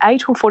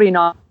 48 or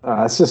 49. Oh,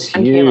 that's just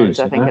huge. Kilos,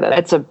 I think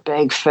it's a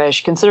big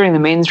fish. Considering the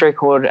men's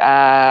record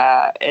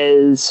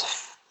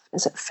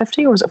is it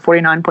 50 or is it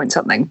 49 point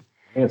something?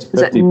 I think it's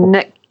 50. Is it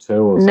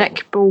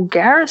Nick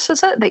Bulgaris,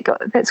 is it?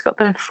 That's got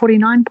the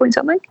 49 point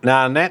something?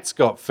 Nah, Nat's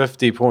got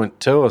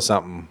 50.2 or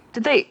something.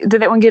 Did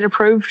that one get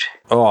approved?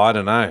 Oh, I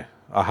don't know.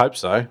 I hope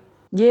so.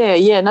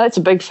 Yeah. No, it's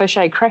a big fish,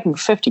 cracking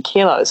 50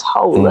 kilos.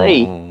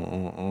 Holy.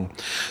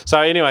 So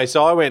anyway,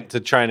 I went to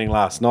training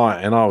last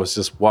night and I was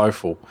just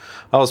woeful.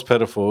 I was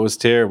pitiful. It was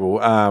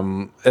terrible.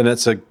 And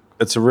it's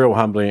a real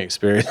humbling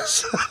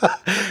experience,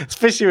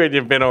 especially when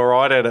you've been all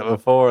right at it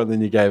before and then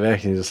you go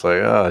back and you're just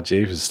like, oh,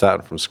 geez, it's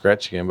starting from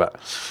scratch again. But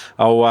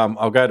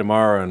I'll go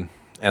tomorrow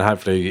and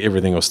hopefully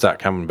everything will start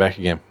coming back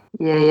again.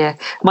 Yeah.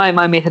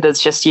 My method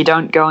is just you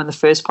don't go in the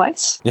first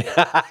place.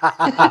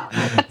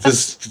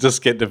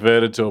 just get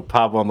diverted to a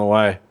pub on the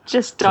way.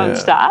 Just don't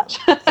start.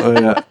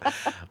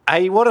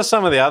 Hey, what are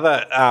some of the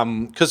other,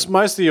 because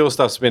most of your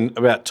stuff's been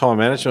about time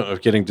management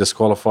of getting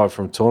disqualified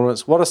from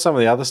tournaments. What are some of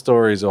the other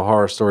stories or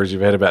horror stories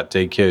you've had about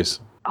DQs?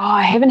 Oh,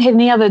 I haven't had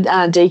any other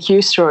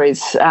DQ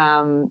stories,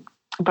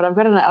 but I've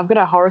got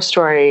a horror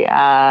story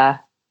about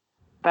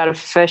a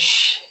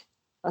fish.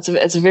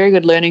 It's a very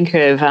good learning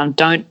curve.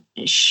 Don't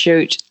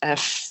shoot a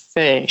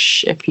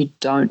fish if you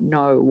don't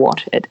know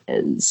what it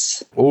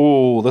is.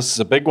 Oh, this is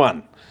a big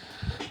one.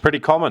 Pretty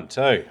common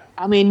too.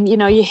 I mean,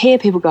 you hear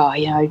people go,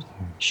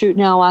 shoot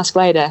now, ask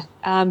later.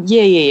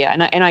 Yeah.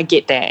 And I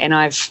get that. And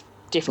I've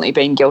definitely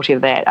been guilty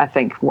of that. I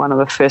think one of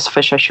the first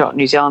fish I shot in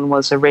New Zealand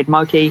was a red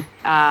moki.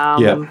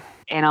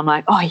 And I'm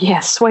like, oh, yeah,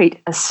 sweet,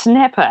 a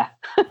snapper.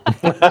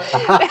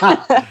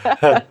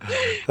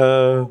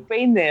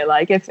 Been there.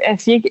 Like,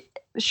 if you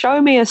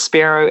show me a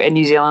sparrow in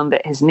New Zealand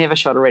that has never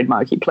shot a red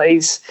moki,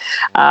 please.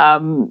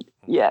 So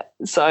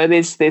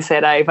there's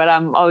that, But I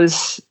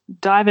was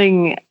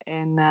diving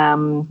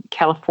in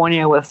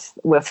California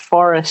with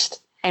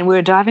Forrest, and we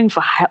were diving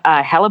for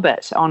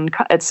halibut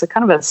it's a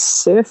kind of a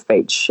surf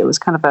beach. It was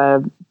kind of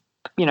a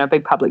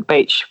big public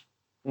beach.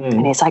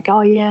 And he's like,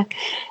 oh yeah,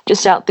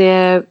 just out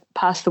there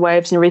past the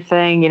waves and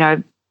everything,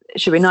 it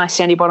should be nice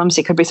sandy bottoms.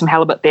 There could be some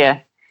halibut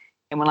there.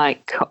 And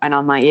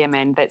I'm like, yeah,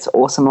 man, that's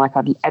awesome. Like,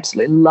 I'd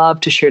absolutely love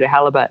to shoot a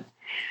halibut.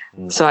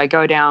 So I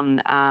go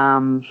down,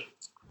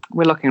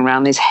 we're looking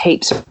around, there's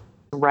heaps of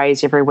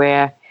rays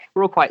everywhere.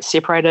 We're all quite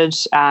separated.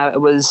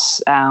 It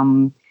was,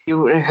 you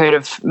would have heard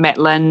of Matt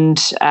Lind,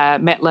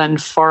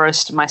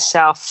 Forrest,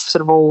 myself,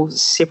 sort of all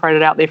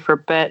separated out there for a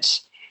bit.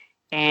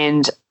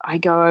 And I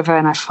go over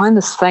and I find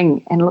this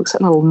thing and it looks like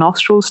little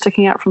nostrils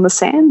sticking out from the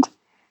sand.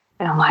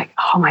 And I'm like,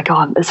 oh my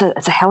God, it's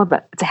a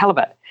halibut. It's a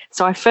halibut.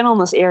 So I fin on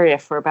this area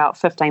for about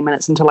 15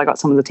 minutes until I got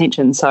someone's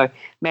attention. So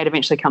Matt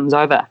eventually comes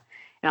over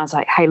and I was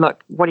like, hey,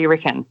 look, what do you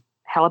reckon?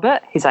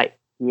 Halibut? He's like,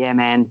 yeah,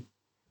 man.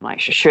 I'm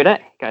like, shoot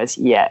it? He goes,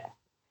 yeah.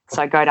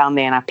 So I go down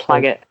there and I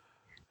plug it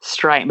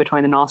straight in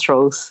between the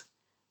nostrils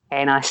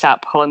and I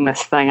start pulling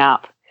this thing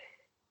up.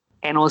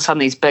 And all of a sudden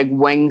these big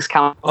wings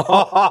come.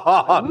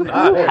 Oh,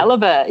 no.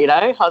 Halibut,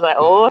 I was like,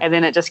 oh. And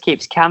then it just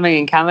keeps coming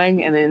and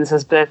coming. And then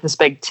this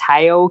big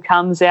tail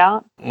comes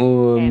out.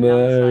 Oh, and no.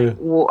 I was like,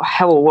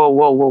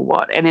 whoa,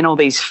 what? And then all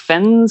these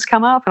fins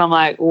come up. And I'm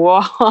like,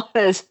 what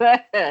is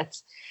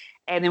this?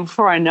 And then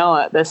before I know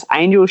it, this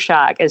angel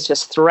shark is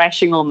just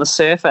thrashing on the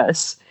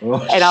surface. Oh,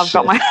 and I've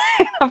got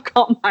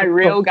my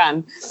reel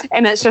gun.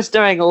 And it's just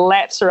doing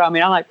laps around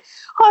me. I'm like,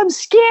 I'm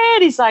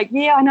scared. He's like,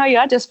 yeah, I know you.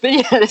 I just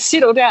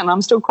settle down.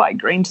 I'm still quite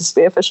green to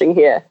spearfishing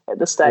here at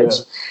this stage.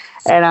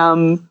 Yeah.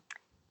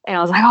 And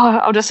I was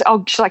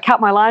like, should I cut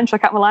my line? Should I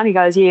cut my line? He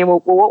goes, yeah,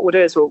 well what we'll do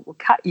is we'll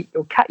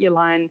cut your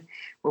line,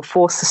 we'll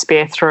force the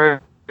spear through,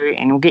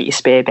 and we'll get your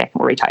spear back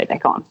and we'll retie it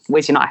back on.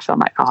 Where's your knife? I'm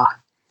like, oh,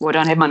 well, I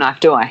don't have my knife,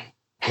 do I?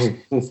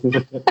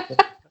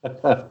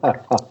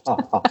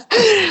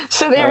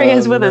 So there he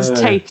is with his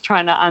teeth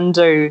trying to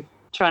undo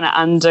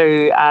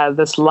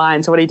this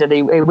line. So what he did,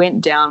 he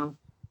went down.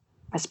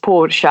 This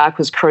poor shark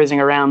was cruising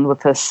around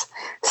with this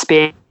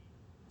spear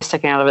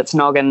sticking out of its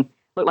noggin.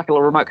 Looked like a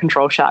little remote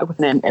control shark with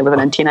an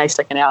antennae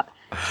sticking out.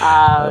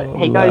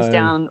 He goes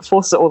down,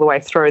 forces it all the way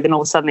through. Then all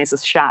of a sudden there's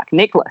this shark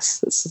necklace.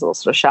 This is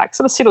also a shark.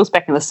 Sort of settles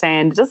back in the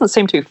sand. It doesn't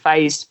seem too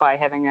phased by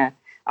having a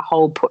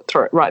hole put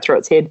through it, right through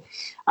its head.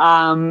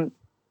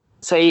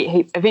 So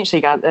he eventually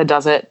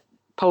does it,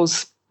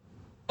 pulls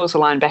the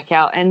line back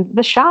out, and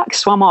the shark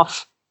swam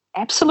off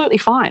absolutely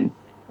fine.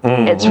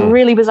 It's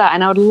really bizarre,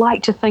 and I would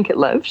like to think it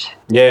lived.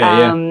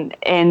 And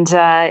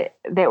that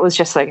was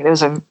just like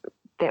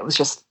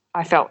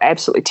I felt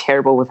absolutely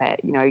terrible with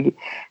that.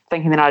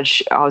 Thinking that I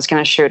was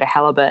going to shoot a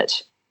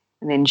halibut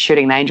and then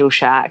shooting an angel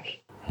shark.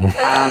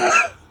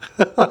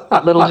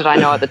 Little did I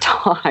know at the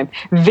time.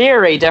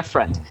 Very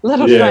different.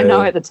 Little did I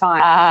know at the time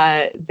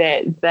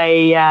that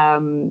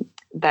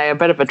they're a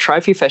bit of a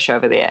trophy fish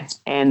over there.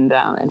 And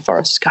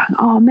Forrest is going,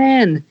 oh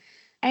man,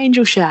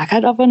 angel shark.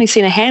 I've only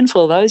seen a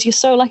handful of those. You're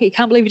so lucky.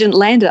 Can't believe you didn't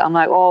land it. I'm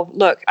like, oh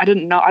look, I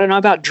don't know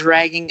about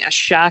dragging a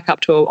shark up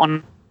to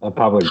on a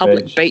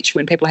public beach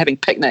when people are having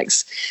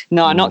picnics.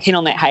 No, I'm not keen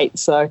on that hate.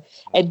 So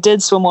it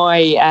did swim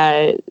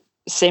away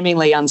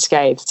seemingly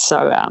unscathed.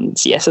 So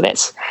so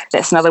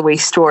that's another wee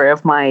story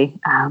of my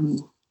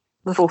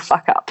little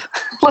fuck up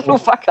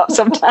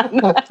sometime.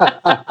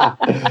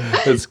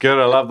 It's good.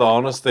 I love the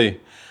honesty.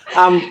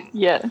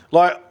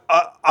 Like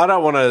I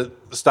don't want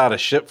to start a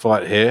shit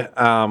fight here.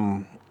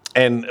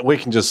 And we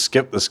can just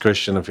skip this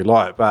question if you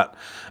like, but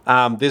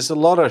there's a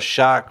lot of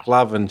shark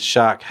love and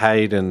shark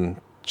hate and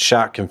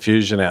shark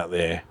confusion out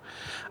there.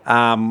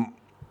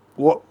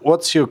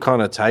 What's your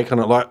kind of take on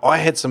it? Like, I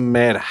had some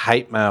mad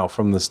hate mail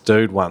from this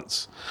dude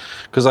once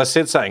because I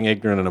said something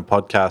ignorant in a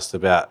podcast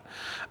about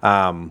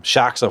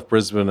sharks off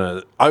Brisbane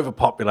are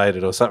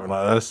overpopulated or something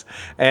like this.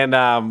 And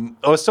I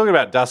was talking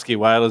about dusky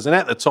whalers, and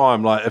at the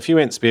time, like, if you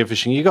went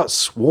spearfishing, you got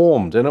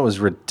swarmed, and it was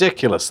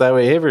ridiculous. They were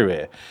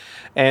everywhere.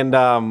 And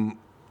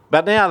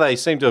but now they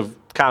seem to have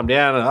calmed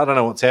down, and I don't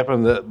know what's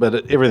happened,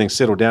 but everything's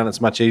settled down. It's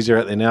much easier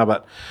out there now,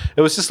 but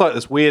it was just like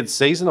this weird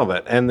season of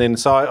it. And then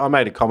so I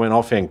made a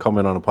offhand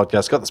comment on a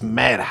podcast, got this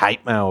mad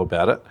hate mail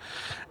about it.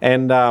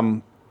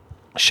 And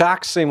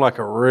sharks seem like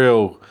a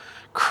real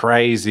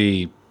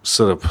crazy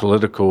sort of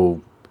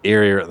political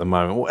area at the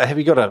moment. Have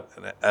you got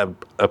a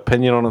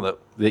opinion on it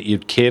that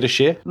you'd care to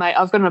share? Mate,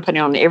 I've got an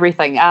opinion on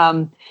everything.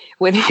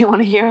 Whether you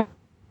want to hear it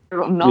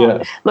or not.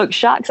 Yeah. Look,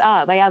 sharks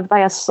they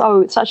are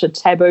such a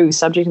taboo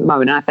subject at the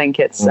moment. And I think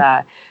it's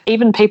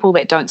even people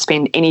that don't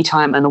spend any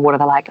time in the water,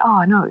 they're like,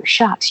 oh no,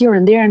 sharks, you're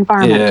in their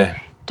environment. Yeah.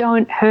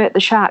 Don't hurt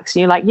the sharks. And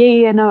you're like,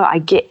 no, I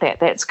get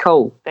that. That's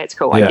cool. I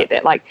get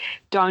that. Like,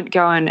 don't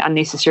go and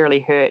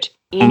unnecessarily hurt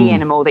any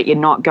animal that you're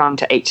not going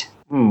to eat.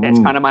 That's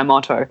kind of my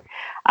motto.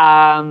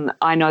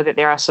 I know that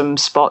there are some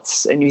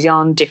spots in New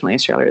Zealand, definitely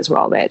Australia as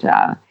well,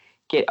 that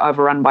get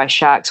overrun by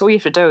sharks. All you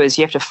have to do is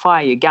you have to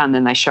fire your gun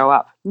and they show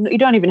up. You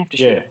don't even have to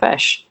shoot a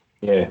fish.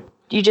 Yeah.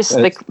 You just,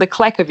 the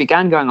clack of your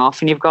gun going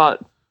off and you've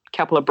got a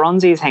couple of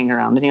bronzies hanging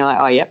around and you're like,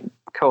 oh, yep,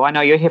 cool. I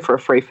know you're here for a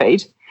free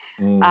feed.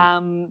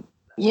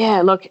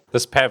 Look.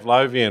 This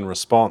Pavlovian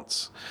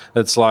response,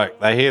 it's like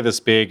they hear the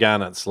spear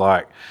gun, it's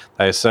like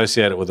they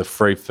associate it with a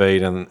free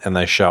feed and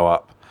they show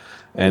up.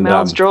 And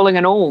mouths drooling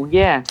and all,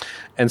 yeah.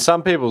 And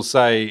some people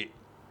say,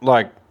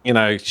 like,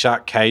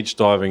 shark cage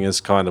diving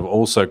is kind of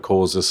also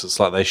causes this. It's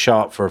like they show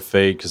up for a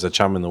feed because they're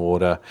chum in the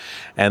water,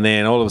 and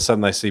then all of a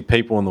sudden they see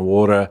people in the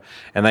water,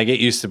 and they get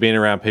used to being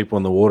around people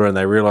in the water, and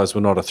they realise we're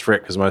not a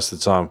threat because most of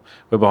the time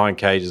we're behind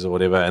cages or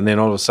whatever. And then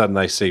all of a sudden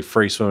they see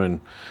free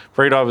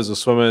divers or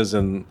swimmers,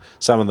 and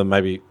some of them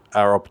maybe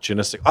are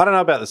opportunistic. I don't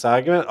know about this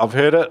argument. I've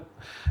heard it.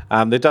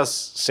 There does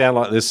sound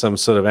like there's some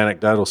sort of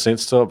anecdotal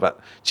sense to it, but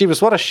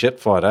jeebus, what a shit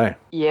fight, eh?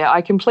 Yeah,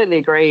 I completely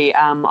agree.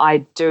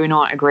 I do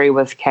not agree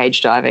with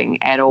cage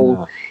diving at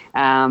all.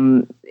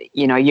 No.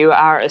 You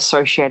are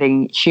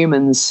associating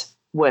humans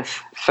with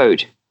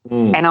food,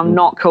 and I'm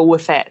not cool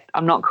with that.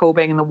 I'm not cool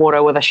being in the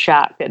water with a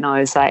shark that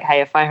knows, like,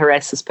 hey, if I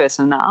harass this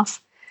person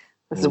enough,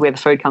 this is where the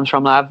food comes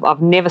from.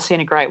 I've never seen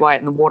a great white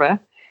in the water,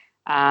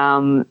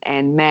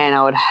 and man,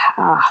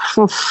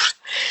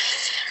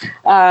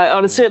 I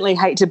would certainly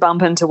hate to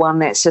bump into one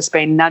that's just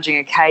been nudging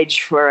a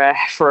cage for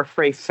a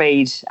free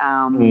feed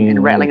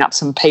and rattling up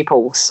some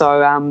people.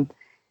 So,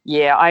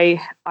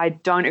 I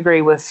don't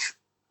agree with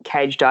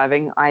cage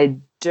diving. I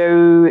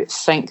do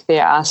think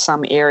there are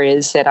some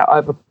areas that are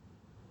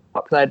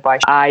overpopulated by.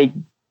 I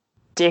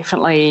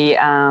definitely,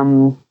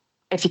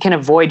 if you can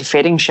avoid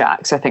feeding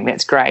sharks, I think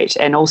that's great.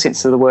 In all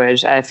sense of the word,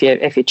 if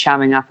you're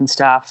chumming up and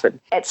stuff,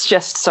 it's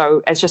just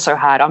so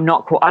hard.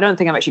 I don't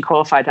think I'm actually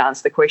qualified to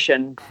answer the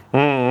question.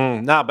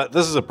 No, but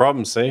this is a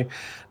problem. See,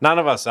 none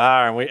of us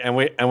are, and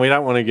we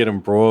don't want to get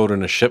embroiled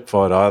in a ship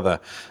fight either.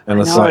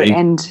 And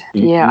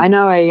I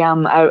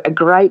know a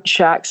great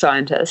shark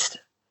scientist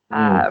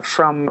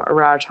from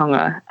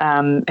Rarotonga.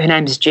 Her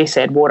name is Jess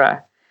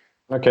Adwater.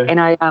 Okay.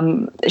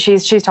 And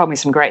she's told me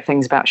some great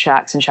things about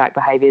sharks and shark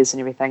behaviours and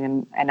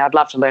everything, and I'd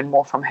love to learn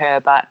more from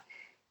her. But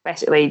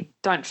basically,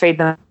 don't feed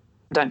them,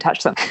 don't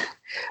touch them.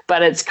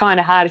 But it's kind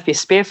of hard if you're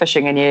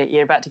spearfishing and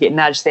you're about to get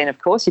nudged. Then of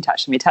course you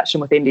touch them. You touch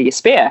them with the end of your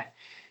spear.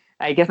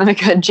 You give them a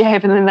good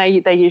jab, and then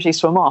they usually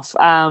swim off.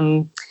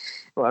 Well,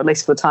 at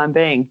least for the time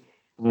being.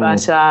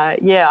 But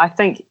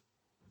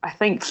I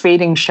think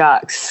feeding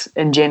sharks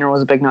in general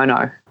is a big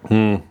no-no.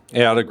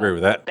 Yeah, I'd agree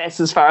with that. That's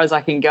as far as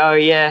I can go,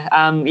 yeah.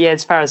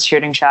 As far as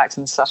shooting sharks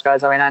and stuff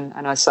goes, I mean,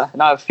 I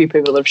know a few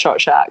people that have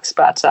shot sharks,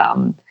 but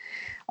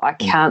I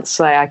can't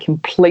say I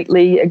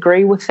completely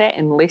agree with that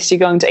unless you're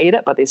going to eat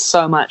it, but there's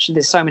so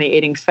many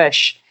eating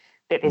fish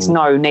that there's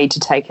no need to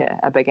take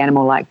a big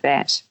animal like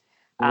that.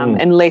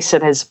 Unless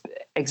it has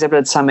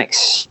exhibited some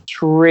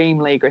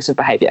extremely aggressive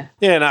behaviour.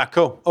 Yeah, no,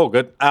 cool. All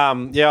good.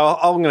 I'm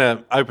going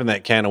to open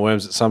that can of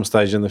worms at some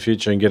stage in the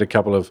future and get a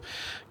couple of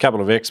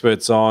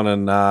experts on,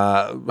 and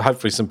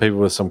hopefully some people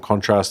with some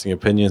contrasting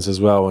opinions as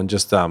well, and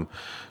just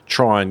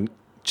try and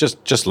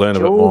just learn a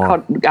bit more.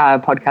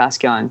 Podcast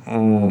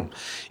going.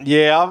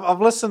 Yeah,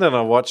 I've listened and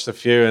I've watched a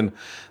few, and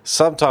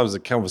sometimes the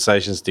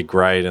conversations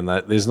degrade, and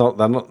they're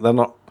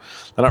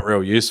not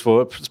real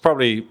useful.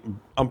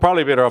 I'm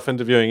probably better off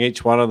interviewing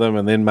each one of them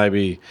and then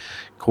maybe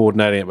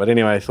coordinating it. But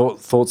anyway,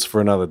 thoughts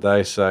for another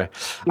day. So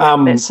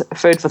that's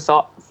food for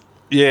thought.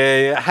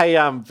 Yeah. Hey,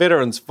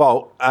 Veterans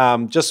Vault,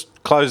 just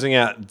closing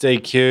out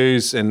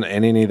DQs and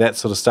any of that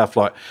sort of stuff,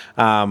 like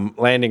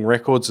landing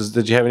records.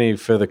 Did you have any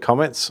further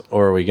comments,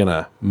 or are we going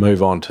to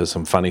move on to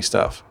some funny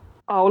stuff?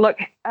 Oh, look,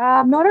 no,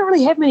 I don't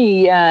really have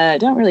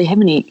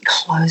any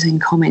closing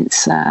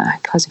comments on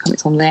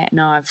that.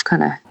 No,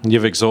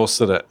 You've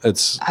exhausted it.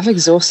 I've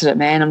exhausted it,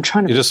 man. You're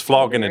just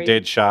flogging a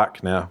dead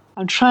shark now.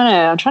 I'm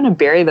trying to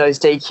bury those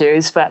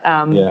DQs, but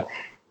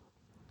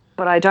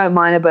But I don't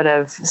mind a bit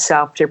of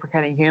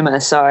self-deprecating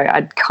humour, so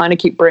I kind of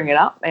keep bringing it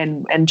up.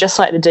 And just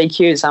like the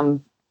DQs,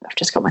 I've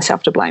just got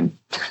myself to blame.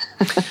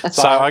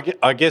 So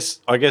I guess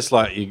like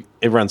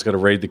everyone's got to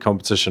read the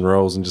competition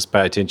rules and just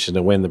pay attention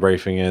to when the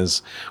briefing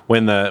is,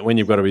 when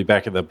you've got to be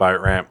back at the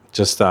boat ramp.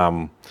 Just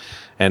and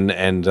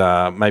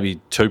maybe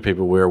two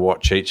people wear a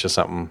watch each or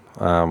something,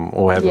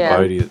 or have a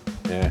boatie.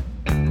 Yeah.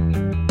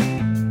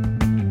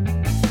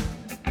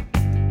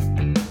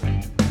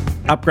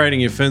 Upgrading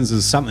your fins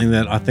is something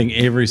that I think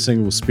every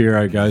single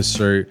Spearo goes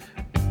through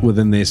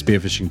within their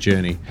spearfishing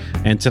journey.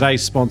 And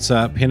today's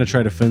sponsor,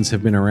 Penetrator Fins,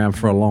 have been around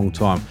for a long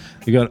time.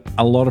 They've got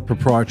a lot of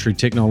proprietary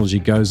technology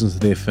goes into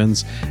their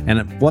fins,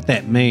 and what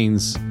that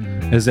means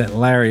is that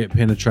Larry at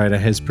Penetrator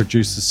has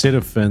produced a set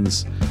of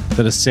fins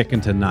that are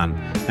second to none.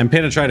 And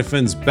Penetrator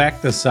Fins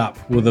back this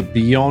up with a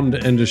beyond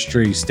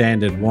industry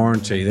standard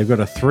warranty. They've got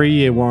a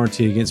 3-year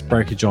warranty against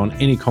breakage on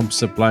any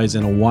composite blades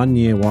and a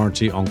 1-year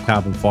warranty on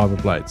carbon fiber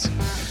blades.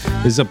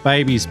 There's a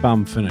baby's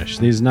bum finish.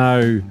 There's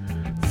no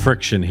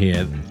friction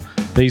here.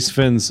 These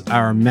fins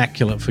are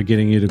immaculate for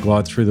getting you to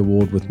glide through the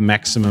ward with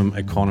maximum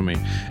economy.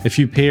 If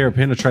you pair a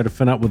Penetrator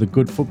fin up with a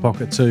good foot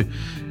pocket too,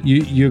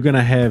 you're going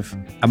to have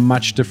a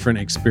much different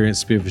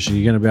experience spearfishing.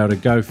 You're going to be able to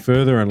go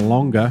further and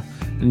longer,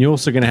 and you're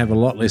also going to have a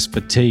lot less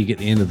fatigue at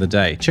the end of the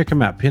day. Check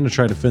them out,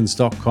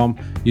 penetratorfins.com.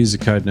 Use the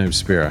code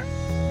NoobSpearo.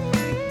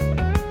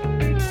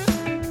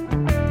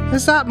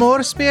 Is that more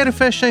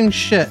spearfishing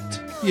shit?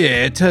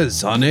 Yeah, it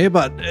is, honey,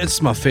 but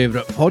it's my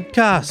favourite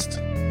podcast.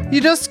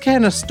 You just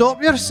can't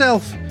stop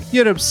yourself.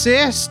 You're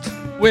obsessed.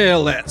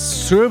 Well,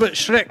 that's true, but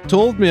Shrek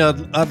told me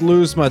I'd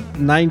lose my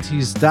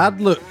 90s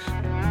dad look.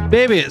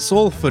 Baby, it's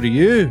all for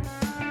you.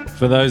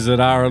 For those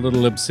that are a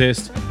little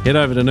obsessed, head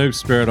over to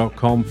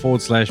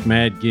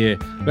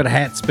noobspearo.com/madgear. We've got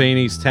hats,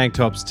 beanies, tank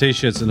tops,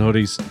 t-shirts and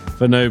hoodies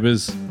for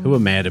noobers who are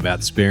mad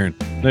about spearing.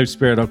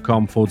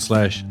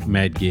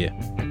 noobspearo.com/madgear.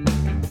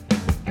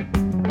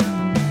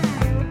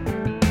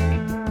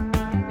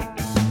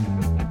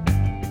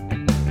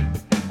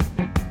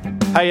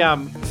 Hey,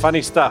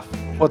 funny stuff.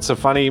 What's a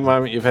funny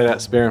moment you've had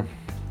out spearing?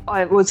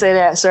 I would say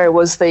that. Sorry,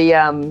 was the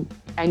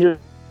angel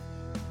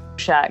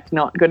shark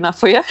not good enough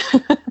for you?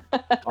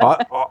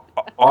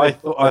 I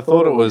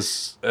thought it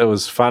was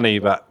funny,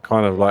 but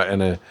kind of like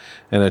in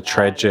a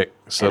tragic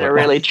sort of. In a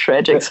really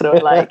tragic sort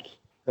of like,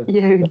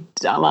 you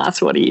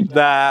dumbass, what are you doing?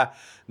 Nah.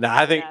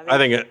 I think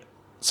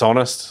it's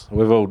honest.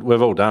 We've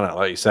all done it.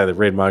 Like you say, the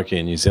red mocha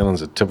in New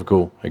Zealand's a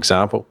typical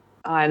example.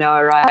 I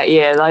know, right?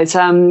 Yeah, those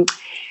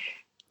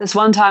this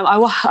one time,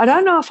 I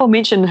don't know if I'll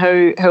mention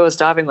who I was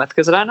diving with,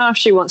 because I don't know if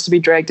she wants to be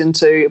dragged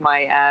into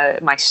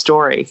my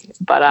story.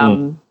 But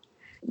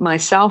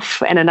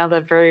myself and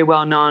another very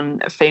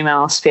well-known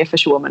female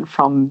spearfisher woman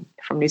from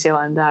New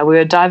Zealand, we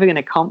were diving in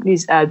a comp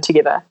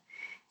together,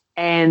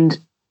 and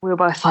we were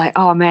both like,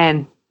 "Oh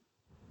man,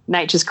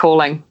 nature's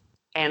calling."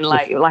 And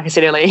like I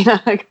said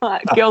earlier,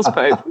 girls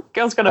poop.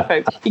 Girls got to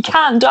poop. You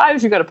can't dive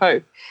if you've got to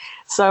poop.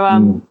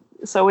 So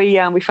So we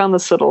found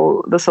this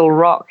little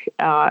rock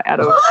out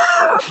of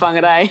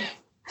Whangarei,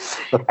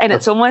 and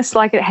it's almost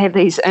like it had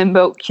these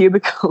inbuilt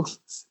cubicles.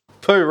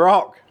 Poo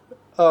rock.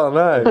 Oh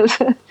no.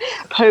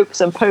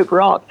 poop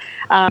rock.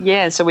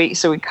 So we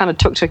kind of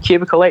took to a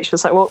cubicle each. It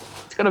was like, well,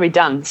 it's got to be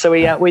done. So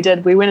we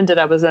went and did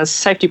our business.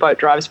 Safety boat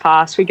drives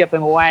past. We give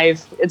them a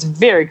wave. It's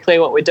very clear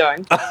what we're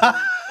doing.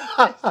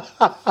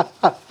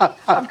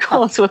 Of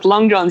course, with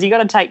long johns, you got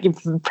to take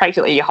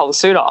practically your whole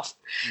suit off.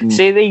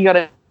 So either you got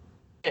to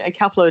a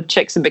couple of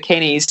chicks in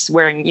bikinis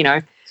wearing,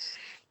 with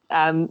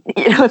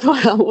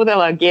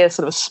all our gear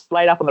sort of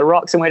splayed up on the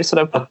rocks, and we're just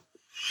sort of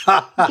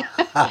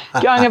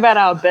going about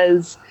our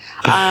biz.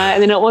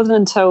 And then it wasn't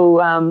until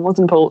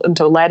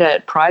later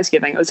at prize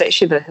giving. It was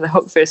actually the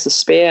hook versus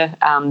spear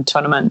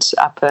tournament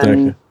up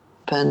in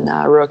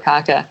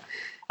Ruakaka,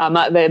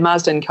 the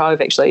Marsden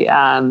Cove actually.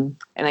 And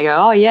they go,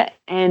 oh yeah,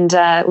 and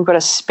we've got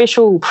a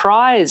special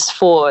prize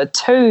for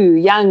 2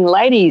 young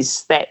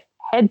ladies that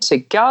had to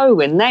go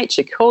when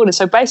nature called. And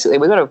so basically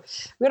we got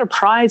a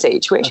prize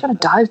each. We actually got a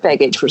dive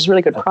bag each, which was a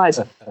really good prize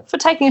for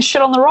taking a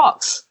shit on the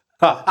rocks.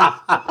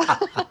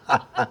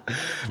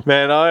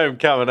 Man, I am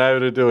coming over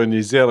to do a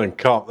New Zealand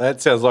comp.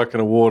 That sounds like an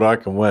award I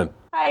can win.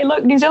 Hey,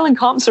 look, New Zealand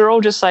comps are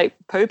all just like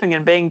pooping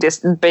and being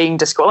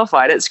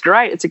disqualified. It's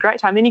great. It's a great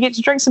time. Then you get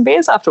to drink some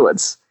beers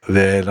afterwards.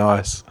 Yeah,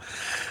 nice.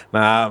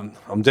 Nah,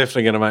 I'm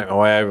definitely going to make my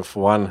way over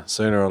for one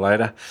sooner or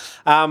later.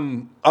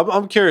 I'm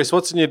curious,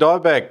 what's in your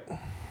dive bag?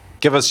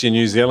 Give us your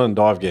New Zealand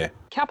dive gear.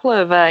 A couple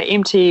of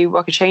empty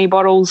Wakachini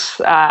bottles,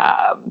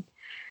 a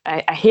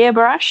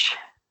hairbrush,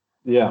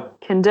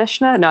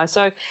 conditioner. No,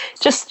 so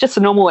just a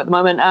normal at the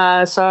moment.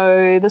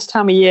 So this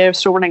time of year, I'm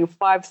still running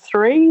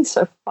 5.3,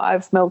 so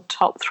 5 mil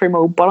top, 3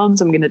 mil bottoms.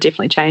 I'm going to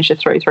definitely change to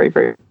 3.3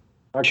 very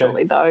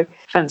shortly though.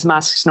 Fins,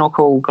 mask,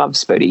 snorkel,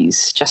 gloves,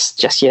 booties,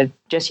 just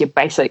your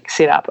basic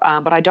setup.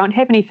 But I don't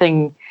have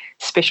anything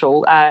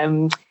special.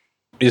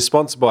 You're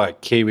sponsored by a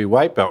Kiwi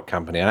weight belt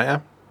company, aren't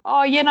you?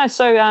 Oh yeah, no.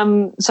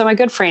 So my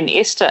good friend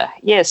Esther,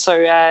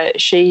 so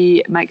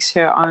she makes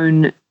her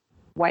own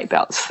weight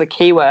belts, the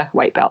Kiwa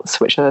weight belts,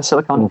 which are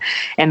silicone,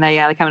 and they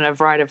come in a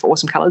variety of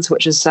awesome colours,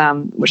 which is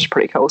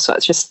pretty cool. So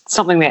it's just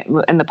something that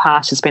in the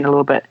past has been a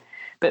little bit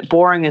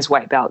boring as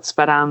weight belts,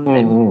 but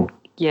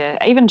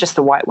yeah, even just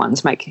the white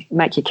ones make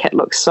your kit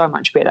look so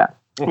much better,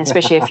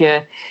 especially if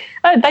you're.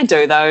 They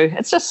do though.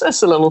 It's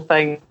a little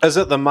thing. Is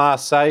it the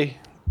Marseille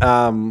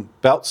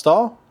belt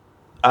style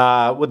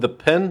with the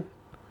pin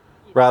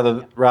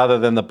rather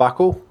than the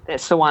buckle?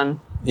 That's the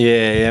one.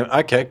 Yeah.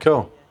 Okay,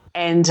 cool.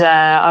 And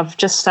I've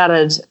just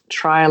started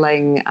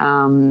trialing.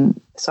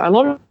 So a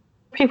lot of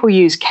people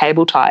use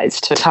cable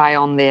ties to tie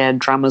on their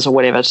drummers or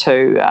whatever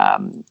to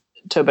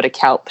a bit of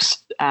kelp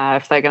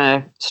if they're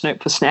going to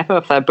snoop for snapper,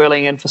 if they're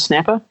burling in for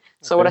snapper.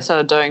 So what I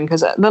started doing,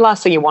 because the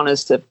last thing you want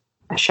is a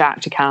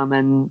shark to come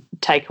and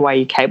take away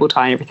your cable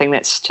tie and everything.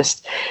 That's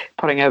just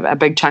putting a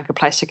big chunk of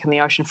plastic in the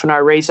ocean for no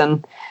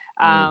reason.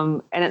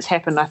 And it's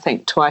happened, I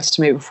think, twice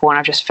to me before, and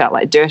I've just felt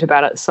like dirt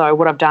about it. So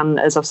what I've done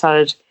is I've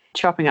started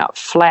chopping up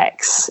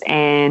flax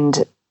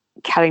and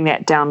cutting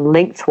that down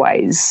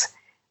lengthways,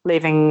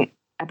 leaving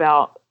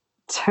about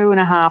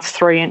 2.5,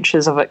 3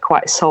 inches of it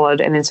quite solid,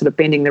 and then sort of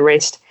bending the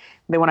rest.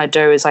 Then what I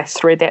do is I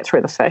thread that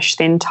through the fish,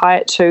 then tie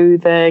it to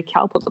the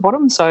kelp at the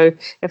bottom. So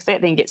if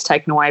that then gets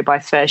taken away by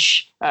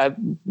fish,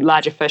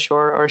 larger fish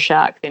or a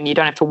shark, then you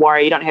don't have to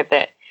worry. You don't have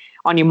that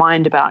on your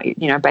mind about,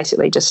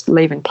 basically just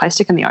leaving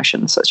plastic in the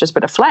ocean. So it's just a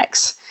bit of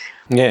flax.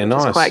 Yeah,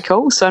 nice. It's quite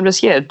cool. So I'm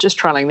just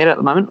trialing that at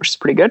the moment, which is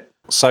pretty good.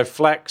 So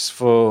flax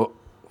for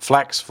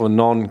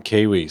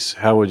non-Kiwis,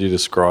 how would you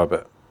describe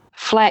it?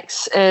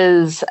 Flax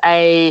is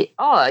it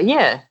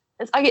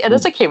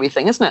is a Kiwi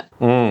thing, isn't it?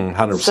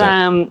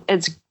 100%.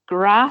 It's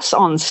grass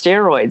on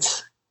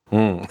steroids.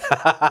 Imagine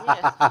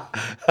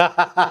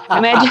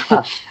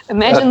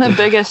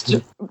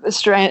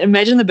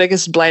the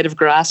biggest blade of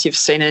grass you've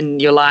seen in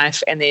your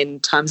life, and then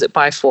times it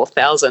by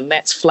 4,000.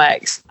 That's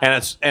flax. And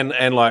it's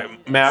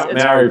like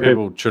Maori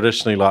people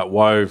traditionally like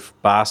wove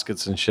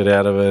baskets and shit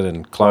out of it,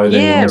 and clothing.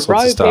 Yeah, and all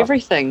sorts of stuff.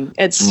 Everything.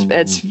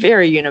 It's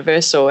very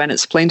universal, and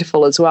it's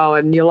plentiful as well.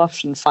 And you'll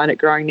often find it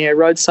growing near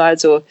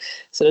roadsides or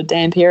sort of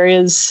damp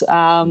areas.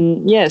 So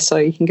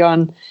you can go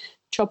and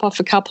chop off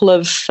a couple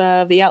of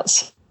the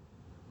outside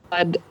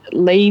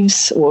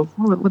leaves, or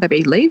what would they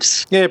be?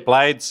 Leaves? Yeah,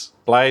 blades,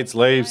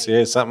 leaves,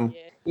 something.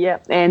 Yeah,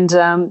 and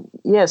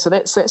so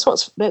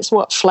that's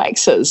what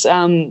flax is.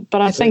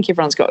 But I think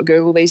everyone's got a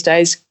Google these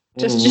days.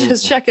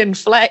 Just chuck in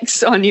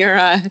flax on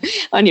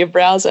your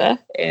browser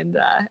and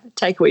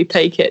take a wee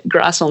peek at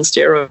grass on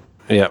steroids.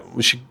 Yeah,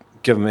 we should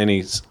give them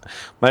any.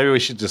 Maybe we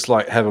should just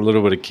like have a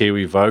little bit of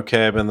Kiwi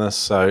vocab in this,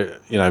 so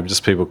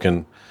just people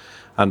can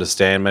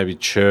understand. Maybe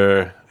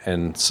chur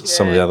and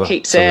some of the other.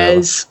 Keeps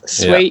as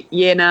sweet,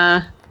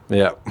 nah.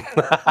 Yeah.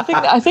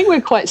 I think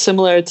we're quite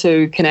similar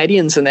to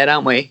Canadians in that,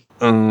 aren't we?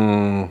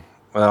 Well,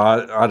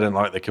 I don't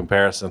like the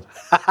comparison.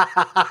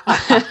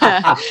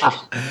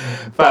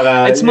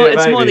 But it's more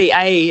the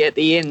A at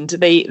the end.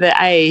 The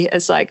A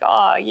is like,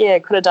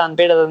 could have done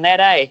better than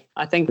that A.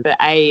 I think the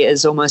A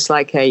is almost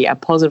like a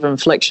positive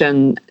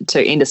inflection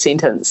to end a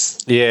sentence.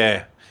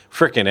 Yeah,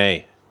 frickin'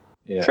 A.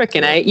 Yeah.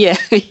 Frickin' A, yeah.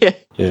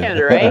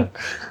 Canada A.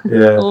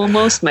 Yeah.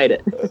 Almost made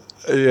it.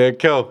 Yeah,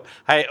 cool.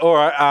 Hey, all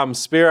right,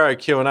 Spiro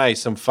Q&A,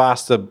 some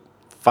faster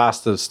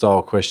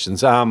style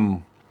questions.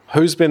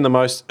 Who's been the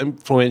most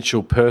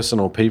influential person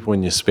or people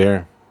in your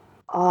sparing?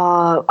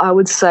 I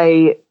would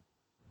say,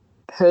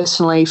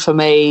 personally for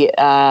me,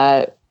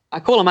 I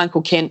call him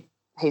Uncle Kent.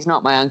 He's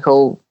not my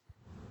uncle,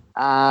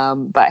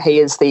 but he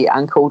is the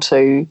uncle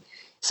to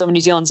some of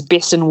New Zealand's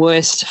best and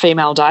worst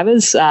female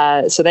divers.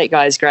 So that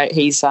guy's great.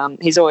 He's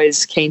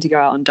always keen to go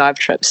out on dive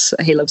trips.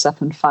 He lives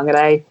up in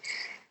Whangarei.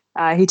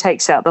 He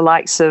takes out the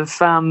likes of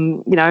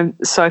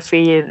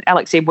Sophie and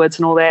Alex Edwards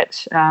and all that.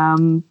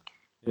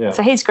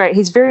 So he's great.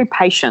 He's very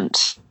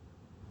patient.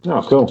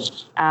 Oh, cool.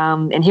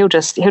 And he'll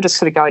just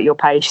sort of go at your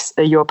pace,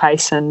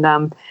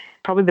 and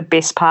probably the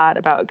best part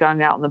about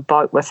going out on the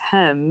boat with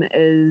him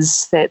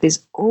is that there's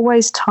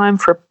always time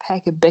for a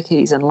pack of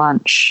bickies and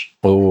lunch.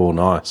 Oh,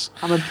 nice.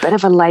 I'm a bit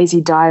of a lazy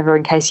diver,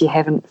 in case you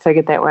haven't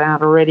figured that one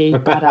out already.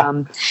 But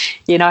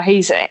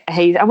he's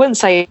I wouldn't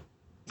say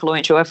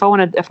influential. If I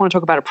want to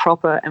talk about a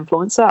proper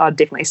influencer, I'd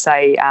definitely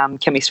say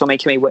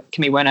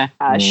Kimmy Werner.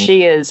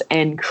 She is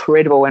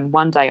incredible, and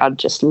one day I'd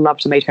just love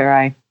to meet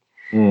her.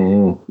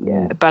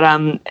 Yeah,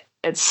 but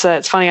it's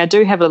funny. I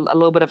do have a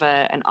little bit of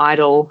an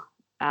idol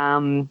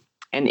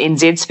in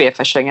NZ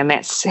spearfishing, and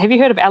have you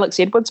heard of Alex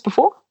Edwards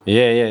before?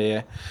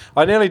 Yeah.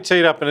 I nearly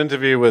teed up an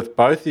interview with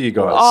both of you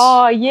guys.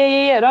 Oh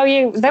yeah. Oh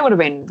yeah, that would have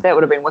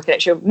been wicked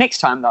actually. Next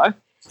time though.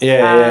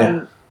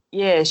 Yeah.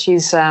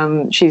 She's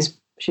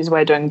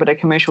away doing a bit of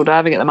commercial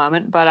diving at the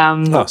moment,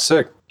 but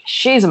sick.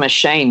 She's a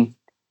machine.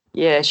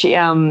 Yeah, she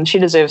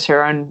deserves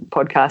her own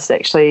podcast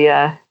actually.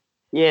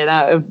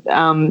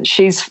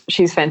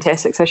 She's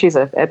fantastic. So she's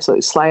an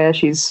absolute slayer.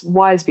 She's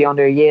wise beyond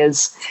her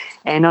years,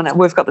 and on it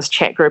we've got this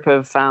chat group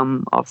of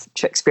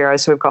chick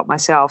sparrows. So we've got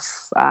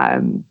myself,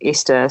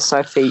 Esther,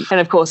 Sophie,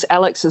 and of course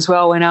Alex as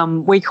well.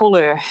 And we call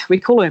her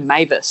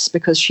Mavis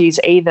because she's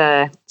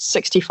either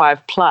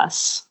 65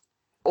 plus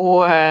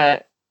or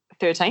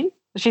 13.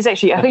 I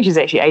think she's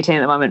actually 18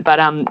 at the moment. But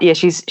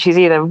she's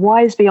either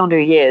wise beyond her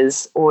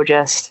years or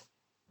just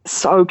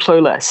so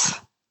clueless.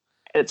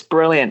 It's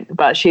brilliant,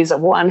 but she's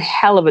one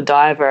hell of a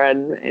diver,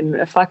 and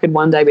if I could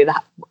one day be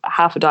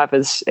half a diver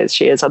as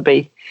she is, I'll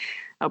be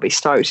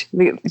stoked.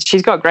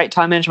 She's got great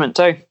time management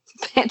too.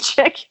 That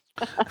chick.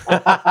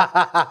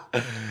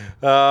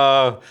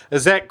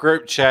 Is that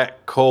group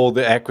chat called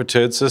the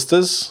Aquaturd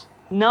Sisters?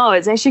 No,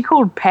 it's actually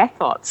called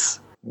Pathots.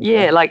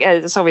 Yeah, like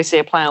it's obviously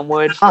a play on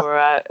word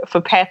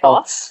for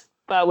pathos,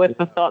 but with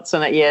the thoughts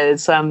in it. Yeah,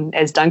 it's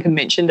as Duncan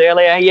mentioned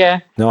earlier. Yeah.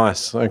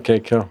 Nice. Okay.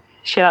 Cool.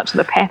 Shout out to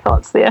the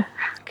Pathots there.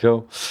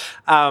 Cool.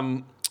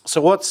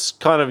 So what's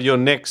kind of your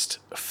next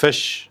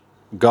fish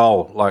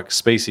goal, like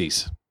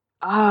species?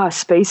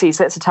 Species.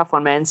 That's a tough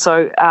one, man.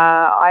 So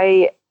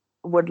I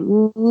would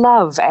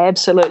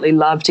absolutely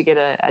love to get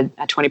a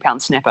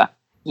 20-pound snapper.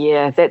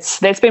 Yeah, that's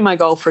been my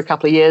goal for a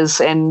couple of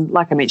years. And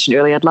like I mentioned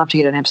earlier, I'd love to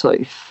get an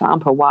absolutely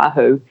thumper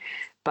wahoo.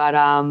 But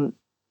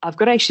I've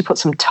got to actually put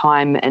some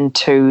time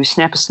into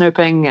snapper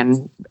snooping,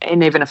 and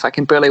even if I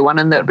can burley one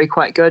in, that would be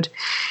quite good.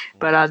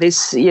 But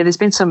there's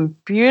been some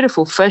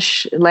beautiful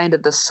fish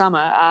landed this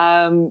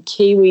summer.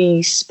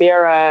 Kiwi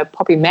sparrow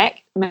Poppy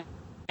Mac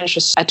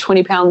managed a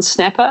 20-pound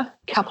snapper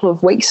a couple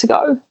of weeks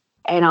ago.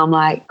 And I'm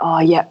like, oh,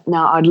 yeah,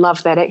 no, I'd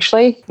love that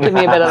actually. Give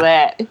me a bit of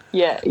that.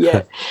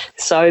 Yeah.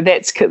 So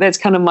that's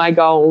kind of my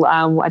goal.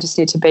 I just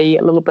need to be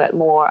a little bit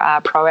more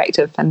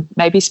proactive and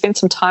maybe spend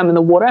some time in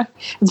the water.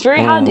 It's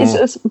very hard.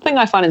 It's the thing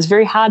I find is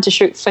very hard to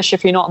shoot fish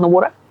if you're not in the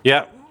water.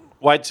 Yeah.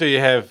 Wait till you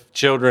have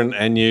children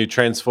and you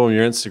transform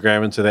your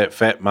Instagram into that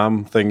fat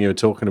mum thing you were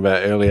talking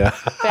about earlier.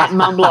 Fat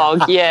mum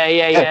blog,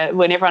 yeah.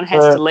 When everyone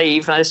has to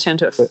leave, I just turn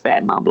to a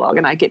fat mum blog,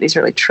 and I get these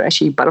really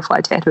trashy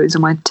butterfly tattoos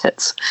on my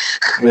tits.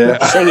 Yeah,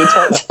 saggy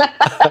tits.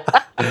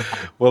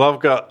 Well, I've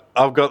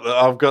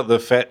got the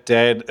fat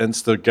dad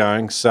Insta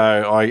going, so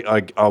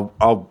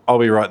I'll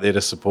be right there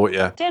to support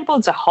you. Dad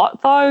bods are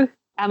hot though.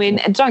 I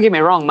mean, don't get me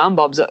wrong, mum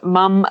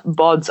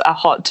bods are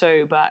hot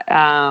too, but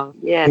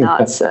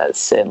it's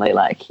certainly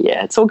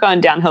it's all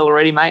going downhill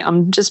already, mate.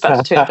 I'm just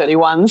about to turn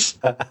 31s.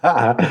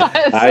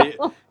 Hey,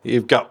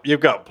 you've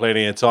got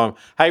plenty of time.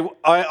 Hey,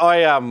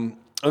 I'm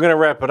going to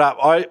wrap it up.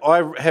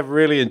 I have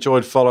really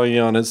enjoyed following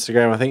you on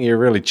Instagram. I think you're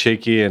really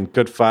cheeky and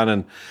good fun,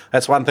 and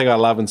that's one thing I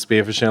love in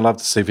spearfishing. I love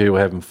to see people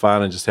having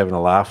fun and just having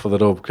a laugh with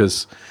it all,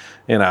 because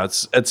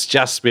it's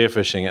just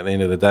spearfishing at the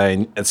end of the day,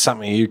 and it's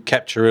something you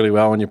capture really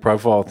well on your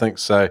profile, I think.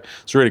 So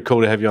it's really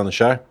cool to have you on the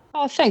show.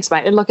 Oh, thanks,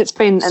 mate. And look, it's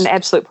been an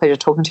absolute pleasure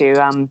talking to you.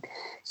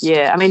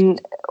 I mean,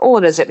 all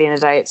it is at the end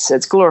of the day,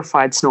 it's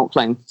glorified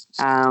snorkeling.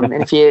 And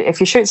if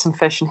you shoot some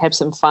fish and have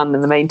some fun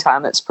in the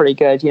meantime, it's pretty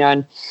good,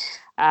 And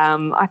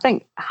I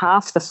think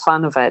half the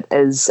fun of it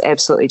is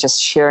absolutely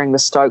just sharing the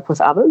stoke with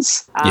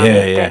others.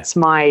 That's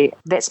my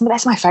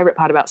favorite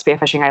part about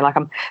spearfishing. Like,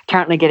 I'm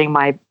currently getting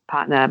my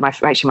partner, my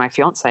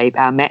fiance,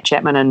 Matt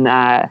Chapman,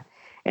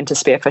 into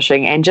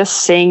spearfishing, and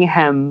just seeing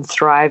him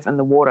thrive in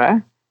the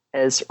water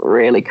is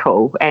really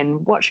cool.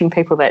 And watching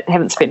people that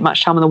haven't spent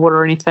much time in the water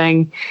or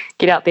anything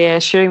get out there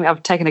shooting.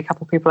 I've taken a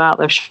couple of people out,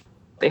 they've shot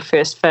their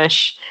first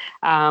fish,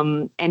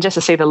 and just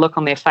to see the look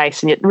on their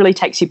face, and it really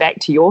takes you back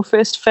to your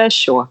first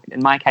fish, or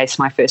in my case,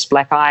 my first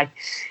black eye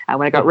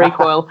when I got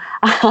recoil.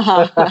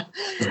 But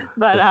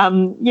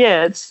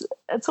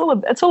it's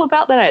all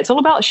about that. It's all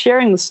about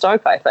sharing the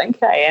stoke, I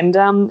think.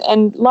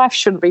 And life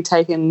shouldn't be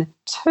taken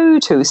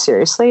too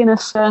seriously. And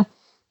if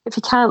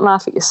you can't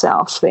laugh at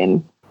yourself,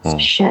 then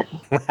shit.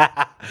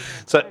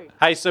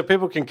 So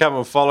people can come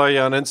and follow you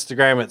on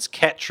Instagram. It's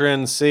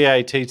Cattrin,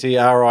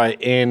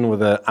 Cattrin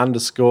with an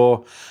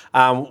underscore.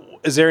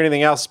 Is there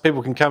anything else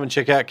people can come and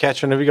check out,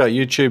 Cattrin? Have you got a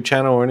YouTube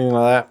channel or anything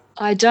like that?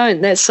 I don't.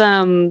 That's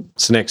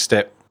It's the next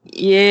step.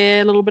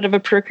 Yeah, a little bit of a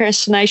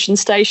procrastination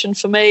station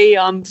for me.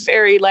 I'm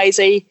very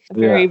lazy. I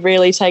very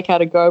rarely take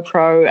out a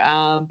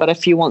GoPro. But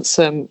if you want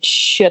some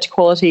shit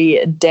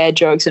quality dad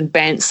jokes and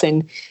bants,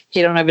 then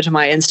head on over to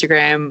my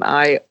Instagram.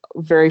 I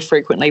very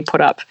frequently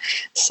put up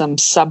some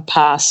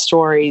subpar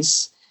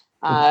stories.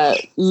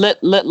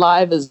 Lit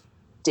Live is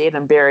dead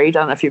and buried.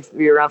 I don't know if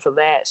you're around for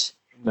that.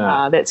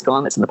 No. That's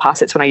gone. That's in the past.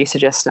 That's when I used to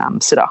just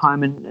sit at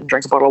home and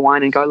drink a bottle of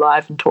wine and go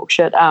live and talk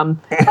shit. But, I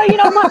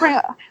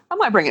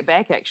might bring it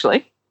back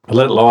actually.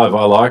 Lit Live,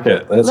 I like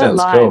it. That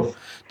sounds cool.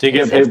 Do you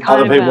get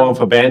other people on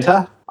for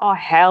banter? Oh,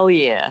 hell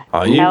yeah.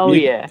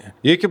 Yeah.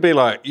 You could be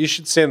like, you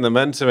should send them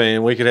in to me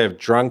and we could have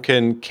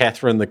drunken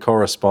Catherine the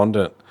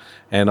correspondent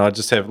and I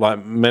just have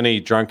like mini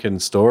drunken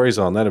stories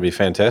on. That'd be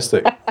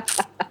fantastic.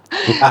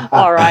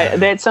 All right.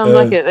 That sounds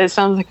like it. That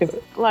sounds like a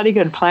bloody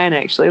good plan,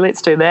 actually.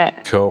 Let's do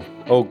that. Cool.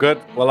 All good.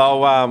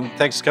 Well,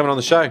 thanks for coming on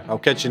the show. I'll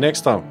catch you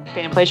next time.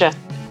 Been a pleasure.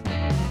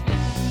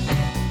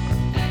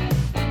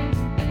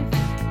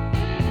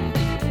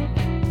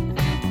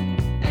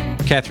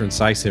 Catherine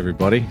Sace,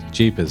 everybody.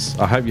 Jeepers.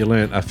 I hope you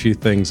learned a few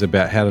things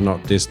about how to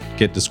not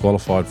get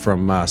disqualified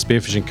from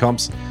spearfishing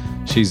comps.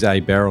 She's a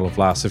barrel of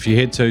laughs. If you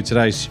head to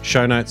today's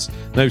show notes,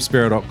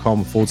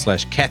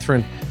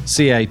 noobspearo.com/Catherine,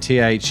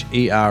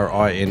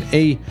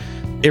 CATHERINE,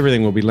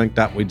 everything will be linked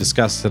up. We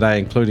discussed today,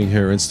 including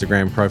her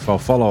Instagram profile.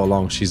 Follow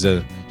along. She's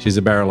a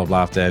barrel of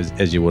laughter,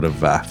 as you would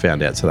have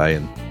found out today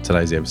in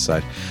today's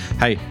episode.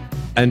 Hey,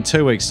 in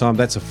 2 weeks' time,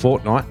 that's a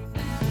fortnight,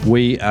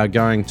 we are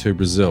going to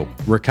Brazil.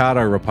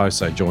 Ricardo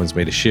Raposo joins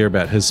me to share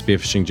about his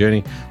spearfishing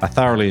journey. I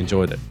thoroughly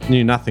enjoyed it.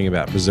 Knew nothing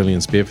about Brazilian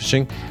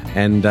spearfishing,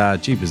 and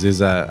jeepers,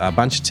 there's a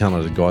bunch of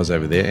talented guys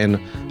over there, and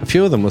a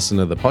few of them listen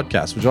to the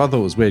podcast, which I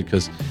thought was weird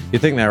because you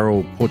think they're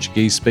all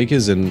Portuguese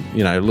speakers, and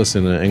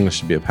listening to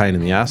English would be a pain in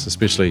the ass,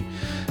 especially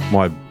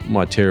my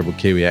terrible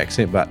Kiwi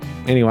accent. But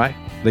anyway,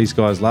 these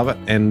guys love it,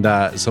 and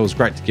so it was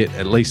great to get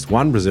at least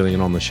one Brazilian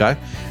on the show.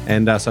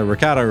 And so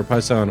Ricardo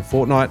Raposo in a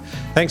fortnight.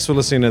 Thanks for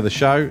listening to the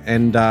show,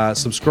 and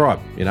subscribe.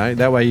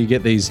 That way you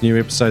get these new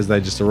episodes.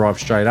 They just arrive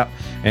straight up,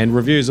 and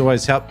reviews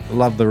always help. I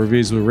love the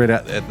reviews we read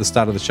out at the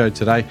start of the show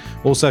today.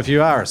 Also, if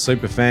you are a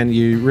super fan,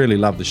 you really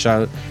love the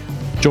show,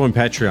 join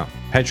Patreon.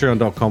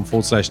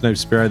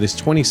 Patreon.com/NoobSpearo. There's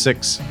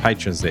 26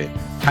 patrons there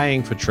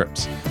paying for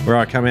trips where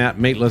I come out,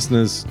 meet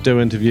listeners,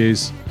 do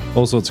interviews,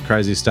 all sorts of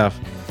crazy stuff.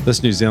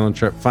 This New Zealand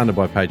trip funded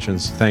by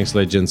patrons. Thanks,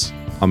 legends.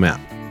 I'm out.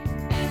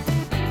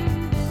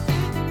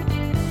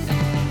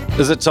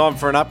 Is it time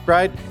for an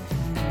upgrade?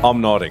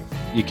 I'm nodding.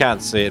 You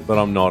can't see it, but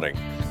I'm nodding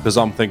because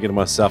I'm thinking to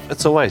myself,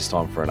 it's always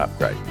time for an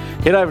upgrade.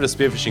 Head over to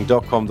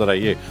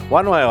spearfishing.com.au.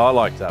 One way I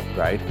like to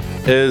upgrade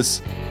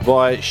is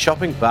by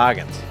shopping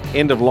bargains.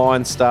 End of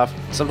line stuff.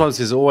 Sometimes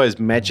there's always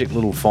magic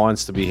little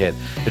finds to be had.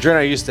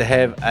 Adreno used to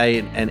have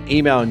an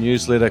email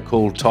newsletter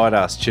called Tight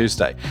Ass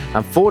Tuesday.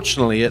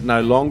 Unfortunately, it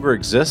no longer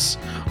exists,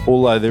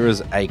 although there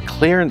is a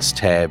clearance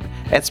tab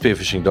at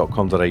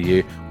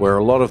spearfishing.com.au where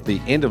a lot of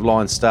the end of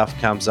line stuff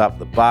comes up,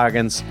 the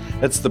bargains.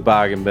 It's the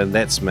bargain bin.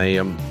 That's me.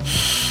 I'm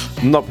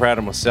not proud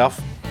of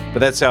myself, but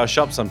that's how I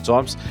shop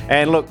sometimes.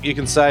 And look, you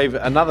can save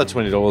another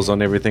 $20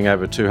 on everything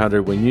over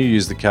 $200 when you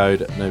use the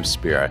code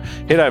NoobSpearo.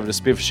 Head over to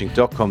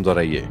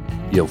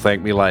spearfishing.com.au. You'll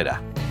thank me later.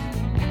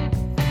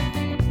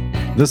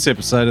 This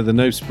episode of the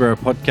NoobSpearo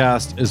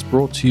podcast is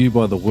brought to you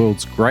by the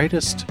world's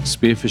greatest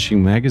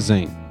spearfishing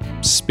magazine,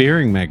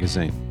 Spearing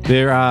Magazine.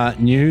 There are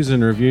news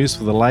and reviews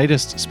for the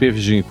latest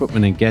spearfishing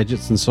equipment and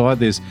gadgets inside.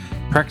 There's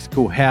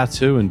practical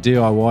how-to and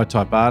DIY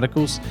type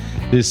articles.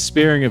 There's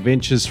spearing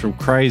adventures from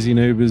crazy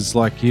noobers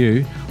like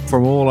you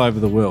from all over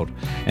the world.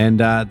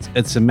 And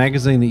it's a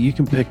magazine that you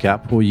can pick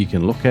up or you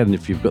can look at, and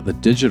if you've got the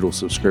digital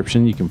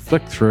subscription, you can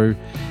flick through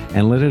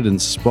and let it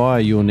inspire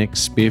your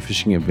next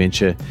spearfishing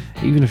adventure,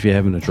 even if you're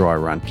having a dry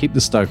run. Keep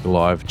the stoke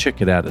alive.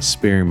 Check it out at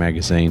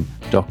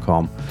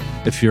spearingmagazine.com.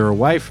 If you're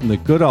away from the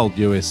good old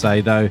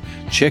USA, though,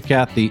 check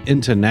out the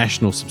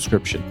international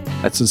subscription.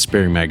 That's at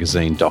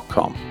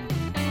spearingmagazine.com.